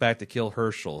governor comes back to kill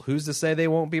Herschel. Who's to say they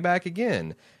won't be back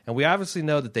again? And we obviously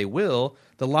know that they will.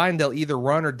 The line they'll either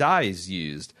run or die is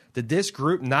used. Did this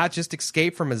group not just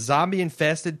escape from a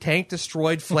zombie-infested,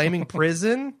 tank-destroyed, flaming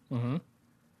prison? Mm-hmm.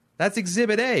 That's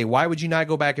Exhibit A. Why would you not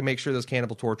go back and make sure those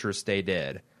cannibal torturers stay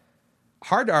dead?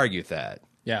 Hard to argue with that.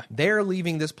 Yeah. They're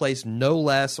leaving this place no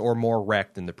less or more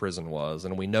wrecked than the prison was,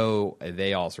 and we know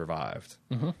they all survived.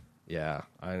 Mm-hmm. Yeah,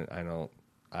 I don't.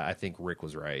 I think Rick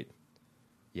was right.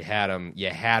 You had him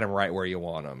right where you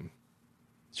want him.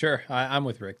 Sure, I'm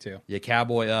with Rick too. You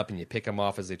cowboy up and you pick them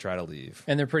off as they try to leave.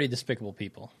 And they're pretty despicable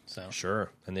people. So sure,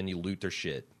 and then you loot their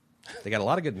shit. They got a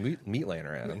lot of good meat laying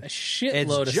around. A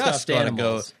shitload of stuffed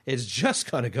animals. It's just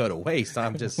going to go to waste.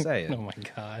 I'm just saying. Oh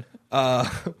my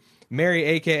god. Mary,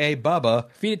 a.k.a. Bubba.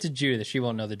 Feed it to Judith. She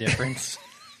won't know the difference.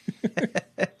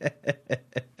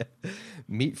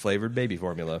 Meat-flavored baby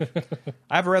formula.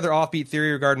 I have a rather offbeat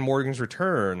theory regarding Morgan's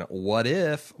return. What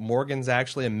if Morgan's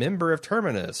actually a member of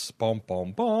Terminus? Bom,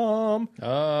 bom, bom.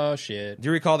 Oh, shit. Do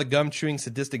you recall the gum-chewing,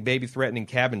 sadistic, baby-threatening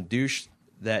cabin douche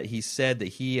that he said that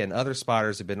he and other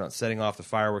spotters had been setting off the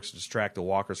fireworks to distract the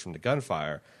walkers from the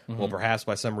gunfire? Well, perhaps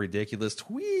by some ridiculous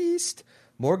twist,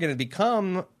 Morgan had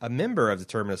become a member of the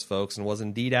Terminus folks and was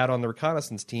indeed out on the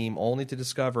reconnaissance team, only to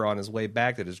discover on his way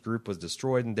back that his group was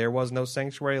destroyed and there was no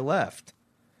sanctuary left.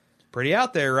 Pretty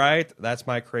out there, right? That's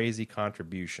my crazy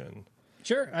contribution.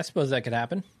 Sure, I suppose that could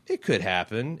happen. It could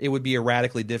happen. It would be a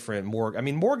radically different Morgan. I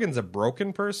mean, Morgan's a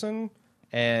broken person,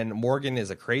 and Morgan is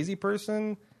a crazy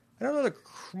person. I don't know that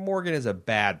Morgan is a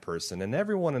bad person, and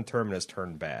everyone in Terminus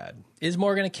turned bad. Is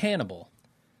Morgan a cannibal?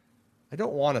 I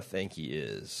don't want to think he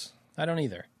is. I don't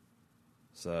either.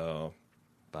 So,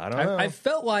 but I don't know. I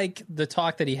felt like the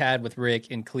talk that he had with Rick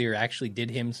and Clear actually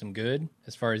did him some good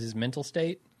as far as his mental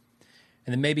state.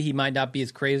 And then maybe he might not be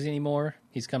as crazy anymore.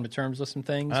 He's come to terms with some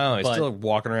things. Oh, he's still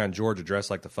walking around Georgia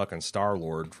dressed like the fucking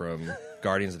Star-Lord from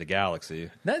Guardians of the Galaxy.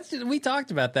 We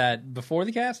talked about that before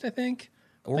the cast, I think.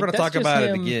 We're going to talk about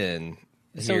it again.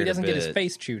 So he doesn't get his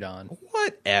face chewed on.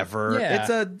 Whatever.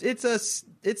 Yeah.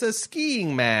 It's a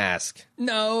skiing mask.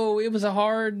 No, it was a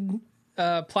hard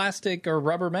plastic or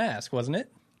rubber mask, wasn't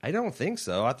it? I don't think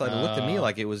so. I thought it looked to me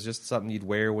like it was just something you'd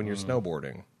wear when you're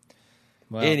snowboarding.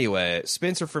 Well, Anyway,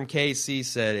 Spencer from KC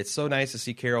said, it's so nice to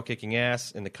see Carol kicking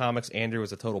ass. In the comics, Andrew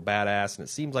was a total badass, and it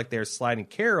seems like they're sliding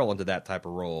Carol into that type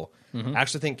of role. I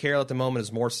actually think Carol at the moment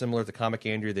is more similar to comic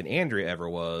Andrea than Andrea ever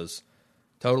was.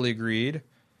 Totally agreed.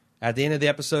 At the end of the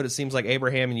episode, it seems like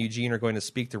Abraham and Eugene are going to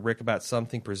speak to Rick about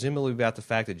something, presumably about the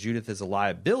fact that Judith is a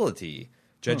liability,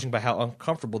 judging by how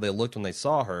uncomfortable they looked when they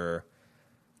saw her.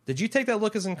 Did you take that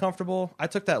look as uncomfortable? I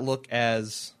took that look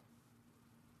as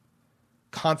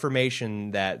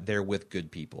confirmation that they're with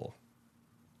good people.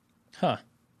 Huh.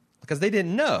 Because they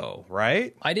didn't know,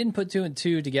 right? I didn't put two and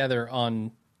two together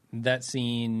on that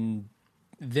scene,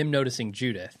 them noticing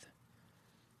Judith.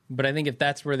 But I think if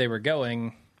that's where they were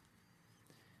going,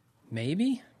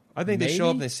 maybe? I think they show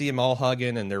up and they see them all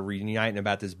hugging and they're reuniting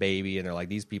about this baby and they're like,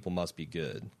 these people must be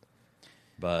good.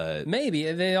 But maybe.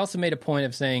 They also made a point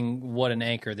of saying what an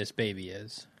anchor this baby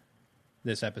is,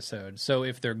 this episode. So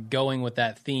if they're going with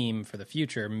that theme for the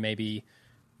future, maybe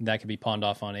that could be pawned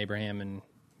off on Abraham and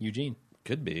Eugene.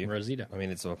 Could be. Rosita. I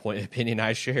mean, it's an opinion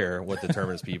I share what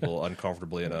determines people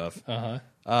uncomfortably enough.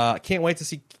 Can't wait to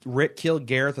see Rick kill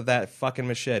Gareth with that fucking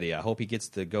machete. I hope he gets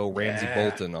to go Ramsey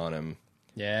Bolton on him.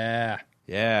 Yeah.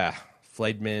 Yeah.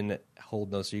 Flayed men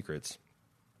hold no secrets.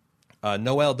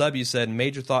 Noel W. said,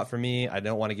 major thought for me, I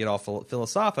don't want to get all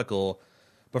philosophical,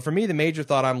 but for me, the major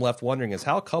thought I'm left wondering is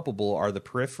how culpable are the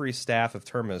periphery staff of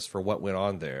Terminus for what went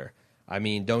on there? I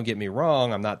mean, don't get me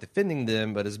wrong, I'm not defending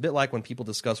them, but it's a bit like when people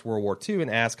discuss World War II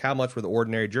and ask how much were the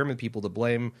ordinary German people to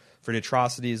blame for the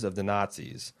atrocities of the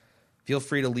Nazis. Feel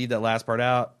free to leave that last part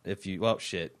out if you... Well,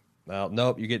 shit. Well,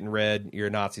 nope, you're getting red. You're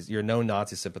Nazis. You're no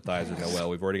Nazi sympathizer, Noel.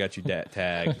 We've already got you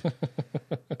tagged.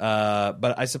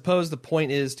 But I suppose the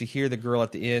point is to hear the girl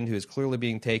at the end who is clearly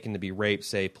being taken to be raped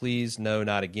say, please, no,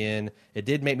 not again. It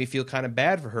did make me feel kind of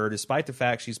bad for her, despite the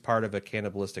fact she's part of a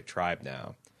cannibalistic tribe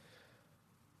now.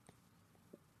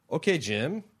 Okay,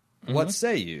 Jim, what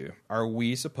say you? Are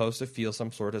we supposed to feel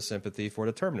some sort of sympathy for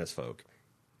the Terminus folk?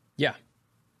 Yeah.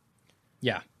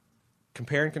 Yeah.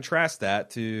 Compare and contrast that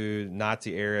to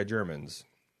Nazi-era Germans.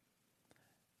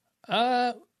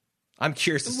 I'm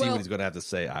curious to see what he's going to have to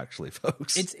say, actually,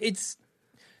 folks. It's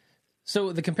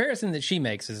so the comparison that she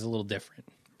makes is a little different,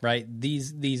 right?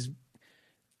 These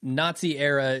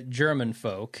Nazi-era German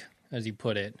folk, as you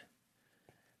put it,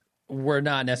 were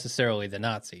not necessarily the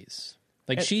Nazis.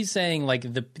 Like she's saying, like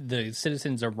the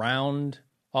citizens around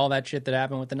all that shit that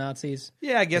happened with the Nazis.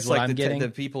 Yeah, I guess like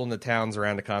the people in the towns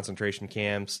around the concentration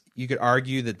camps, you could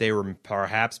argue that they were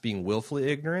perhaps being willfully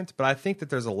ignorant, but I think that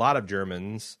there's a lot of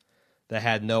Germans that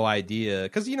had no idea.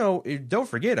 Because, you know, don't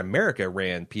forget, America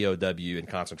ran POW in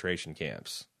concentration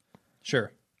camps.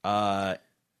 Sure.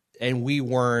 And we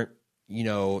weren't, you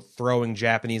know, throwing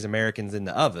Japanese Americans in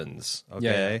the ovens,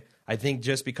 okay? Yeah. I think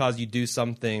just because you do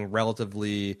something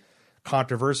relatively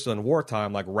controversial in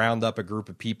wartime, like round up a group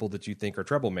of people that you think are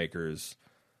troublemakers.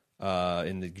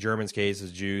 In the Germans' case,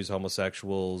 is Jews,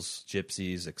 homosexuals,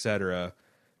 gypsies, etc.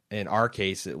 In our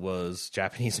case, it was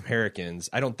Japanese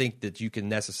Americans. I don't think that you can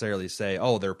necessarily say,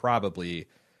 oh, they're probably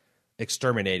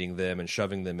exterminating them and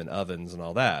shoving them in ovens and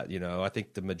all that. I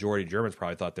think the majority of Germans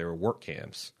probably thought they were work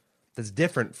camps. That's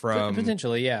different from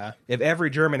potentially, yeah. If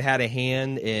every German had a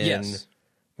hand in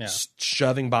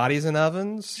shoving bodies in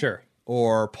ovens, sure,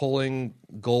 or pulling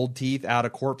gold teeth out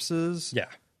of corpses, yeah,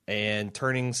 and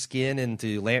turning skin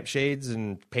into lampshades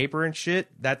and paper and shit,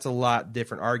 that's a lot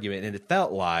different argument. And it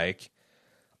felt like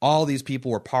all these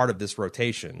people were part of this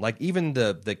rotation. Like even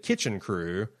the kitchen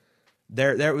crew,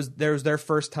 there was their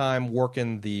first time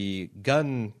working the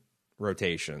gun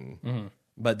rotation,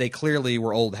 but they clearly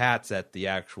were old hats at the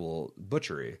actual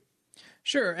butchery.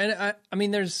 Sure, and I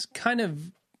mean, there's kind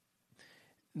of,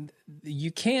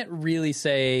 you can't really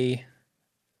say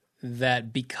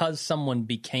that because someone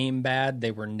became bad,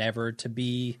 they were never to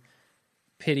be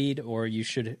pitied, or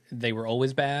they were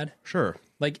always bad. Sure,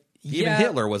 like even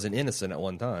Hitler wasn't innocent at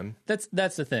one time.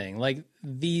 That's the thing. Like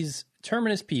these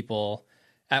Terminus people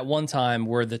at one time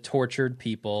were the tortured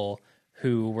people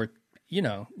who were,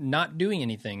 not doing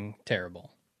anything terrible.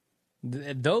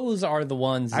 Those are the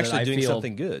ones actually that doing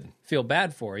something good. Feel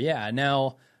bad for. Yeah.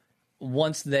 Now,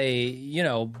 once they,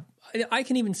 I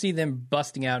can even see them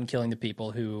busting out and killing the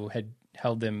people who had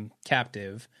held them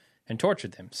captive and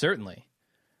tortured them. Certainly.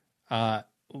 To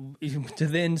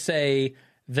then say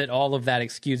that all of that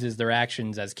excuses their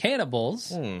actions as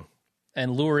cannibals and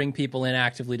luring people in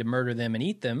actively to murder them and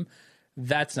eat them,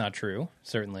 that's not true,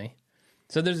 certainly.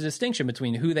 So there's a distinction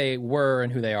between who they were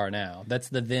and who they are now. That's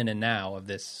the then and now of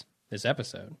this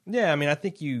episode. Yeah, I mean, I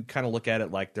think you kind of look at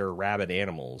it like they're rabid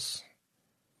animals.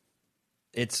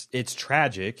 It's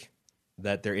tragic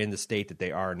that they're in the state that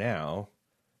they are now,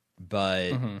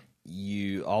 but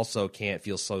you also can't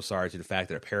feel so sorry to the fact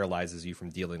that it paralyzes you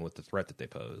from dealing with the threat that they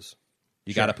pose.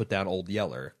 You got to put down Old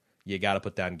Yeller. You got to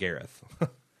put down Gareth.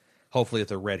 Hopefully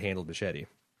with a red-handled machete.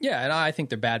 Yeah, and I think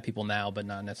they're bad people now, but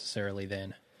not necessarily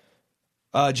then.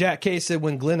 Jack K said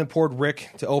when Glenn implored Rick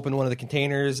to open one of the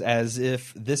containers as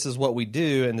if this is what we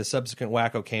do and the subsequent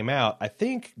wacko came out, I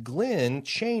think Glenn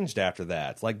changed after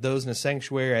that. Like those in the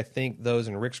Sanctuary, I think those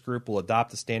in Rick's group will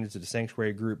adopt the standards of the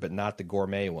Sanctuary group, but not the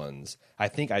gourmet ones. I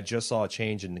think I just saw a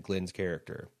change in Glenn's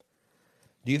character.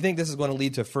 Do you think this is going to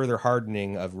lead to further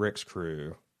hardening of Rick's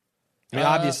crew? I mean,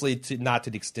 obviously not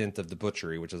to the extent of the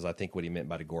butchery, which is I think what he meant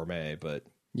by the gourmet, but...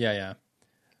 Yeah.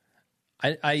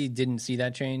 I didn't see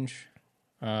that change.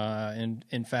 And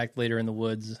in fact, later in the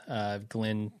woods,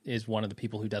 Glenn is one of the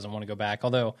people who doesn't want to go back.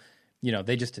 Although,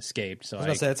 they just escaped. So I was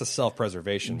going to say that's a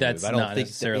self-preservation move. I don't think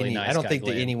necessarily I don't think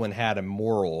that anyone had a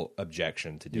moral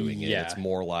objection to doing it. It's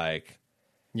more like,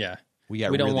 we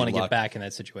don't really want to get back in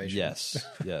that situation.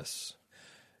 Yes.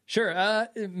 Sure.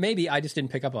 Maybe I just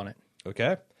didn't pick up on it.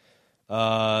 Okay.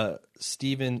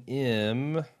 Stephen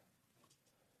M.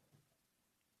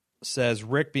 says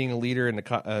Rick being a leader in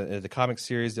the comic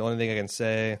series, the only thing I can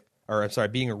say,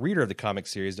 being a reader of the comic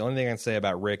series, the only thing I can say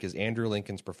about Rick is Andrew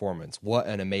Lincoln's performance. What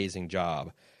an amazing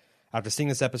job. After seeing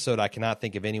this episode, I cannot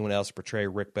think of anyone else to portray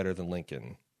Rick better than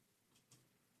Lincoln.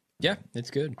 Yeah,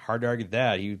 it's good. Hard to argue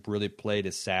that. He really played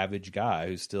a savage guy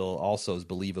who still also is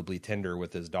believably tender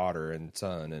with his daughter and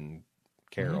son and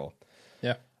Carol.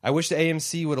 Yeah. I wish the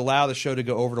AMC would allow the show to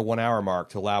go over the 1 hour mark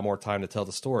to allow more time to tell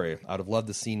the story. I would have loved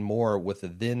to see more with the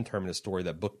then Terminus story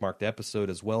that bookmarked the episode,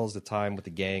 as well as the time with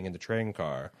the gang in the train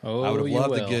car. I would have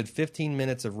loved a good 15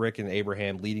 minutes of Rick and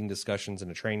Abraham leading discussions in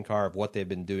a train car of what they've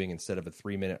been doing instead of a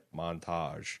 3-minute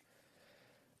montage.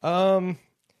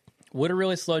 Would have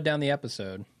really slowed down the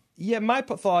episode. Yeah, my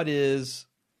thought is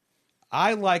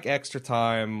I like extra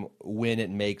time when it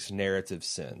makes narrative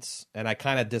sense. And I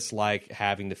kind of dislike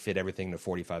having to fit everything into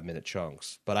 45-minute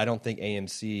chunks. But I don't think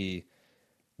AMC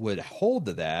would hold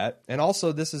to that. And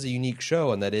also, this is a unique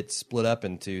show in that it's split up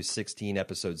into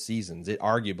 16-episode seasons. It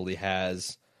arguably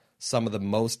has some of the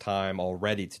most time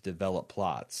already to develop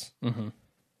plots.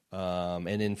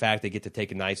 And in fact, they get to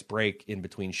take a nice break in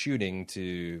between shooting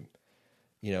to...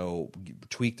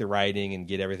 tweak the writing and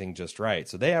get everything just right.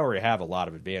 So they already have a lot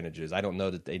of advantages. I don't know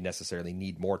that they necessarily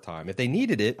need more time. If they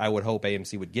needed it, I would hope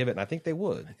AMC would give it, and I think they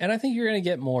would. And I think you're going to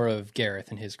get more of Gareth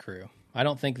and his crew. I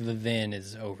don't think the then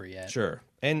is over yet. Sure.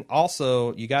 And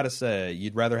also, you got to say,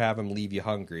 you'd rather have him leave you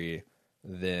hungry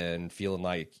than feeling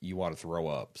like you want to throw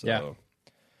up. So.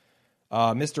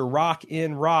 Yeah. Mr. Rock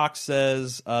in Rock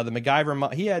says the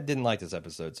MacGyver... He didn't like this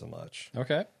episode so much.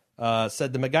 Okay.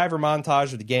 Said the MacGyver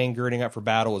montage of the gang girding up for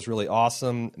battle was really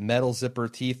awesome. Metal zipper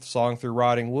teeth sawing through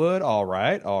rotting wood. All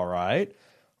right.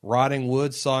 Rotting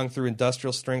wood sawing through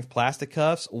industrial strength plastic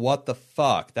cuffs. What the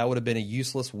fuck? That would have been a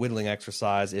useless whittling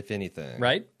exercise, if anything.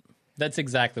 Right? That's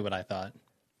exactly what I thought.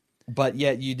 But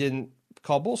yet you didn't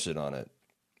call bullshit on it.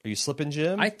 Are you slipping,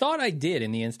 Jim? I thought I did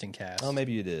in the instant cast. Oh,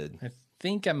 maybe you did. I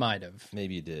think I might have.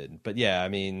 Maybe you did. But yeah, I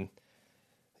mean,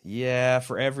 yeah,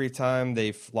 for every time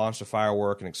they've launched a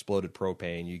firework and exploded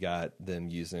propane, you got them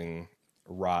using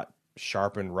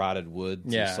sharpened rotted wood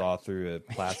to saw through a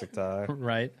plastic tie.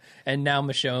 Right. And now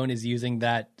Michonne is using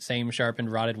that same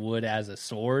sharpened rotted wood as a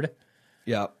sword.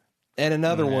 Yep. And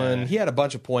another one, he had a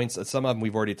bunch of points. Some of them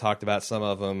we've already talked about. Some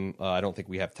of them I don't think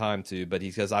we have time to. But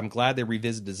he says, I'm glad they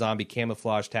revisited the zombie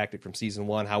camouflage tactic from season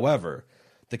 1. However,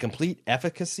 the complete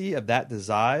efficacy of that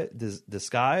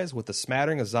disguise with the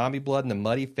smattering of zombie blood and the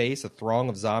muddy face, a throng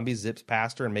of zombies zips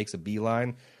past her and makes a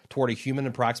beeline toward a human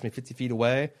approximately 50 feet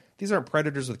away. These aren't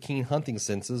predators with keen hunting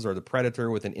senses or the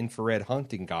predator with an infrared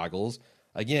hunting goggles.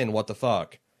 Again, what the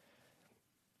fuck?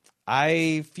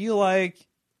 I feel like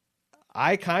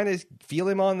I kind of feel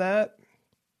him on that.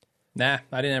 Nah,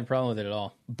 I didn't have a problem with it at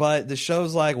all. But the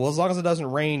show's like, well, as long as it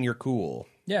doesn't rain, you're cool.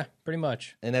 Yeah, pretty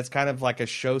much. And that's kind of like a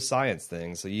show science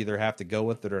thing, so you either have to go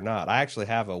with it or not. I actually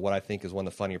have what I think is one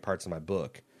of the funnier parts of my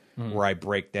book, where I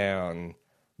break down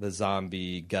the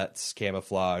zombie guts,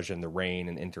 camouflage, and the rain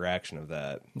and interaction of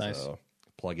that. Nice. So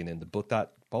plugging into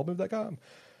book.baldmove.com.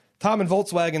 Tom in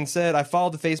Volkswagen said, I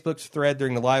followed the Facebook thread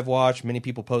during the live watch. Many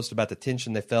people posted about the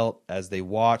tension they felt as they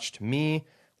watched me,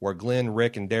 where Glenn,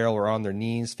 Rick, and Daryl were on their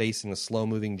knees facing the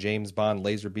slow-moving James Bond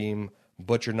laser beam,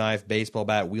 butcher knife, baseball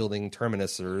bat wielding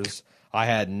Terminusers. I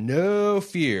had no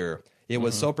fear. It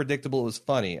was so predictable it was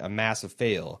funny. A massive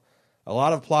fail. A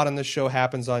lot of plot on this show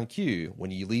happens on cue.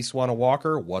 When you least want a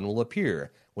walker, one will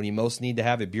appear. When you most need to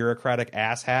have a bureaucratic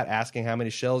asshat asking how many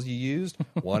shells you used,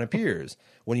 one appears.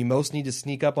 When you most need to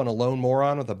sneak up on a lone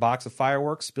moron with a box of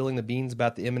fireworks, spilling the beans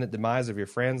about the imminent demise of your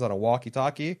friends on a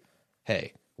walkie-talkie,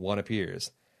 hey, one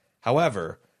appears.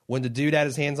 However, when the dude had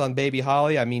his hands on baby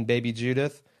Holly, I mean baby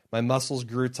Judith, my muscles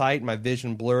grew tight, my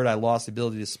vision blurred, I lost the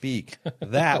ability to speak.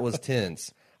 That was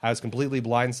tense. I was completely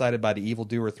blindsided by the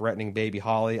evildoer threatening baby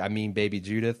Holly, I mean baby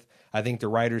Judith. I think the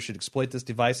writers should exploit this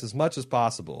device as much as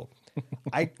possible.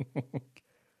 I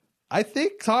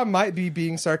think Tom might be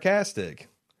being sarcastic.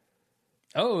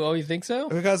 Oh, you think so?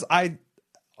 Because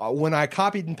when I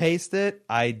copied and pasted it,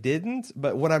 I didn't.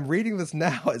 But when I'm reading this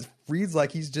now, it reads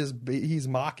like he's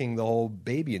mocking the whole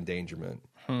baby endangerment.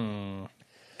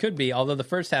 Could be, although the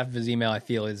first half of his email, I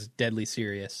feel, is deadly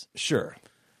serious. Sure.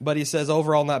 But he says,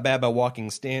 overall, not bad by Walking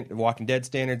Dead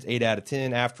standards, 8 out of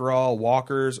 10. After all,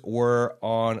 walkers were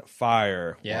on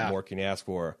fire. Yeah. What more can you ask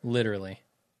for? Literally.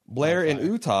 Blair in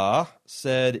Utah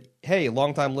said, hey,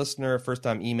 longtime listener,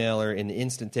 first-time emailer. In the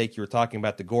instant take, you were talking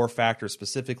about the gore factor,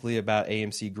 specifically about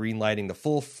AMC greenlighting the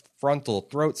full frontal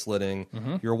throat slitting.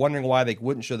 You were wondering why they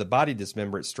wouldn't show the body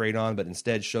dismemberment straight on, but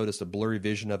instead showed us a blurry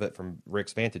vision of it from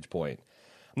Rick's vantage point.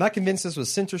 I'm not convinced this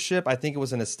was censorship. I think it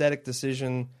was an aesthetic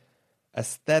decision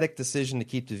to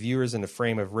keep the viewers in the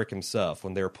frame of Rick himself.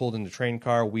 When they were pulled in the train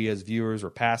car, we as viewers were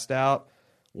passed out.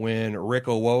 When Rick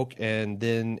awoke and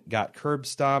then got curb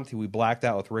stomped, we blacked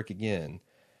out with Rick again.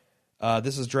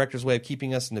 This is director's way of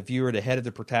keeping us and the viewer at the head of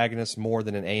the protagonist more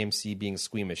than an AMC being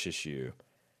squeamish issue.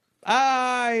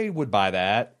 I would buy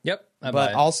that. Yep.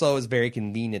 But also it's very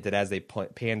convenient that as they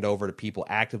panned over to people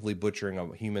actively butchering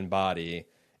a human body,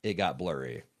 it got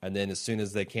blurry. And then as soon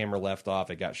as the camera left off,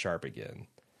 it got sharp again.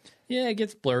 Yeah, it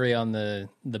gets blurry on the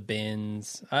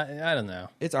bins. I don't know.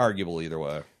 It's arguable either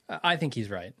way. I think he's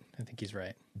right.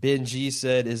 Ben G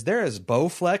said, is there a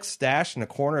Bowflex stashed in a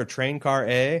corner of train car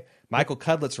A? Michael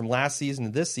Cudlitz from last season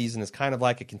to this season is kind of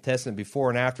like a contestant before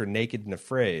and after Naked and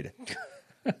Afraid.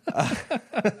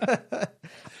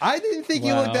 I didn't think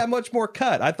he looked that much more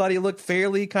cut. I thought he looked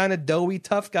fairly kind of doughy,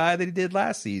 tough guy that he did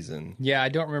last season. Yeah, I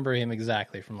don't remember him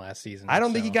exactly from last season. I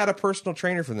don't think he got a personal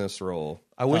trainer for this role.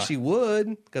 I wish he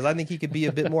would, because I think he could be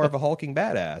a bit more of a hulking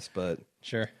badass. But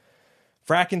sure.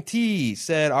 Frackin' T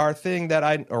said,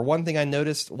 one thing I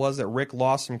noticed was that Rick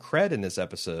lost some cred in this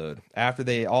episode. After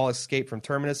they all escaped from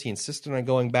Terminus, he insisted on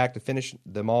going back to finish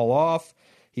them all off.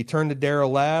 He turned to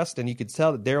Daryl last, and you could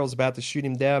tell that Daryl's about to shoot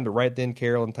him down, but right then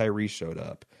Carol and Tyrese showed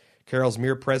up. Carol's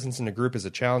mere presence in the group is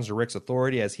a challenge to Rick's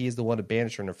authority, as he is the one who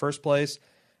banished her in the first place.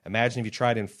 Imagine if he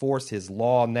tried to enforce his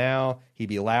law now, he'd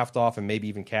be laughed off and maybe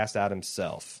even cast out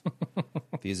himself.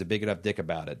 If he's a big enough dick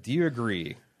about it. Do you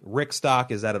agree? Rick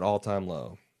stock is at an all-time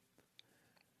low.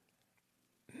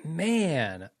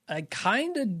 Man, I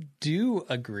kind of do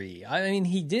agree. I mean,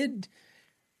 he did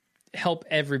help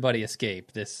everybody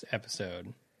escape this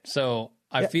episode. So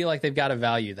I feel like they've got to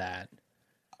value that.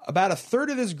 About a third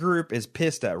of this group is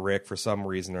pissed at Rick for some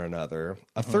reason or another.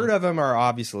 A third of them are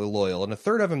obviously loyal, and a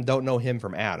third of them don't know him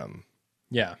from Adam.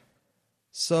 Yeah.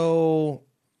 So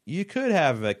you could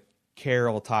have a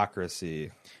Carol-tocracy.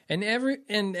 And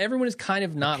everyone is kind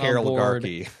of not on board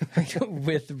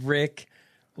with Rick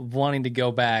wanting to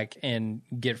go back and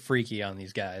get freaky on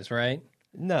these guys, right?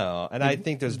 No, and I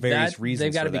think there's various reasons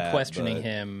they've got for to be that, questioning but-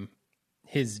 him,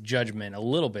 his judgment a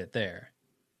little bit there.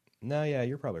 No, yeah,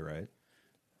 you're probably right.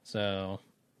 So,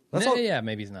 That's all- yeah,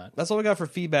 maybe he's not. That's all we got for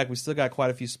feedback. We still got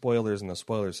quite a few spoilers in the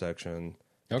spoiler section.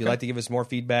 If Okay. you'd like to give us more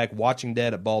feedback,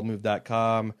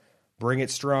 watchingdead@baldmove.com. Bring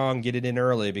it strong, get it in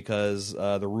early, because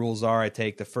the rules are I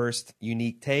take the first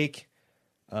unique take,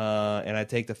 and I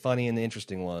take the funny and the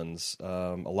interesting ones.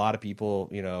 A lot of people,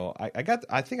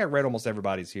 I think I read almost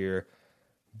everybody's here,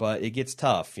 but it gets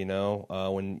tough,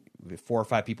 when 4 or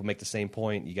 5 people make the same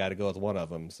point, you got to go with one of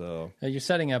them. So You're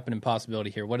setting up an impossibility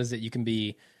here. What is it? You can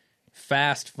be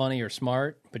fast, funny, or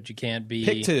smart, but you can't be...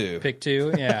 Pick two. Pick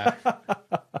two, yeah.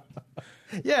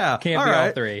 yeah, Can't all be all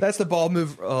right. three. That's the Bald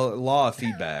Move law of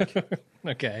feedback.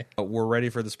 Okay. We're ready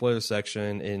for the spoiler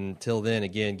section. Until then,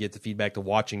 again, get the feedback to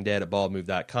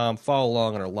watchingdead@baldmove.com. Follow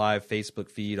along on our live Facebook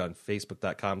feed on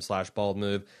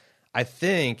facebook.com/baldmove. I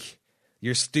think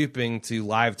you're stooping to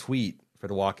live tweet for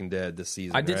The Walking Dead this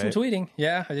season. I did some right? tweeting.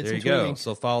 Yeah, I did There some you go. tweeting.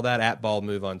 So follow that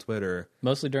 @baldmove on Twitter.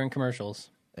 Mostly during commercials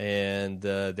And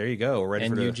there you go. We're ready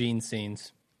and for Eugene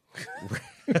scenes.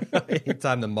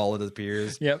 anytime the mullet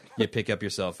appears. Yep. You pick up your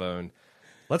cell phone.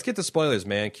 Let's get to spoilers,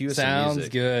 man. Cue us some Sounds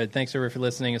music. good. Thanks, everyone, for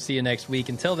listening. I'll see you next week.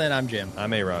 Until then, I'm Jim.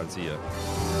 I'm A-Rod. See ya.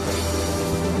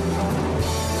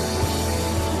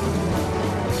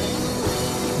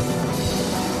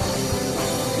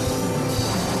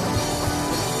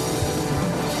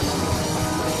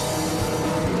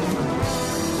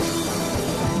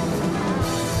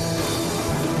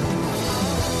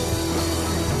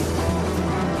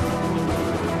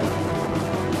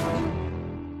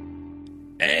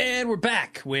 And we're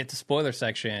back with the spoiler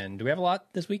section. Do we have a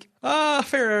lot this week?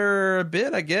 Fair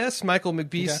bit, I guess. Michael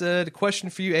McBee said, question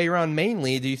for you, Aaron,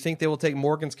 mainly. Do you think they will take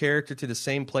Morgan's character to the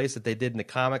same place that they did in the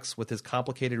comics with his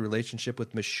complicated relationship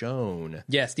with Michonne?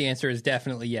 Yes, the answer is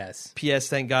definitely yes. P.S.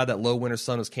 Thank God that Low Winter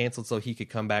Sun was canceled so he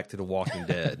could come back to The Walking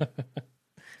Dead.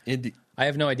 I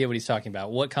have no idea what he's talking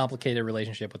about. What complicated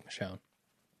relationship with Michonne?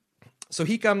 So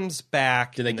he comes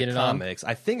back Did they in get the it on? comics.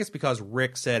 I think it's because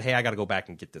Rick said, hey, I got to go back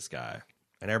and get this guy.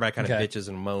 And everybody kind of Okay. bitches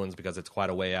and moans because it's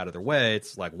quite a way out of their way.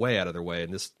 It's like way out of their way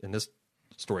in this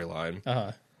storyline.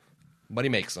 Uh-huh. But he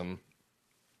makes them.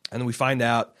 And then we find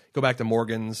out, go back to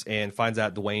Morgan's and finds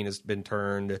out Dwayne has been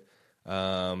turned.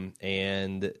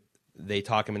 And they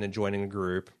talk him into joining the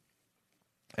group.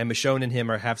 And Michonne and him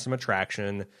have some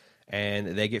attraction. And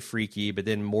they get freaky. But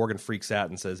then Morgan freaks out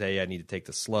and says, hey, I need to take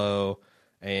this slow.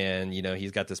 And, he's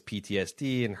got this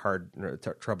PTSD and hard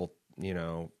trouble,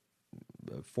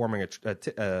 forming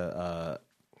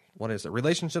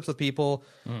relationships with people.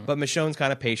 But Michonne's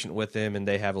kind of patient with him, and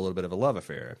they have a little bit of a love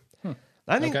affair.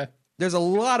 I think Okay. there's a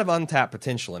lot of untapped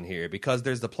potential in here because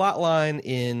there's the plot line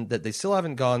in that they still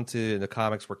haven't gone to in the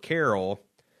comics where Carol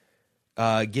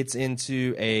gets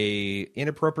into a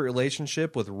inappropriate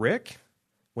relationship with Rick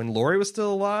when Lori was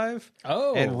still alive.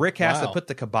 Oh, and Rick has to wow. put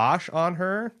the kibosh on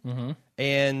her.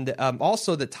 And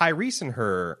also that Tyrese and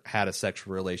her had a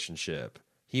sexual relationship.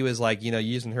 He was like,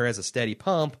 using her as a steady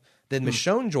pump. Then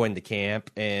Michonne joined the camp,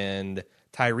 and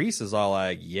Tyrese is all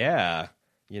like, yeah,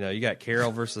 you got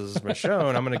Carol versus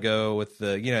Michonne. I'm going to go with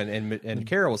the, and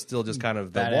Carol was still just kind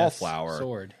of the Badass wallflower.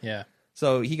 sword, yeah.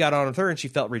 So he got on with her, and she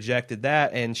felt rejected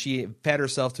that, and she fed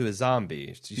herself to a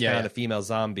zombie. She Yeah. found a female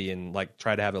zombie and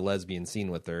tried to have a lesbian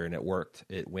scene with her, and it worked.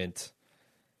 It went.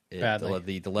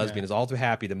 Badly. The lesbian is all too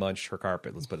happy to munch her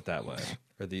carpet. Let's put it that way,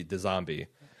 or the zombie.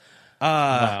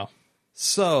 Wow.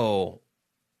 So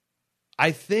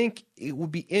I think it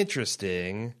would be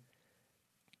interesting,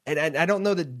 and I don't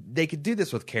know that they could do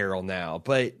this with Carol now,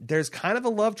 but there's kind of a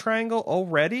love triangle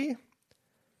already,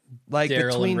 like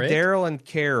Daryl between and Rick? Daryl and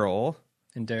Carol.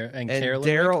 And And Carolyn?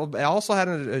 Daryl also had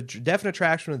a definite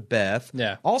attraction with Beth.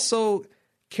 Yeah. Also,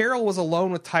 Carol was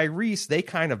alone with Tyrese. They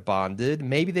kind of bonded.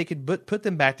 Maybe they could put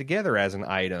them back together as an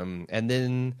item, and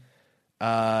then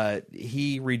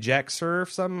he rejects her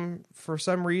for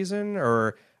some reason,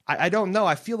 or I don't know.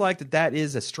 I feel like that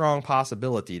is a strong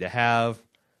possibility to have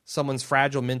someone's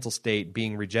fragile mental state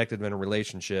being rejected in a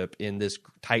relationship in this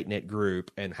tight knit group,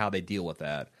 and how they deal with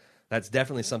that. That's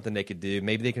definitely something they could do.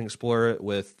 Maybe they can explore it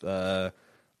with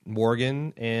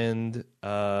Morgan and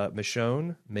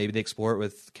Michonne. Maybe they explore it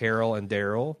with Carol and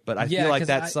Daryl. But I Yeah, feel like 'cause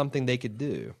that's something they could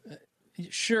do.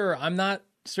 Sure, I'm not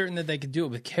certain that they could do it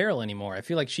with Carol anymore. I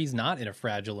feel like she's not in a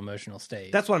fragile emotional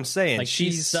state. That's what I'm saying. like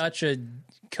she's such a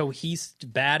cohesive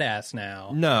badass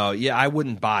now. No, yeah, I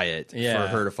wouldn't buy it Yeah. for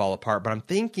her to fall apart. But I'm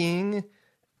thinking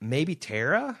maybe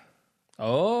Tara.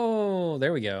 Oh,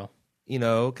 there we go. You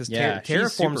know, because Yeah, she's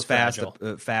terraforms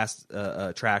super fast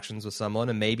attractions with someone,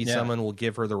 and maybe someone will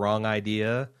give her the wrong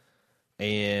idea,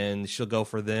 and she'll go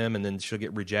for them, and then she'll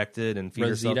get rejected and feed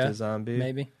herself to a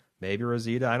zombie. Maybe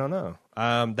Rosita. I don't know.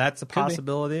 That's a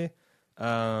possibility.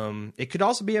 It could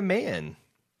also be a man.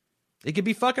 It could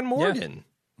be fucking Morgan.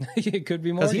 It could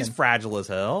be Morgan. Because he's fragile as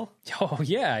hell. Oh,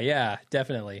 yeah,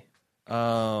 definitely.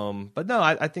 But no,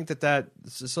 I think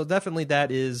so definitely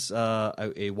that is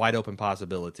a wide open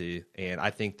possibility, and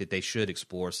I think that they should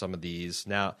explore some of these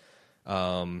now,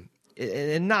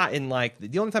 and not in like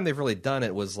the only time they've really done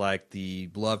it was like the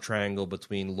love triangle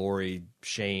between Lori,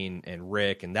 Shane, and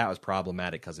Rick, and that was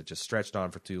problematic because it just stretched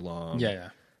on for too long. Yeah.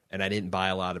 And I didn't buy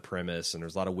a lot of premise, and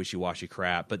there's a lot of wishy-washy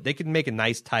crap, but they could make a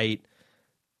nice, tight,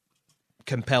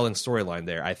 compelling storyline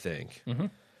there, I think. Mm-hmm.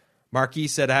 Marquis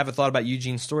said, I haven't thought about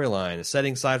Eugene's storyline.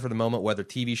 Setting aside for the moment whether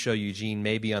TV show Eugene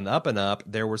may be on the up and up,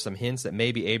 there were some hints that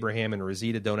maybe Abraham and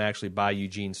Rosita don't actually buy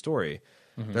Eugene's story.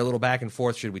 Mm-hmm. Their little back and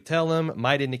forth, should we tell them,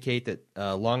 might indicate that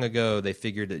long ago they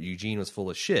figured that Eugene was full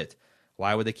of shit.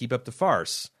 Why would they keep up the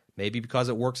farce? Maybe because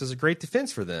it works as a great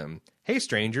defense for them. Hey,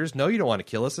 strangers, no, you don't want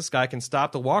to kill us. This guy can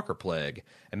stop the Walker plague.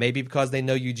 And maybe because they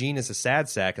know Eugene is a sad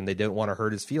sack and they don't want to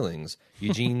hurt his feelings.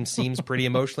 Eugene seems pretty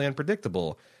emotionally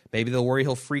unpredictable. Maybe they'll worry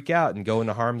he'll freak out and go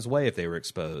into harm's way if they were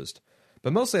exposed.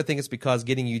 But mostly I think it's because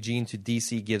getting Eugene to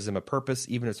DC gives them a purpose,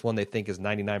 even if it's one they think is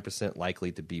 99%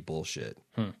 likely to be bullshit.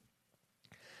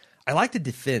 I like the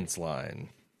defense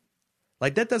line.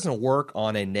 Like, that doesn't work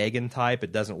on a Negan type.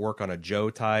 It doesn't work on a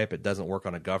Joe type. It doesn't work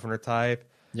on a Governor type.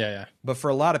 Yeah. But for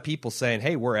a lot of people saying,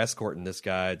 hey, we're escorting this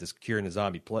guy, this curing the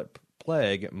zombie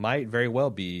plague, might very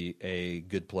well be a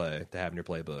good play to have in your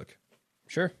playbook.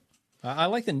 Sure. I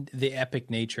like the epic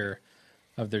nature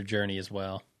of their journey as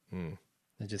well.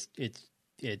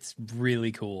 It's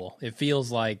really cool. It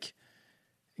feels like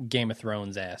Game of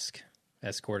Thrones-esque,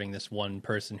 escorting this one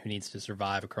person who needs to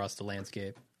survive across the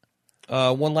landscape.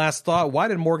 One last thought. Why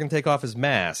did Morgan take off his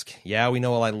mask? Yeah, we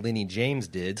know like Lenny James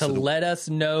did. To let us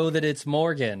know that it's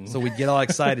Morgan. So we'd get all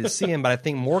excited to see him, but I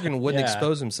think Morgan wouldn't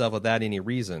expose himself without any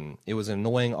reason. It was an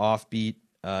annoying offbeat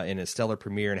in a stellar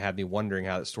premiere and had me wondering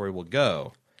how that story will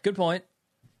go. Good point.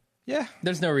 Yeah.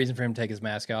 There's no reason for him to take his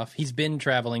mask off. He's been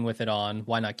traveling with it on.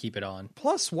 Why not keep it on?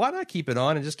 Plus, why not keep it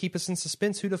on and just keep us in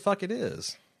suspense who the fuck it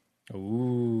is?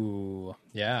 Ooh.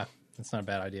 Yeah. That's not a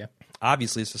bad idea.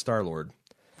 Obviously, it's the Star-Lord.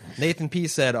 Nathan P.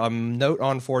 said, note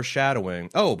on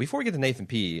foreshadowing. Oh, before we get to Nathan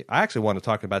P., I actually want to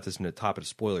talk about this in the top of the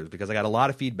spoilers because I got a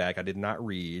lot of feedback I did not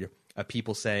read of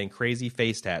people saying crazy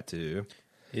face tattoo.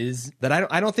 That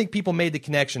I don't think people made the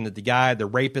connection that the guy, the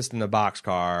rapist in the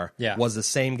boxcar, was the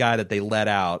same guy that they let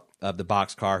out of the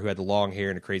boxcar who had the long hair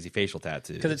and a crazy facial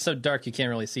tattoo. Because it's so dark, you can't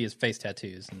really see his face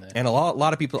tattoos. And a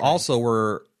lot of people also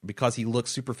were, because he looks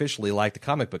superficially like the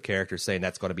comic book character, saying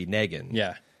that's going to be Negan.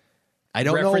 Yeah. I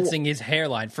don't know. Referencing his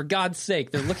hairline. For God's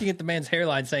sake, they're looking at the man's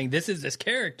hairline saying, this is this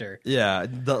character. Yeah.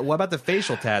 What about the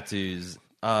facial tattoos?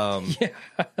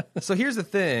 So here's the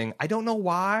thing. I don't know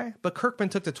why, but Kirkman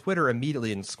took to Twitter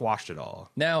immediately and squashed it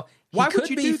all. Now, why would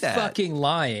you you do be that? Fucking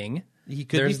lying. He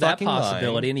could There's be that fucking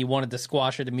possibility, lying. and he wanted to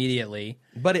squash it immediately.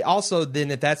 But it also, then,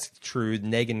 if that's true,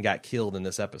 Negan got killed in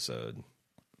this episode.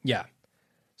 Yeah.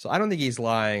 So I don't think he's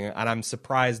lying, and I'm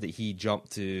surprised that he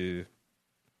jumped to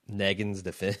Negan's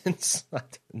defense.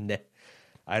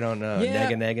 I don't know.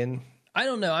 Yeah. Negan. I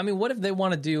don't know. I mean, what if they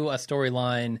want to do a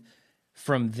storyline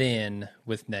from then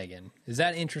with Negan? Is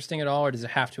that interesting at all, or does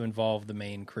it have to involve the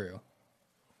main crew?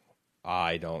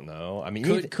 I don't know. I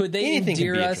mean, could they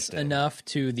endear us enough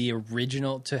to the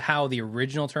original, to how the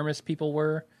original Terminus people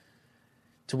were,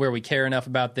 to where we care enough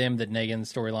about them that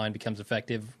Negan's storyline becomes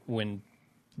effective when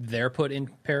they're put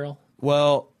in peril?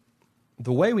 Well,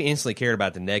 the way we instantly cared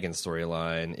about the Negan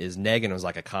storyline is Negan was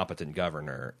like a competent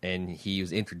governor, and he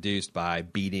was introduced by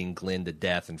beating Glenn to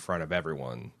death in front of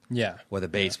everyone. Yeah. With a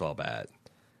baseball bat,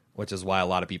 which is why a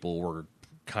lot of people were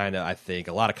kind of, I think,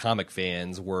 a lot of comic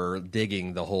fans were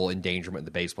digging the whole endangerment of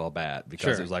the baseball bat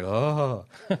because it was like, oh.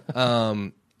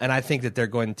 And I think that there's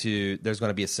going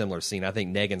to be a similar scene. I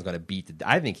think Negan's going to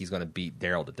I think he's going to beat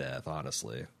Daryl to death,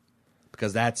 honestly.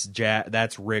 Because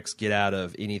that's Rick's get out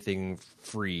of anything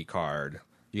free card.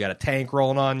 You got a tank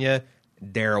rolling on you,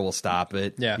 Daryl will stop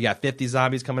it. Yeah. You got 50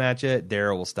 zombies coming at you,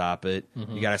 Daryl will stop it.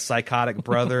 Mm-hmm. You got a psychotic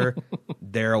brother,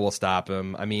 Daryl will stop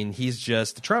him. I mean, he's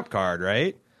just a trump card,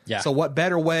 right? Yeah. So what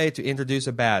better way to introduce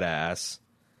a badass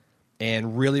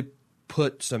and really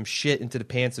put some shit into the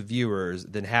pants of viewers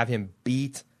than have him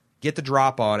get the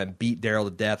drop on and beat Daryl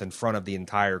to death in front of the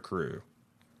entire crew?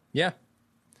 Yeah.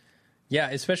 Yeah,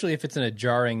 especially if it's in a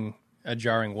jarring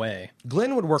way.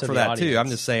 Glenn would work for that audience. too. I'm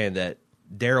just saying that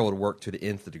Daryl would work to the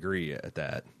nth degree at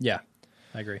that. Yeah.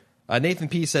 I agree. Nathan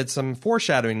P. said some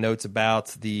foreshadowing notes about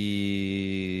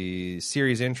the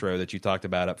series intro that you talked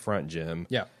about up front, Jim.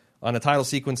 Yeah. On the title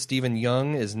sequence, Stephen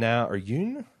Young is now, or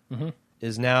Yoon,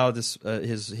 is now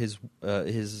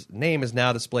his name is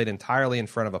now displayed entirely in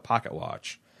front of a pocket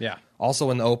watch. Yeah.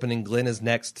 Also in the opening, Glenn is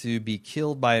next to be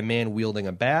killed by a man wielding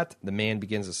a bat. The man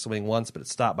begins to swing once, but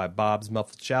it's stopped by Bob's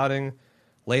muffled shouting.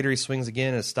 Later, he swings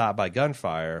again and is stopped by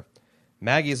gunfire.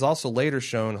 Maggie is also later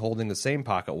shown holding the same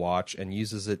pocket watch and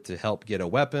uses it to help get a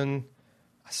weapon.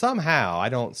 Somehow, I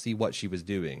don't see what she was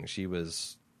doing. She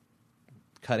was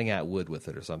cutting out wood with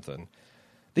it or something.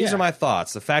 These are my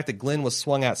thoughts. The fact that Glenn was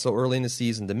swung at so early in the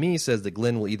season, to me, says that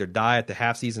Glenn will either die at the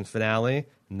half-season finale,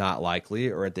 not likely,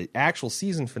 or at the actual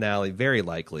season finale, very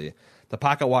likely. The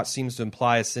pocket watch seems to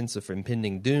imply a sense of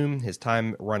impending doom, his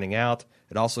time running out.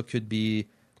 It also could be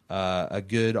a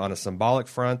good on a symbolic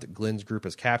front. Glenn's group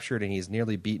is captured, and he is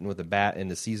nearly beaten with a bat in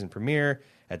the season premiere.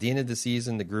 At the end of the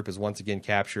season, the group is once again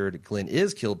captured. Glenn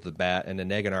is killed with the bat, and the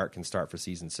Negan arc can start for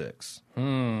season 6.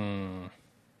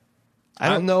 I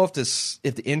don't know if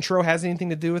the intro has anything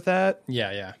to do with that.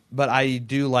 Yeah. But I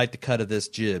do like the cut of this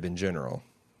jib in general.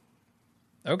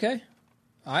 Okay.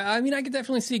 I mean, I could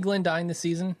definitely see Glenn dying this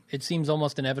season. It seems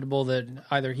almost inevitable that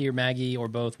either he or Maggie or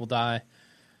both will die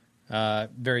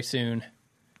very soon.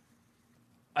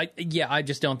 I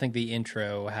just don't think the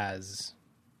intro has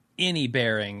any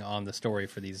bearing on the story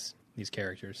for these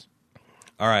characters.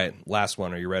 All right, last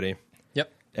one. Are you ready?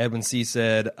 Yep. Edwin C.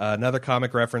 said, another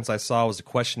comic reference I saw was the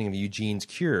questioning of Eugene's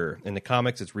cure. In the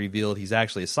comics, it's revealed he's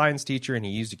actually a science teacher, and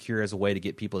he used a cure as a way to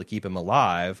get people to keep him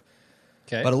alive.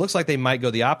 Okay. But it looks like they might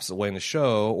go the opposite way in the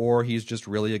show, or he's just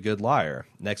really a good liar.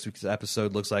 Next week's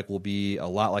episode looks like will be a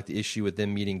lot like the issue with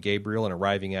them meeting Gabriel and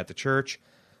arriving at the church.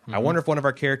 I wonder if one of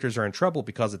our characters are in trouble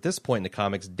because at this point in the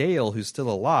comics, Dale, who's still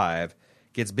alive,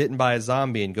 gets bitten by a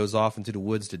zombie and goes off into the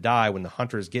woods to die when the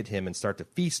hunters get him and start to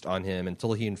feast on him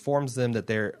until he informs them that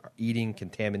they're eating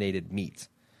contaminated meat.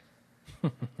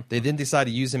 They then decide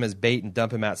to use him as bait and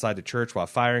dump him outside the church while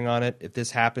firing on it. If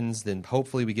this happens, then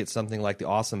hopefully we get something like the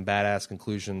awesome badass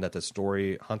conclusion that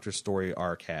the Hunter story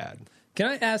arc had. Can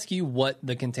I ask you what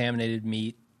the contaminated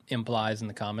meat implies in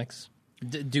the comics?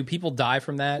 Do people die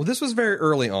from that? Well, this was very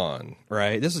early on,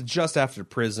 right? This was just after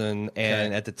prison,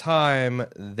 and at the time,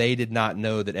 they did not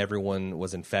know that everyone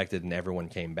was infected and everyone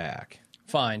came back.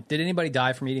 Fine. Did anybody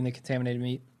die from eating the contaminated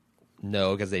meat?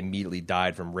 No, because they immediately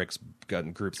died from Rick's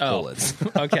group's bullets.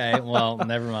 Okay, well,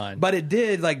 never mind. But it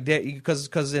did, like,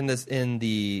 because in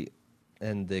the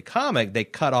comic they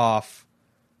cut off.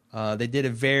 They did a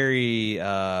very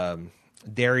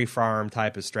dairy farm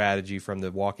type of strategy from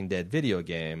the Walking Dead video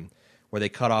game, where they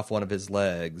cut off one of his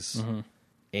legs,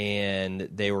 and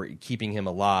they were keeping him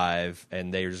alive,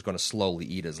 and they were just going to slowly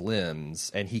eat his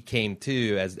limbs. And he came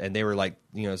to, and they were like,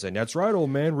 saying, "That's right, old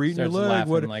man, we're eating your leg."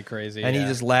 Laughing like crazy, and he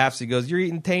just laughs. He goes, "You're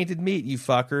eating tainted meat, you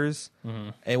fuckers,"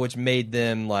 and which made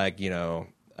them like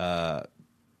have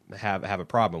a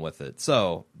problem with it.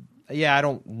 So yeah, I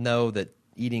don't know that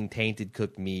eating tainted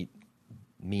cooked meat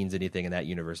means anything in that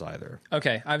universe either.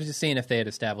 Okay, I was just seeing if they had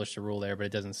established a rule there, but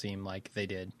it doesn't seem like they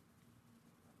did.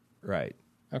 Right.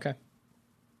 Okay.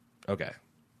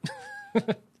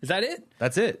 Is that it?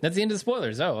 That's it. That's the end of the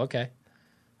spoilers. Oh, okay.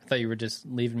 I thought you were just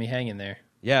leaving me hanging there.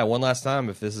 Yeah, one last time,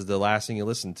 if this is the last thing you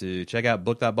listen to, check out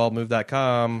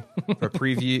book.baldmove.com for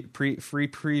free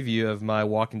preview of my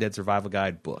Walking Dead Survival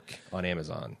Guide book on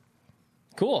Amazon.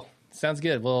 Cool. Sounds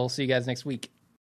good. We'll see you guys next week.